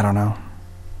March. I don't know.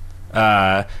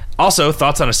 Also,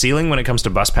 thoughts on a ceiling when it comes to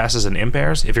bus passes and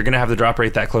impairs? If you're going to have the drop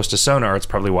rate that close to Sonar, it's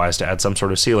probably wise to add some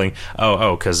sort of ceiling.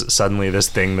 Because suddenly this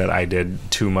thing that I did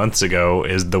 2 months ago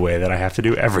is the way that I have to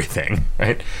do everything,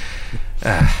 right?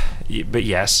 But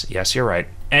yes, you're right.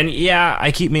 And yeah,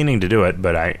 I keep meaning to do it,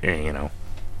 but I don't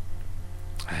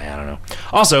know.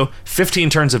 Also, 15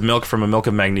 turns of milk from a milk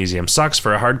of magnesium sucks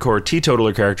for a hardcore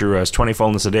teetotaler character who has 20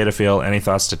 fullness of data feel. Any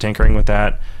thoughts to tinkering with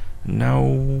that?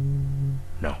 No.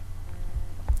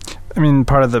 I mean,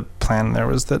 part of the plan there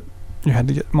was that you had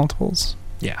to get multiples.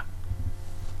 Yeah.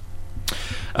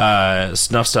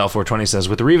 Snuffstyle 420 says,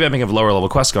 with the revamping of lower level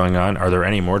quests going on, are there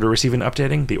any more to receive an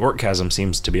updating? The Orc Chasm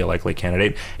seems to be a likely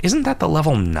candidate. Isn't that the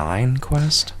level 9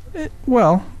 quest?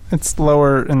 Well, it's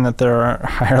lower in that there are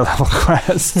higher level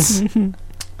quests.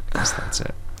 Guess that's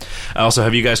it. Also,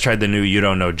 have you guys tried the new You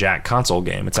Don't Know Jack console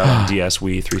game? It's out on DS,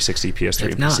 Wii, 360,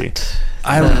 PS3, and PC.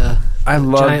 I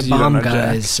loved Giant You Don't Bomb Know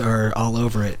guys Jack. are all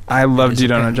over it. I loved You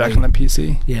Don't Know Jack on the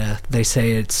PC. Yeah, they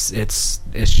say it's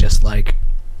just like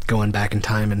going back in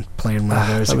time and playing one of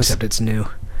those, except it's new.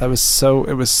 It was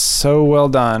so well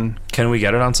done. Can we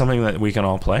get it on something that we can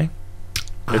all play?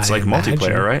 It's like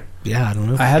multiplayer, right? Yeah, I don't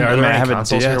know. Are there any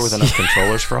consoles here with enough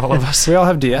controllers for all of us? We all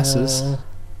have DSs.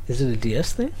 Is it a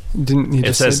DS thing? Didn't he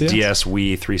just says say DS,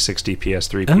 Wii, 360,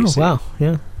 PS3, PC. Oh, wow.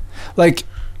 Yeah. Like,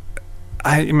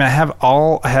 I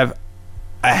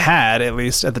had, at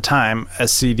least at the time, a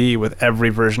CD with every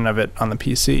version of it on the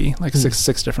PC. Like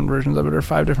six different versions of it or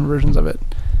 5 different versions of it.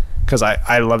 Because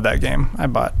I love that game. I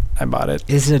bought it.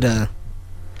 Is it a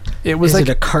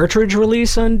cartridge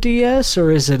release on DS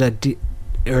or is it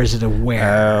a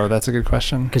where? Oh, that's a good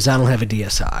question. Because I don't have a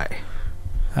DSi.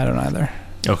 I don't either.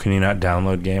 Oh, can you not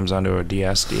download games onto a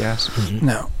DS? Mm-hmm.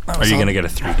 No. Are you going to get a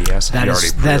 3DS? Have you already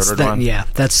pre-ordered one? Yeah,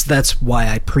 that's why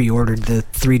I pre-ordered the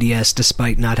 3DS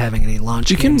despite not having any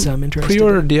launch games I'm interested in.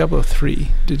 Pre-order Diablo 3.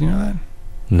 Did you know that?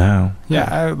 No.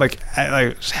 Yeah,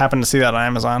 I happened to see that on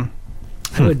Amazon.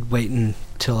 I would wait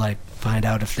until I find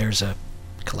out if there's a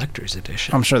collector's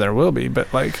edition. I'm sure there will be, but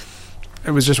it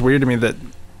was just weird to me that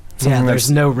there's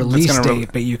no release date,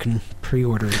 but you can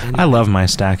pre-order it anyway. I love my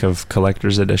stack of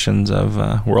collector's editions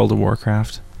of World of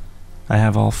Warcraft. I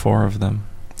have all 4 of them.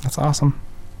 That's awesome.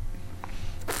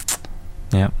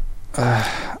 Yeah.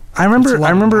 I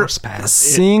remember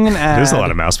seeing an ad. There's a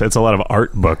lot of mouse pads. It's a lot of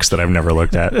art books that I've never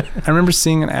looked at. I remember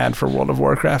seeing an ad for World of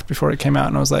Warcraft before it came out,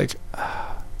 and I was like,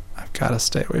 I've got to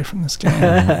stay away from this game.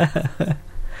 I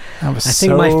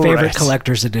think my favorite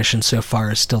collector's edition so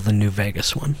far is still the New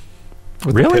Vegas one.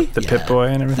 With really? The Pip-Boy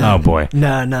and everything? Oh, boy.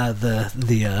 No,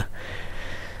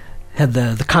 had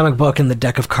the comic book and the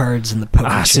deck of cards and the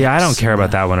poker see, I don't care about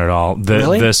that one at all.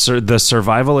 Really? The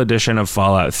survival edition of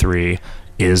Fallout 3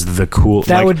 is the cool.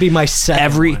 That would be my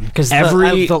second one.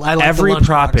 Every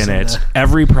prop in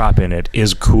it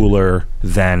is cooler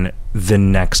than the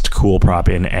next cool prop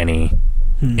in any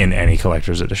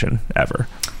collector's edition ever.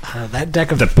 That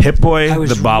deck of the Pip-Boy,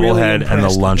 the bobblehead, and the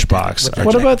lunchbox.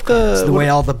 What about the way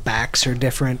all the backs are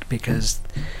different? Because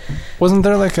wasn't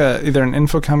there either an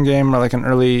Infocom game or an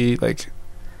early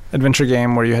adventure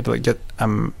game where you had to get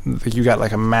you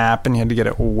got a map and you had to get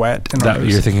it wet?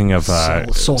 You're thinking of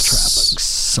Soul Trap.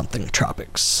 something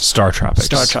Tropics. Star Tropics.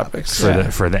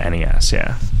 For the NES,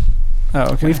 yeah.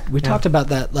 Oh, okay. We talked about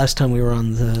that last time we were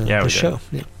on the show.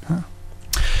 Yeah. Huh.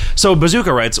 So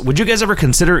Bazooka writes, would you guys ever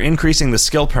consider increasing the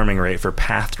skill perming rate for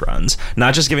path runs?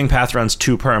 Not just giving path runs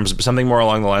 2 perms, but something more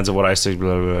along the lines of what I say,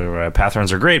 blah, blah, blah, blah. Path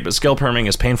runs are great, but skill perming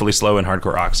is painfully slow in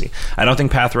hardcore Oxy. I don't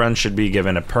think path runs should be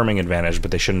given a perming advantage,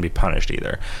 but they shouldn't be punished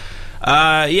either.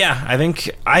 Yeah, I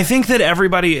think that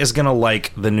everybody is going to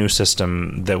like the new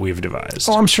system that we've devised.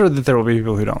 Well, I'm sure that there will be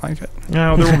people who don't like it.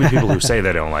 No, there will be people who say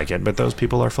they don't like it, but those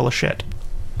people are full of shit.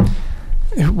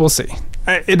 We'll see.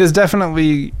 It is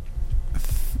definitely,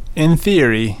 in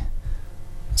theory,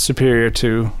 superior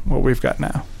to what we've got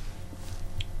now.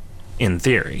 In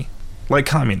theory. Like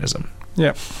communism.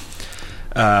 Yep.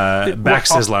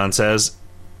 Baxislan says,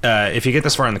 if you get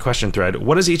this far in the question thread,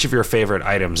 what is each of your favorite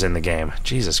items in the game?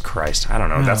 Jesus Christ. I don't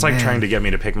know. That's like trying to get me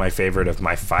to pick my favorite of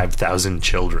my 5,000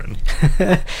 children.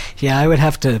 Yeah, I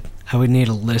would need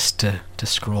a list to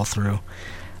scroll through.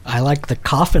 I like the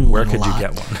coffin lid. Where could you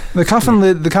get one? The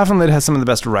coffin lid has some of the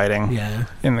best writing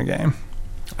in the game.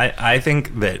 I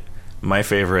think that my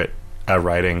favorite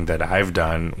writing that I've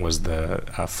done was the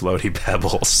floaty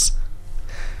pebbles,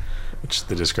 which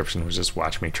the description was just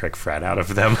watch me trick Fred out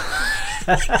of them.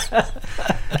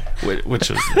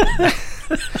 Which was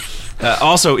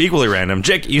also equally random.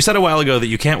 Jake, you said a while ago that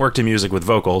you can't work to music with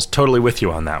vocals. Totally with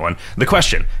you on that one. The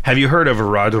question, have you heard of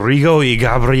Rodrigo y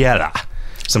Gabriela?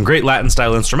 Some great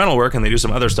Latin-style instrumental work, and they do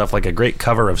some other stuff like a great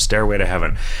cover of Stairway to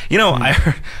Heaven. You know, I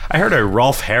heard a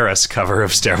Rolf Harris cover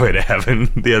of Stairway to Heaven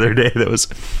the other day that was...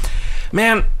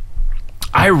 Man,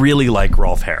 I really like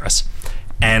Rolf Harris.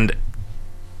 And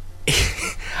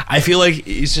I feel like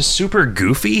he's just super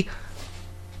goofy.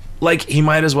 Like, he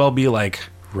might as well be like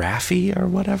Raffi or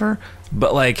whatever.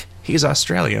 But, like, he's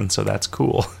Australian, so that's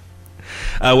cool.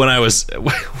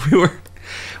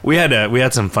 We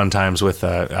had some fun times with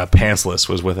Pantsless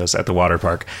was with us at the water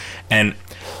park, and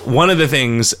one of the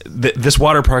things this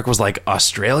water park was like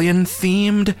Australian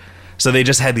themed, so they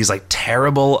just had these like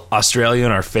terrible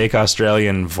Australian or fake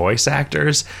Australian voice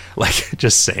actors like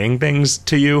just saying things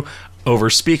to you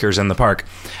over speakers in the park.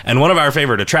 And one of our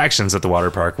favorite attractions at the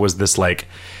water park was this like,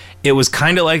 it was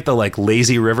kind of like the like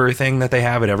lazy river thing that they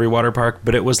have at every water park,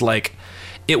 but it was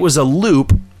a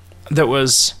loop that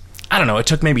was, I don't know, it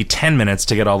took maybe 10 minutes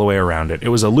to get all the way around it. It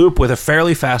was a loop with a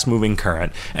fairly fast-moving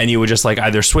current, and you would just like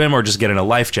either swim or just get in a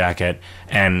life jacket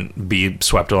and be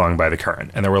swept along by the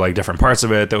current. And there were like different parts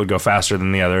of it that would go faster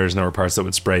than the others, and there were parts that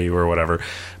would spray you or whatever.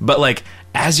 But like,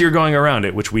 as you're going around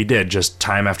it, which we did just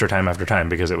time after time after time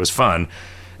because it was fun,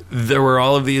 there were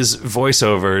all of these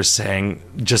voiceovers saying,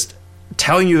 just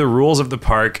telling you the rules of the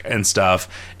park and stuff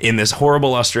in this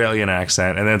horrible Australian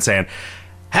accent, and then saying,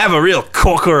 have a real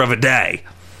corker of a day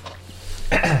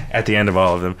at the end of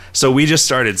all of them. So we just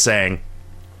started saying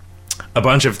a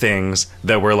bunch of things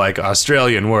that were like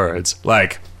Australian words,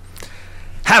 like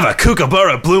have a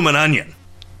kookaburra bloomin' onion.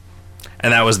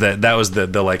 And that was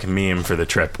the like meme for the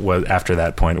trip. Was after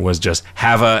that point was just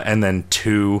have a and then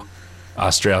 2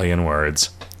 Australian words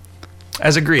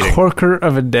as a greeting. Corker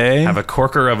of a day. Have a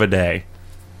corker of a day.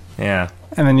 Yeah.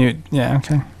 And then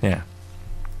okay. Yeah.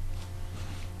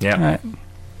 Yeah. All right.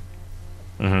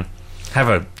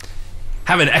 Mm-hmm.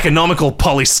 Have an economical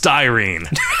polystyrene.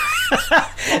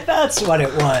 That's what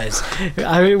it was.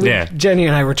 I mean, Jenny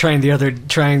and I were trying the other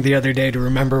day to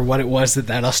remember what it was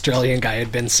that Australian guy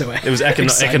had been so. It was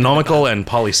economical and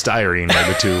polystyrene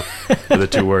were the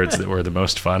two words that were the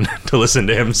most fun to listen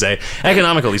to him say.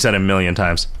 Economical, he said 1 million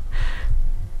times.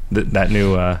 That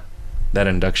new that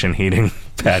induction heating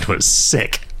pad was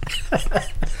sick.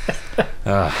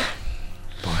 Boy,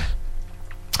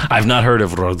 I've not heard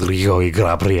of Rodrigo y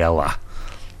Gabriela.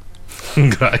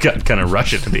 I got kind of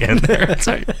Russian at the end there.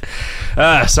 Sorry,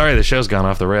 the show's gone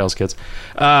off the rails, kids.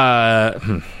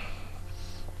 One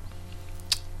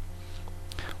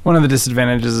of the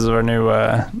disadvantages of our new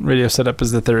radio setup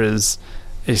is that there is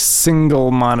a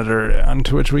single monitor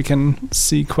onto which we can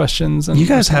see questions. And you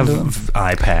guys have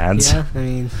iPads. Yeah, I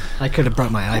mean, I could have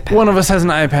brought my iPad. One of us has an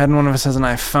iPad and one of us has an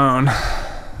iPhone.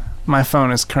 My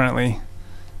phone is currently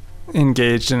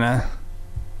engaged in a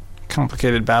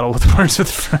complicated battle with Words with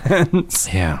Friends.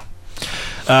 Yeah.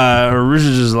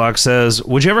 Rizlock says,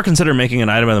 would you ever consider making an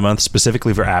item of the month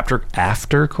specifically for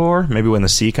Aftercore? Maybe when the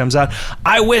C comes out?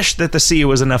 I wish that the C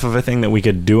was enough of a thing that we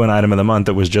could do an item of the month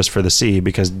that was just for the C,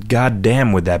 because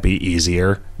goddamn would that be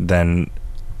easier than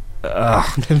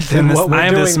what we're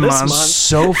doing this month. I'm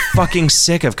so fucking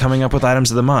sick of coming up with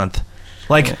items of the month.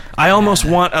 Like, I almost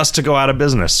want us to go out of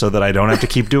business so that I don't have to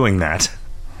keep doing that.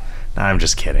 I'm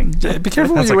just kidding. Be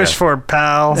careful what you wish for,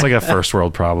 pal. It's like a first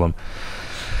world problem.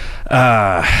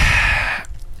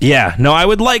 Yeah, no, I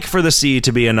would like for the C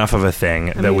to be enough of a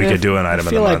thing that we could do an item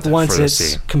of the month for the C. once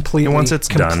it's completely once it's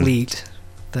complete,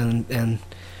 then and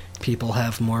people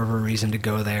have more of a reason to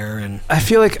go there, and I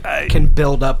feel like I can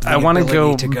build up. I want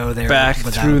to go there back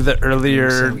through the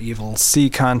earlier so evil. C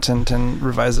content and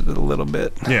revise it a little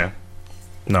bit. Yeah,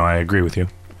 no, I agree with you.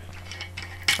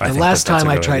 The last time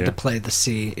I tried to play the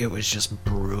C, it was just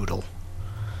brutal.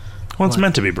 Well, it's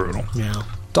meant to be brutal. Yeah.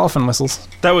 Dolphin whistles.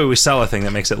 That way we sell a thing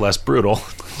that makes it less brutal.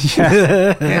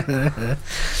 Yeah.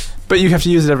 But you have to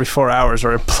use it every 4 hours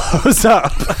or it blows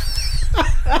up.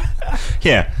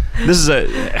 Yeah. This is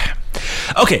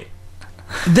okay.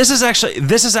 This is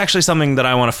actually something that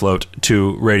I want to float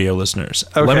to radio listeners.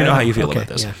 Okay. Let me know how you feel about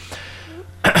this.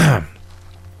 Yeah.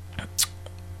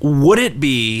 Would it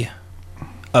be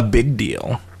a big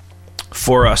deal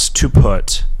for us to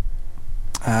put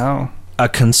a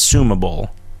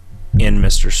consumable in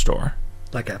Mr. Store?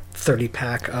 Like a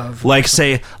 30-pack of... Let's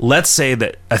say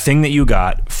that a thing that you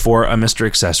got for a Mr.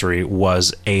 Accessory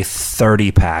was a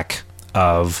 30-pack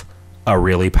of a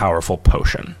really powerful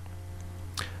potion.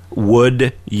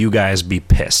 Would you guys be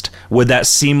pissed? Would that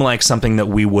seem like something that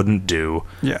we wouldn't do?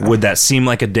 Yeah. Would that seem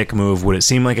like a dick move? Would it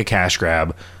seem like a cash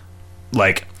grab?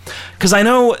 Because I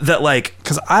know that,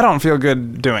 because I don't feel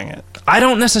good doing it. I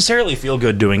don't necessarily feel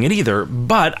good doing it either,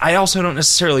 but I also don't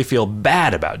necessarily feel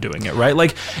bad about doing it, right?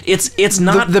 It's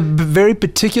not... The very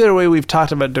particular way we've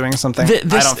talked about doing something, I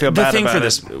don't feel bad about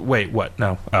it. Wait, what?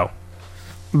 No. Oh.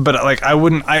 But,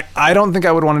 I don't think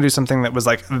I would want to do something that was,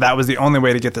 that was the only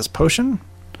way to get this potion.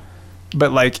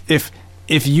 But,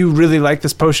 if you really like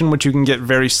this potion, which you can get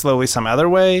very slowly some other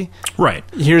way, right?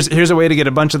 Here's a way to get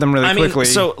a bunch of them really quickly.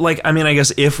 So, I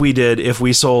guess if we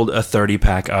sold a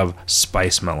 30-pack of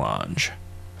Spice Melange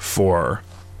for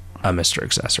a Mr.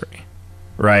 Accessory,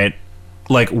 right?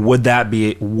 Would that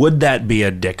be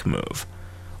a dick move,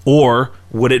 or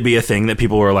would it be a thing that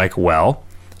people were like, well,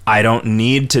 I don't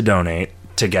need to donate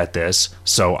to get this,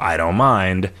 so I don't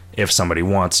mind if somebody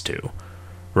wants to,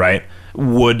 right?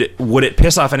 Would it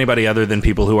piss off anybody other than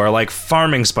people who are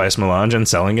farming Spice Melange and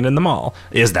selling it in the mall?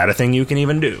 Is that a thing you can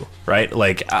even do? Right?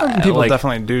 People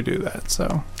definitely do that.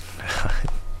 So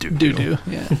do.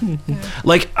 Yeah.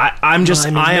 Maybe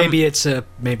it's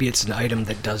an item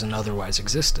that doesn't otherwise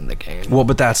exist in the game. Well,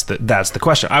 but that's the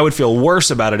question. I would feel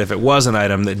worse about it if it was an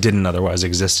item that didn't otherwise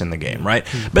exist in the game, right?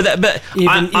 But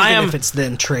even if it's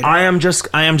then traded. I am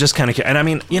just kind of,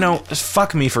 and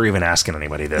fuck me for even asking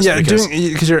anybody this. Yeah,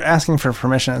 because you're asking for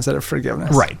permission instead of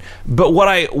forgiveness, right? But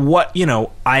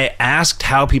I asked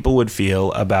how people would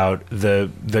feel about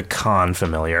the con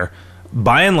familiar.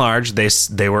 By and large,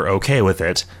 they were okay with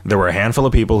it. There were a handful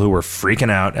of people who were freaking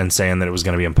out and saying that it was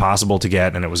going to be impossible to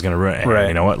get and it was going to ruin it. Right.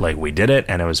 You know what? We did it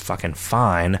and it was fucking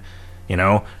fine.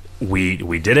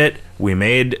 We did it. We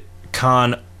made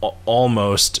con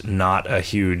almost not a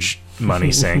huge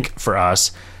money sink for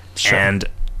us. Sure. And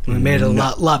we made it a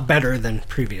lot better than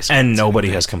previous. And nobody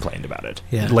has complained about it.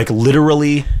 Yeah.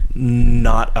 Literally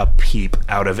not a peep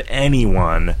out of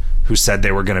anyone who said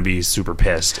they were going to be super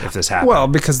pissed if this happened. Well,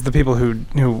 because the people who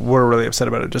were really upset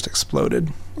about it just exploded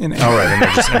in air. Oh, right, and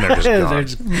they're just gone. They're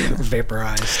just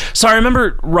vaporized. So I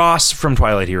remember Ross from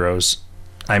Twilight Heroes.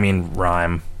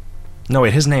 Rhyme. No,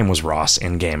 wait, his name was Ross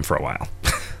in game for a while.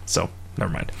 So,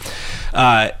 never mind.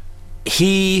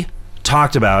 He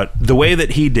talked about the way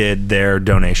that he did their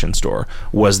donation store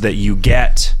was that you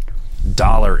get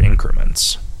dollar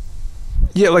increments.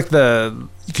 Yeah,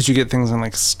 because you get things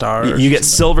in stars. You get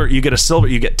silver. You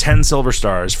get 10 silver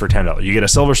stars for $10. You get a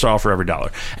silver star for every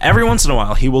 $1. Every once in a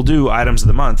while, he will do items of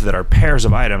the month that are pairs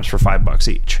of items for $5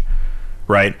 each,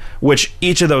 right? Which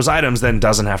each of those items then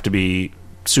doesn't have to be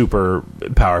super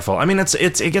powerful.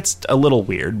 It gets a little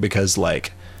weird because we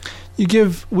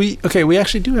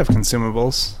actually do have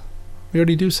consumables. We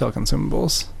already do sell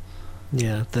consumables.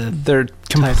 Yeah, they're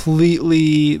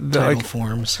completely title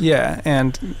forms. Yeah,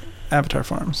 and avatar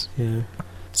forms. Yeah.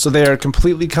 So they are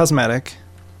completely cosmetic.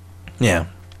 Yeah.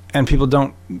 And people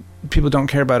don't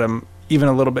care about them even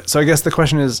a little bit. So I guess the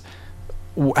question is,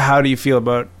 how do you feel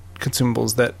about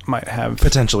consumables that might have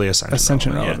potentially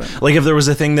ascension relevant? Yeah. If there was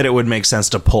a thing that it would make sense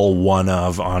to pull one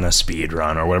of on a speed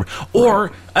run or whatever,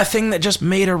 or a thing that just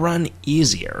made a run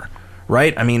easier.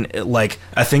 Right?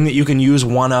 A thing that you can use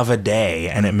one of a day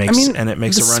and it makes a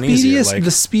run easier.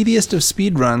 The speediest of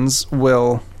speed runs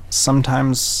will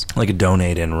sometimes a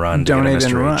donate and run to get a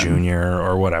Mr. Junior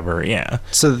or whatever, yeah.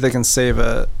 So that they can save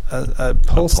a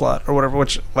pull slot or whatever,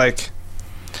 which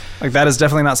that is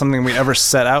definitely not something we ever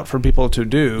set out for people to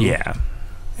do. Yeah.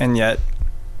 And yet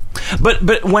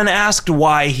But when asked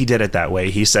why he did it that way,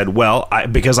 he said, "Well,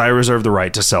 because I reserve the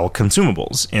right to sell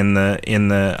consumables in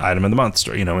the item of the month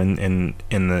store, in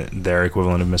their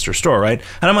equivalent of Mr. Store, right?"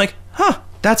 And I'm like, "Huh,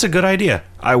 that's a good idea.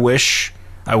 I wish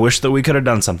that we could have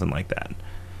done something like that."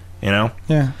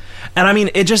 Yeah. And I mean,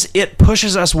 it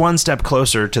pushes us one step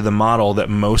closer to the model that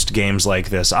most games like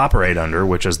this operate under,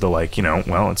 which is the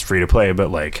well, it's free to play, but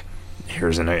like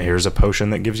here's a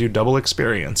potion that gives you double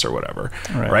experience or whatever,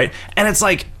 right? And it's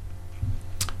like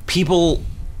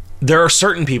there are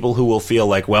certain people who will feel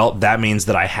like, well, that means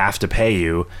that I have to pay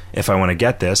you if I want to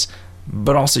get this,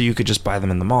 but also you could just buy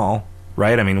them in the mall,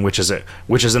 right? I mean, which is an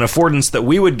affordance that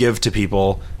we would give to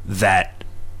people that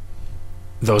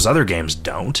those other games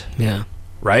don't. Yeah.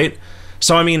 Right?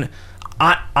 So, I mean,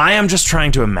 I am just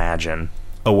trying to imagine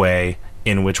a way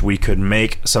in which we could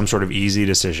make some sort of easy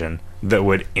decision that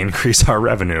would increase our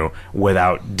revenue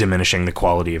without diminishing the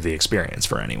quality of the experience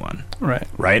for anyone.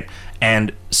 Right?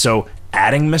 And so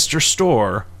adding Mr.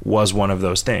 Store was one of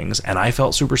those things, and I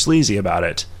felt super sleazy about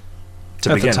it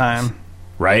to begin at the time. With,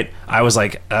 right? I was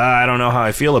like, I don't know how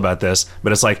I feel about this,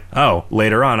 but it's like,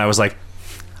 later on I was like,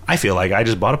 I feel like I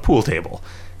just bought a pool table.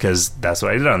 Because that's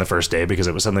what I did on the first day, because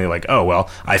it was something like,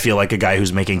 I feel like a guy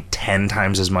who's making 10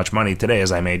 times as much money today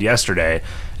as I made yesterday,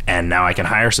 and now I can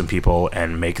hire some people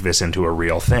and make this into a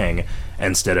real thing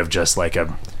instead of just like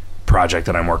a project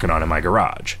that I'm working on in my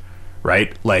garage,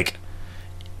 right? Like,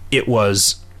 it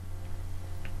was...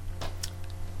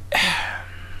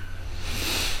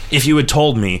 If you had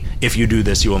told me, if you do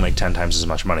this, you will make 10 times as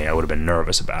much money, I would have been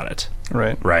nervous about it.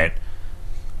 Right?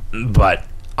 But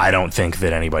I don't think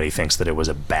that anybody thinks that it was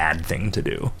a bad thing to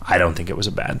do. I don't think it was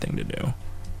a bad thing to do.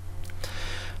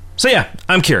 So yeah,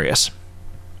 I'm curious.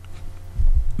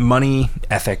 Money,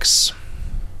 ethics.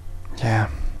 Yeah.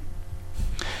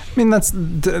 I mean,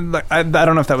 I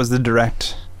don't know if that was the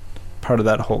direct part of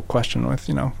that whole question with,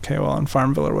 KoL and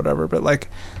Farmville or whatever, but like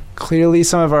clearly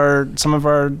some of our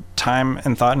time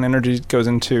and thought and energy goes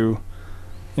into,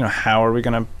 how are we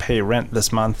going to pay rent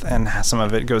this month, and some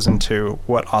of it goes into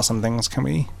what awesome things can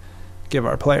we give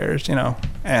our players,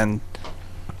 and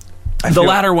the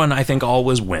latter one I think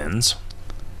always wins.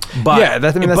 But yeah,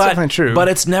 that's definitely true. But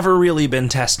it's never really been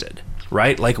tested,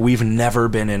 right? Like, we've never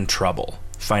been in trouble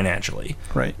financially.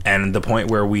 Right. And the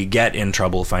point where we get in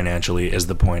trouble financially is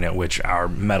the point at which our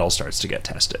metal starts to get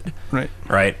tested. Right?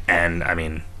 And I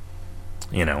mean,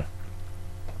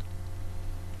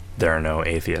 there are no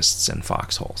atheists in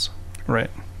foxholes. Right.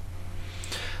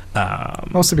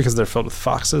 Mostly because they're filled with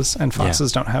foxes, and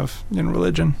foxes don't have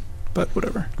religion, but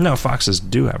whatever. No, foxes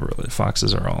do have religion.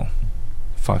 Foxes are all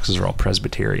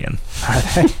Presbyterian. Are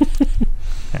they?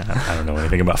 Yeah, I don't know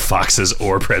anything about foxes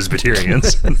or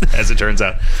Presbyterians, as it turns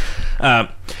out.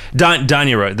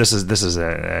 Danya wrote, this is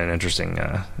an interesting...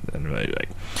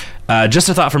 just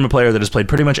a thought from a player that has played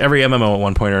pretty much every MMO at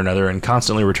one point or another and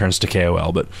constantly returns to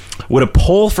KoL, but would a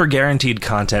poll for guaranteed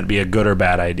content be a good or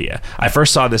bad idea? I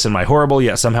first saw this in my horrible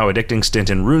yet somehow addicting stint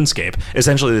in RuneScape.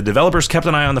 Essentially, the developers kept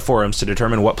an eye on the forums to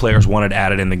determine what players wanted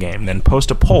added in the game, then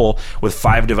post a poll with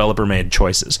 5 developer-made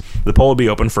choices. The poll will be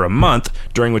open for a month,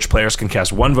 during which players can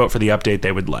cast one vote for the update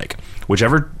they would like.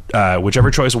 Whichever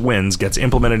choice wins gets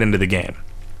implemented into the game.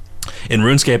 In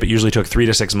RuneScape, it usually took 3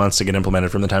 to 6 months to get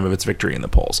implemented from the time of its victory in the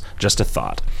polls. Just a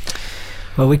thought.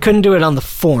 Well, we couldn't do it on the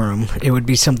forum. It would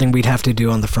be something we'd have to do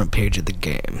on the front page of the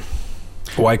game.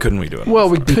 Why couldn't we do it? Well,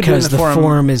 we could because do it in the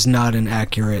forum is not an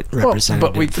accurate representative.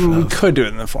 But we could do it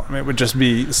in the forum. It would just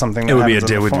be something.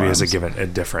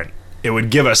 That it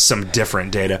would give us some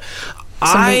different data.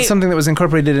 Something that was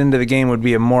incorporated into the game would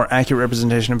be a more accurate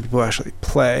representation of people who actually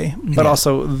play, but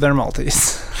also their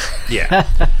multis. Yeah.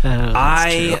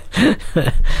 I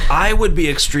would be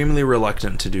extremely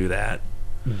reluctant to do that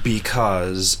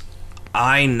because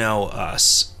I know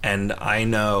us, and I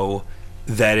know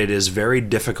that it is very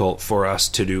difficult for us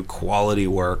to do quality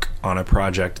work on a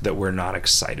project that we're not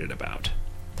excited about.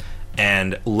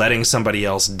 And letting somebody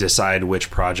else decide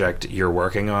which project you're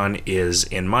working on is,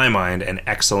 in my mind, an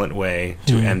excellent way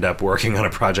to end up working on a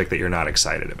project that you're not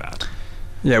excited about.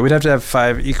 Yeah, we'd have to have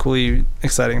 5 equally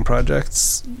exciting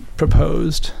projects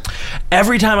proposed.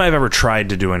 Every time I've ever tried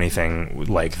to do anything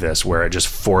like this, where it just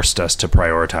forced us to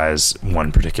prioritize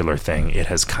one particular thing, it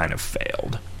has kind of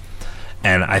failed.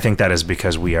 And I think that is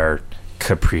because we are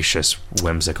capricious,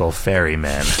 whimsical fairy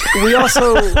men. We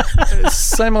also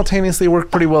simultaneously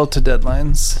work pretty well to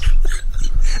deadlines.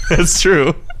 That's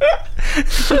true.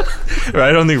 Right?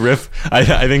 I don't think Riff.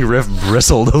 I think Riff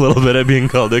bristled a little bit at being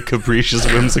called a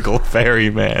capricious, whimsical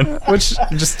fairy man, which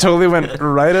just totally went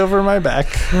right over my back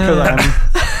because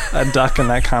I'm a duck, and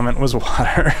that comment was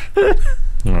water.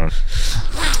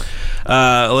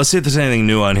 Let's see if there's anything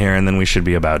new on here, and then we should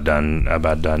be about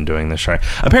done doing this show.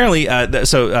 Apparently,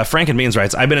 Frank and Beans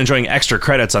writes, I've been enjoying extra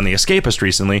credits on The Escapist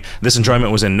recently. This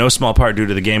enjoyment was in no small part due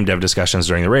to the game dev discussions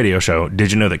during the radio show.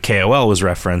 Did you know that KoL was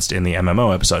referenced in the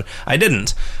MMO episode? I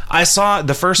didn't. I saw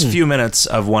the first few minutes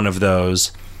of one of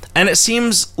those, and it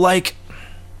seems like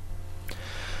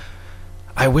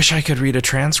I wish I could read a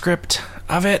transcript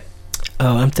of it.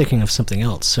 Oh, I'm thinking of something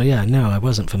else. So yeah, no, I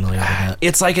wasn't familiar with that.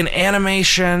 It's like an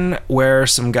animation where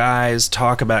some guys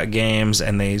talk about games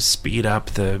and they speed up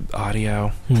the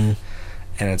audio. And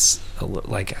it's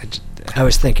like... I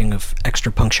was thinking of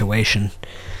extra punctuation.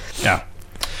 Yeah.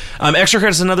 Extra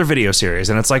Credits is another video series,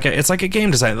 and it's like a game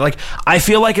design. Like, I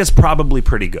feel like it's probably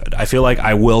pretty good. I feel like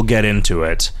I will get into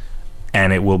it,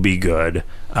 and it will be good.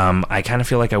 I kind of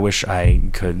feel like I wish I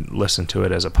could listen to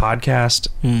it as a podcast,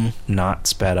 not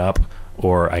sped up,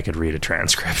 or I could read a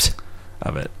transcript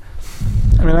of it.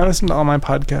 I mean, I listen to all my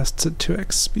podcasts at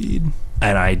 2x speed.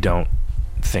 And I don't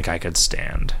think I could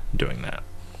stand doing that.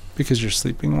 Because you're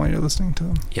sleeping while you're listening to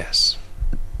them? Yes.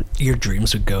 Your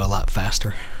dreams would go a lot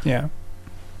faster. Yeah.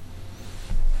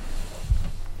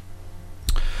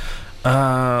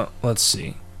 Let's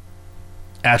see.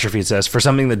 Atrophy says, for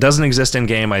something that doesn't exist in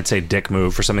game, I'd say dick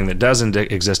move. For something that doesn't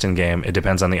exist in game, it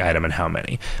depends on the item and how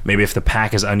many. Maybe if the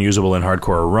pack is unusable in Hardcore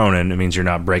or Ronin, it means you're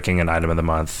not breaking an item of the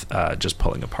month, just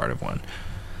pulling a part of one.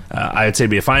 I'd say it'd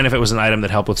be fine if it was an item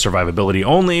that helped with survivability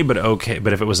only, but okay.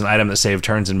 But if it was an item that saved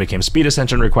turns and became speed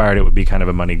ascension required, it would be kind of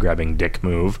a money-grabbing dick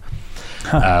move.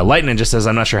 Light Ninja says,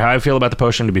 I'm not sure how I feel about the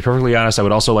potion. To be perfectly honest, I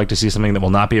would also like to see something that will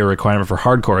not be a requirement for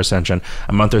Hardcore Ascension.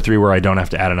 A month or 3 where I don't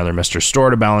have to add another Mr. Store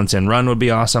to balance in run would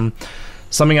be awesome.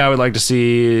 Something I would like to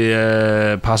see,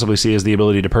 possibly see, is the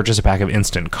ability to purchase a pack of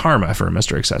instant karma for a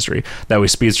Mr. Accessory. That way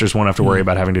speedsters won't have to worry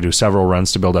about having to do several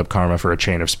runs to build up karma for a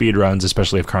chain of speed runs,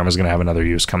 especially if karma is going to have another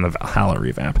use come the Valhalla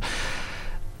revamp.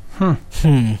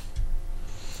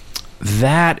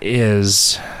 That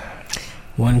is...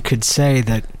 One could say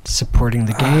that supporting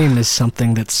the game is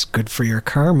something that's good for your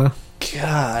karma.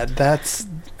 God, that's...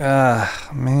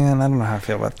 man, I don't know how I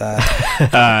feel about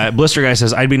that. Blister Guy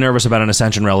says, I'd be nervous about an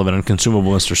Ascension relevant and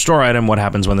consumable Mr. Store item. What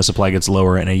happens when the supply gets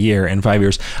lower in a year, in 5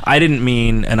 years? I didn't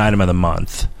mean an item of the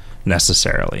month,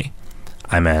 necessarily.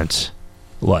 I meant,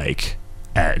 like,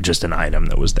 just an item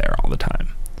that was there all the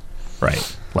time.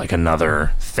 Right? Like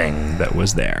another thing that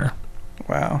was there.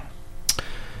 Wow.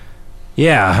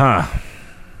 Yeah, huh.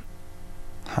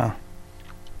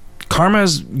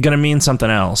 Karma's gonna mean something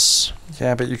else.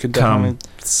 Yeah, but you could definitely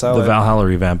sell the Valhalla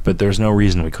revamp, but there's no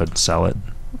reason we couldn't sell it.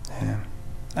 Yeah.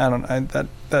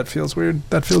 That feels weird.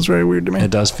 That feels very weird to me.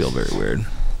 It does feel very weird.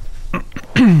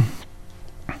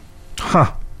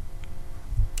 Huh.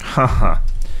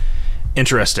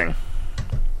 Interesting.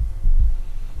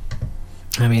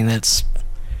 I mean, it's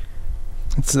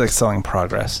like selling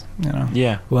progress, you know?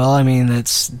 Yeah. Well, I mean,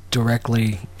 that's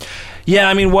directly... Yeah,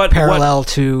 I mean, what... Parallel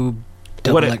to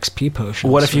double XP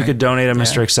potions. What if you could donate a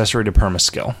Mr. Accessory to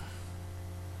Permaskill?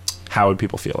 How would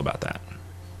people feel about that?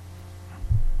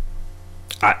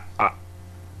 I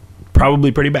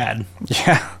probably pretty bad.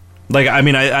 Yeah. Like, I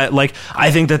mean,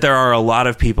 I think that there are a lot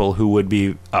of people who would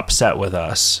be upset with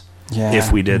us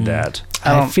if we did that.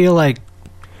 I feel like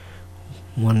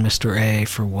one Mr. A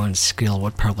for one skill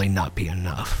would probably not be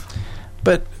enough.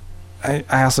 But I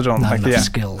also don't like the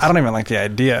skills. I don't even like the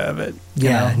idea of it.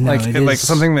 Yeah, no, like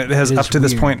something that has up to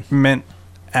this point meant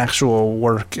actual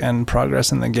work and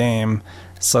progress in the game,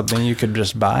 something you could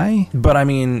just buy. But I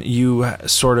mean, you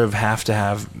sort of have to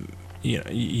have, you know,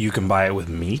 you can buy it with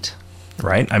meat,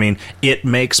 right? I mean, it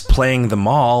makes playing the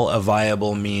mall a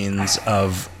viable means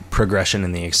of progression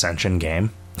in the Ascension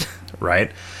game,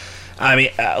 right? I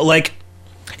mean, like,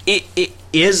 it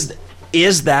is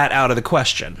that out of the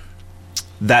question?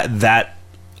 That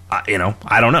you know,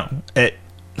 I don't know.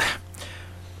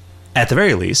 At the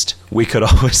very least, we could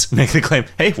always make the claim,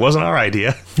 hey, it wasn't our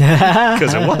idea.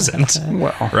 Because it wasn't.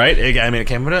 Well, right? I mean, it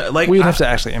came from, like... We'd have to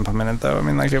actually implement it, though. I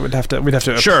mean, like, we'd have to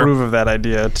approve of that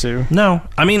idea, too. No.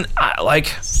 I mean, like...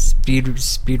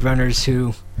 Speedrunners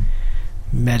who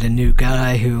met a new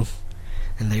guy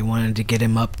and they wanted to get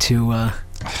him up to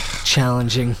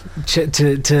challenging...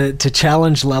 to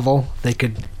challenge level. They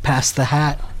could pass the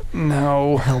hat.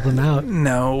 No. Help him out.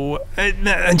 No.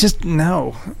 I just,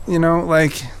 no. You know,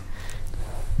 like...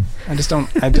 I just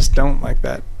don't like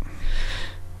that.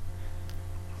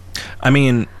 I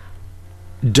mean,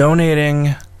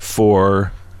 donating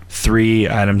for 3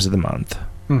 items of the month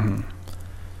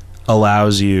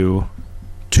allows you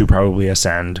to probably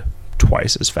ascend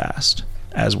twice as fast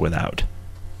as without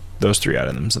those 3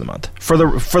 items of the month for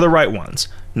the right ones.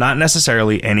 Not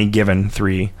necessarily any given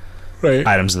 3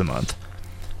 items of the month.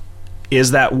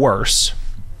 Is that worse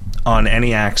on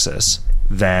any axis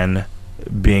than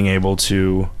being able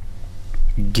to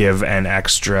give an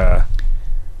extra?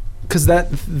 Because that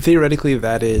theoretically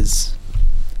that is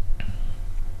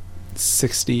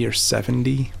 60 or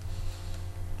 70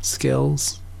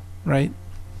 skills, right?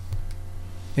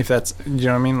 If that's, you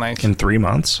know what I mean, like in 3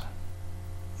 months.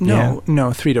 No,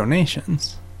 3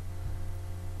 donations,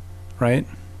 right?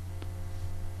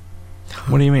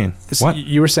 What do you mean? What?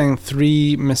 You were saying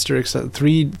 3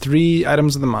 three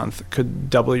items of the month could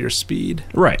double your speed.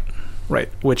 Right. Right.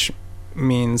 Which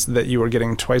means that you are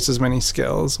getting twice as many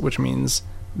skills, which means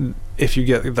if you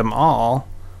get them all,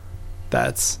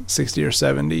 that's 60 or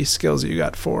 70 skills you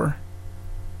got for.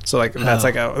 So like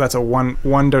that's a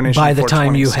one donation by the for time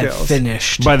 20 you skills. have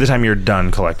finished. By the time you're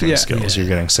done collecting skills, you're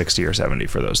getting 60 or 70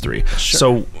 for those 3.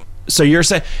 Sure. So you're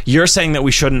saying that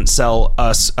we shouldn't sell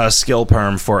a skill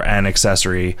perm for an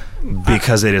accessory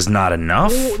because it is not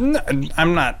enough? No,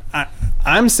 I'm not.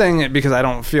 I'm saying it because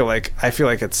I feel like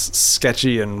it's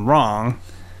sketchy and wrong.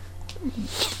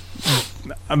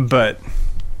 But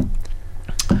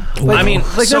I mean,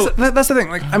 like so, that's the thing.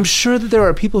 Like, I'm sure that there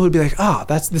are people who'd be like, "Oh,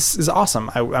 this is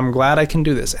awesome. I'm glad I can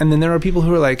do this." And then there are people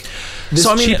who are like, "This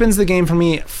cheapens the game for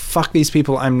me. Fuck these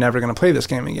people. I'm never going to play this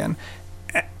game again."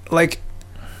 Like,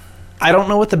 I don't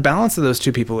know what the balance of those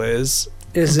two people is.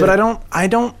 But I don't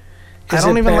even like. Is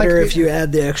it better if you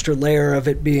add the extra layer of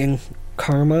it being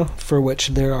karma, for which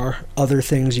there are other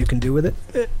things you can do with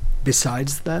it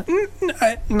besides that?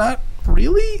 Not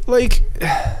really. Like.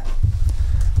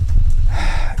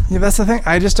 Yeah, that's the thing.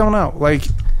 I just don't know. Like,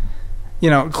 you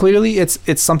know, clearly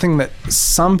it's something that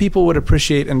some people would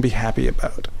appreciate and be happy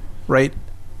about, right?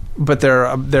 But there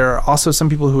are also some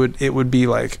people who it would be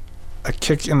like a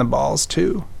kick in the balls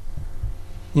too.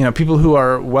 You know, people who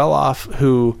are well off,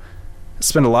 who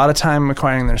spend a lot of time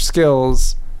acquiring their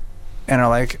skills, and are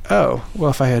like, oh,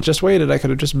 well, if I had just waited, I could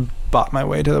have just bought my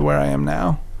way to where I am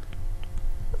now.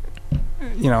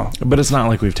 You know, but it's not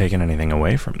like we've taken anything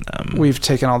away from them. We've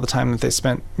taken all the time that they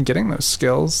spent getting those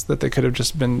skills that they could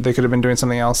have been doing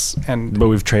something else. But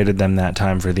we've traded them that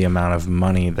time for the amount of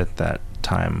money that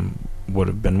time would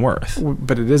have been worth.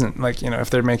 But it isn't. Like, you know, if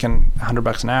they're making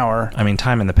 $100 an hour, I mean,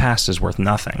 time in the past is worth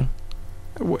nothing.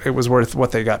 It was worth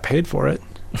what they got paid for it.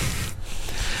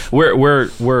 We're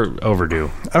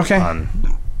overdue. Okay.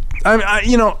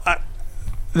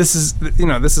 This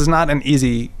is not an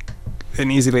easily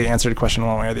answered question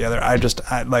one way or the other. I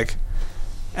like,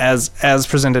 as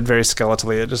presented very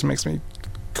skeletally, it just makes me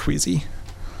queasy.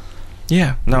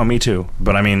 Yeah, no, me too.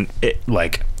 But I mean,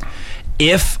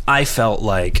 if I felt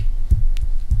like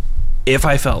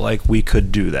we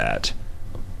could do that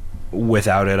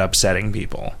without it upsetting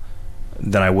people,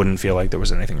 then I wouldn't feel like there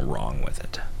was anything wrong with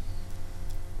it.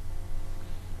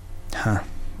 Huh.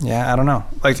 Yeah, I don't know.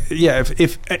 Like, yeah,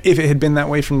 if it had been that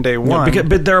way from day one,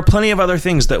 but there are plenty of other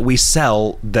things that we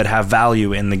sell that have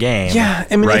value in the game. Yeah,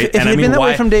 I mean, right? if it had been that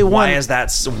way from day one,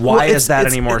 why is that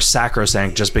any more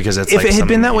sacrosanct? Just because it's if it had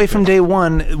been that way from day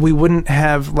one, we wouldn't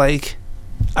have like.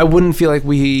 I wouldn't feel like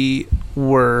we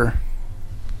were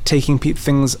taking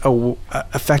things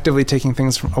effectively taking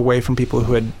things away from people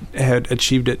who had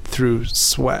achieved it through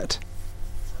sweat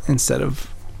instead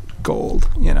of gold.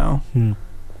 You know.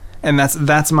 And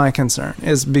that's my concern,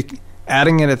 is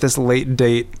adding it at this late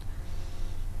date.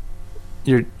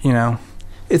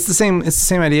 It's the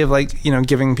same idea of, like, you know,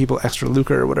 giving people extra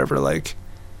lucre or whatever. Like,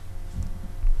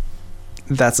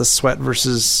 that's a sweat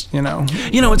versus, you know.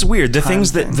 It's weird. The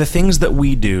things that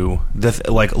we do,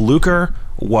 like lucre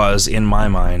was in my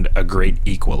mind a great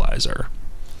equalizer,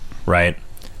 right?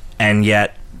 And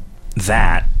yet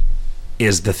that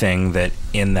is the thing that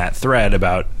in that thread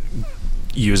about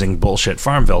using bullshit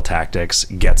Farmville tactics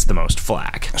gets the most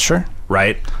flack. Sure.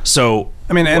 Right? So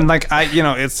I mean, and like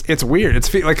it's weird.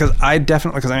 It's like, because I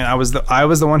mean, I was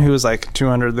the one who was like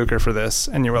 200 lucre for this,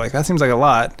 and you were like, that seems like a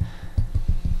lot.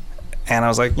 And I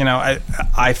was like,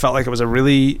 I felt like it was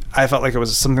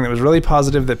something that was really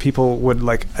positive that people would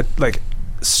like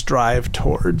strive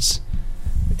towards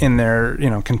in their,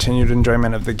 continued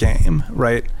enjoyment of the game,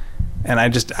 right? And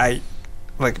I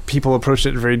like, people approached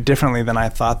it very differently than I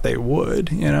thought they would,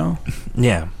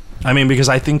 Yeah. I mean, because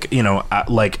I think,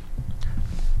 like,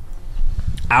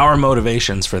 our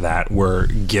motivations for that were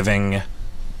giving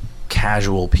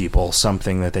casual people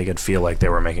something that they could feel like they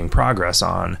were making progress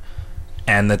on,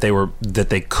 and that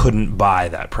they couldn't buy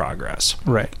that progress.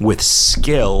 Right. With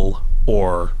skill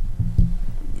or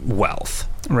wealth.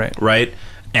 Right.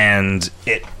 And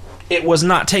it was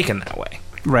not taken that way.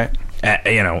 Right.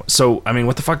 So, I mean,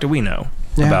 what the fuck do we know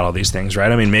about all these things,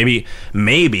 right? I mean,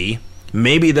 maybe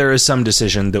maybe there is some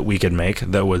decision that we could make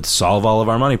that would solve all of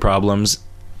our money problems,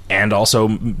 and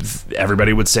also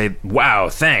everybody would say, wow,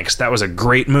 thanks, that was a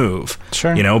great move.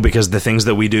 Sure. You know, because the things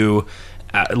that we do,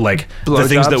 like the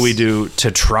things that we do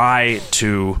to try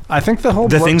to, I think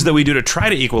things that we do to try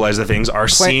to equalize the things are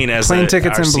seen as plane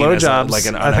tickets and blowjobs, like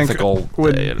an unethical.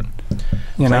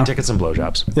 Plane tickets and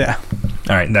blowjobs. Yeah.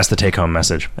 All right, that's the take-home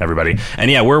message, everybody.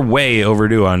 And yeah, we're way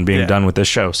overdue on being done with this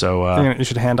show, so you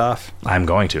should hand off. I'm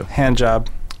going to. Hand job.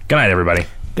 Good night, everybody.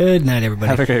 Good night, everybody.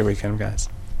 Have a great weekend, guys.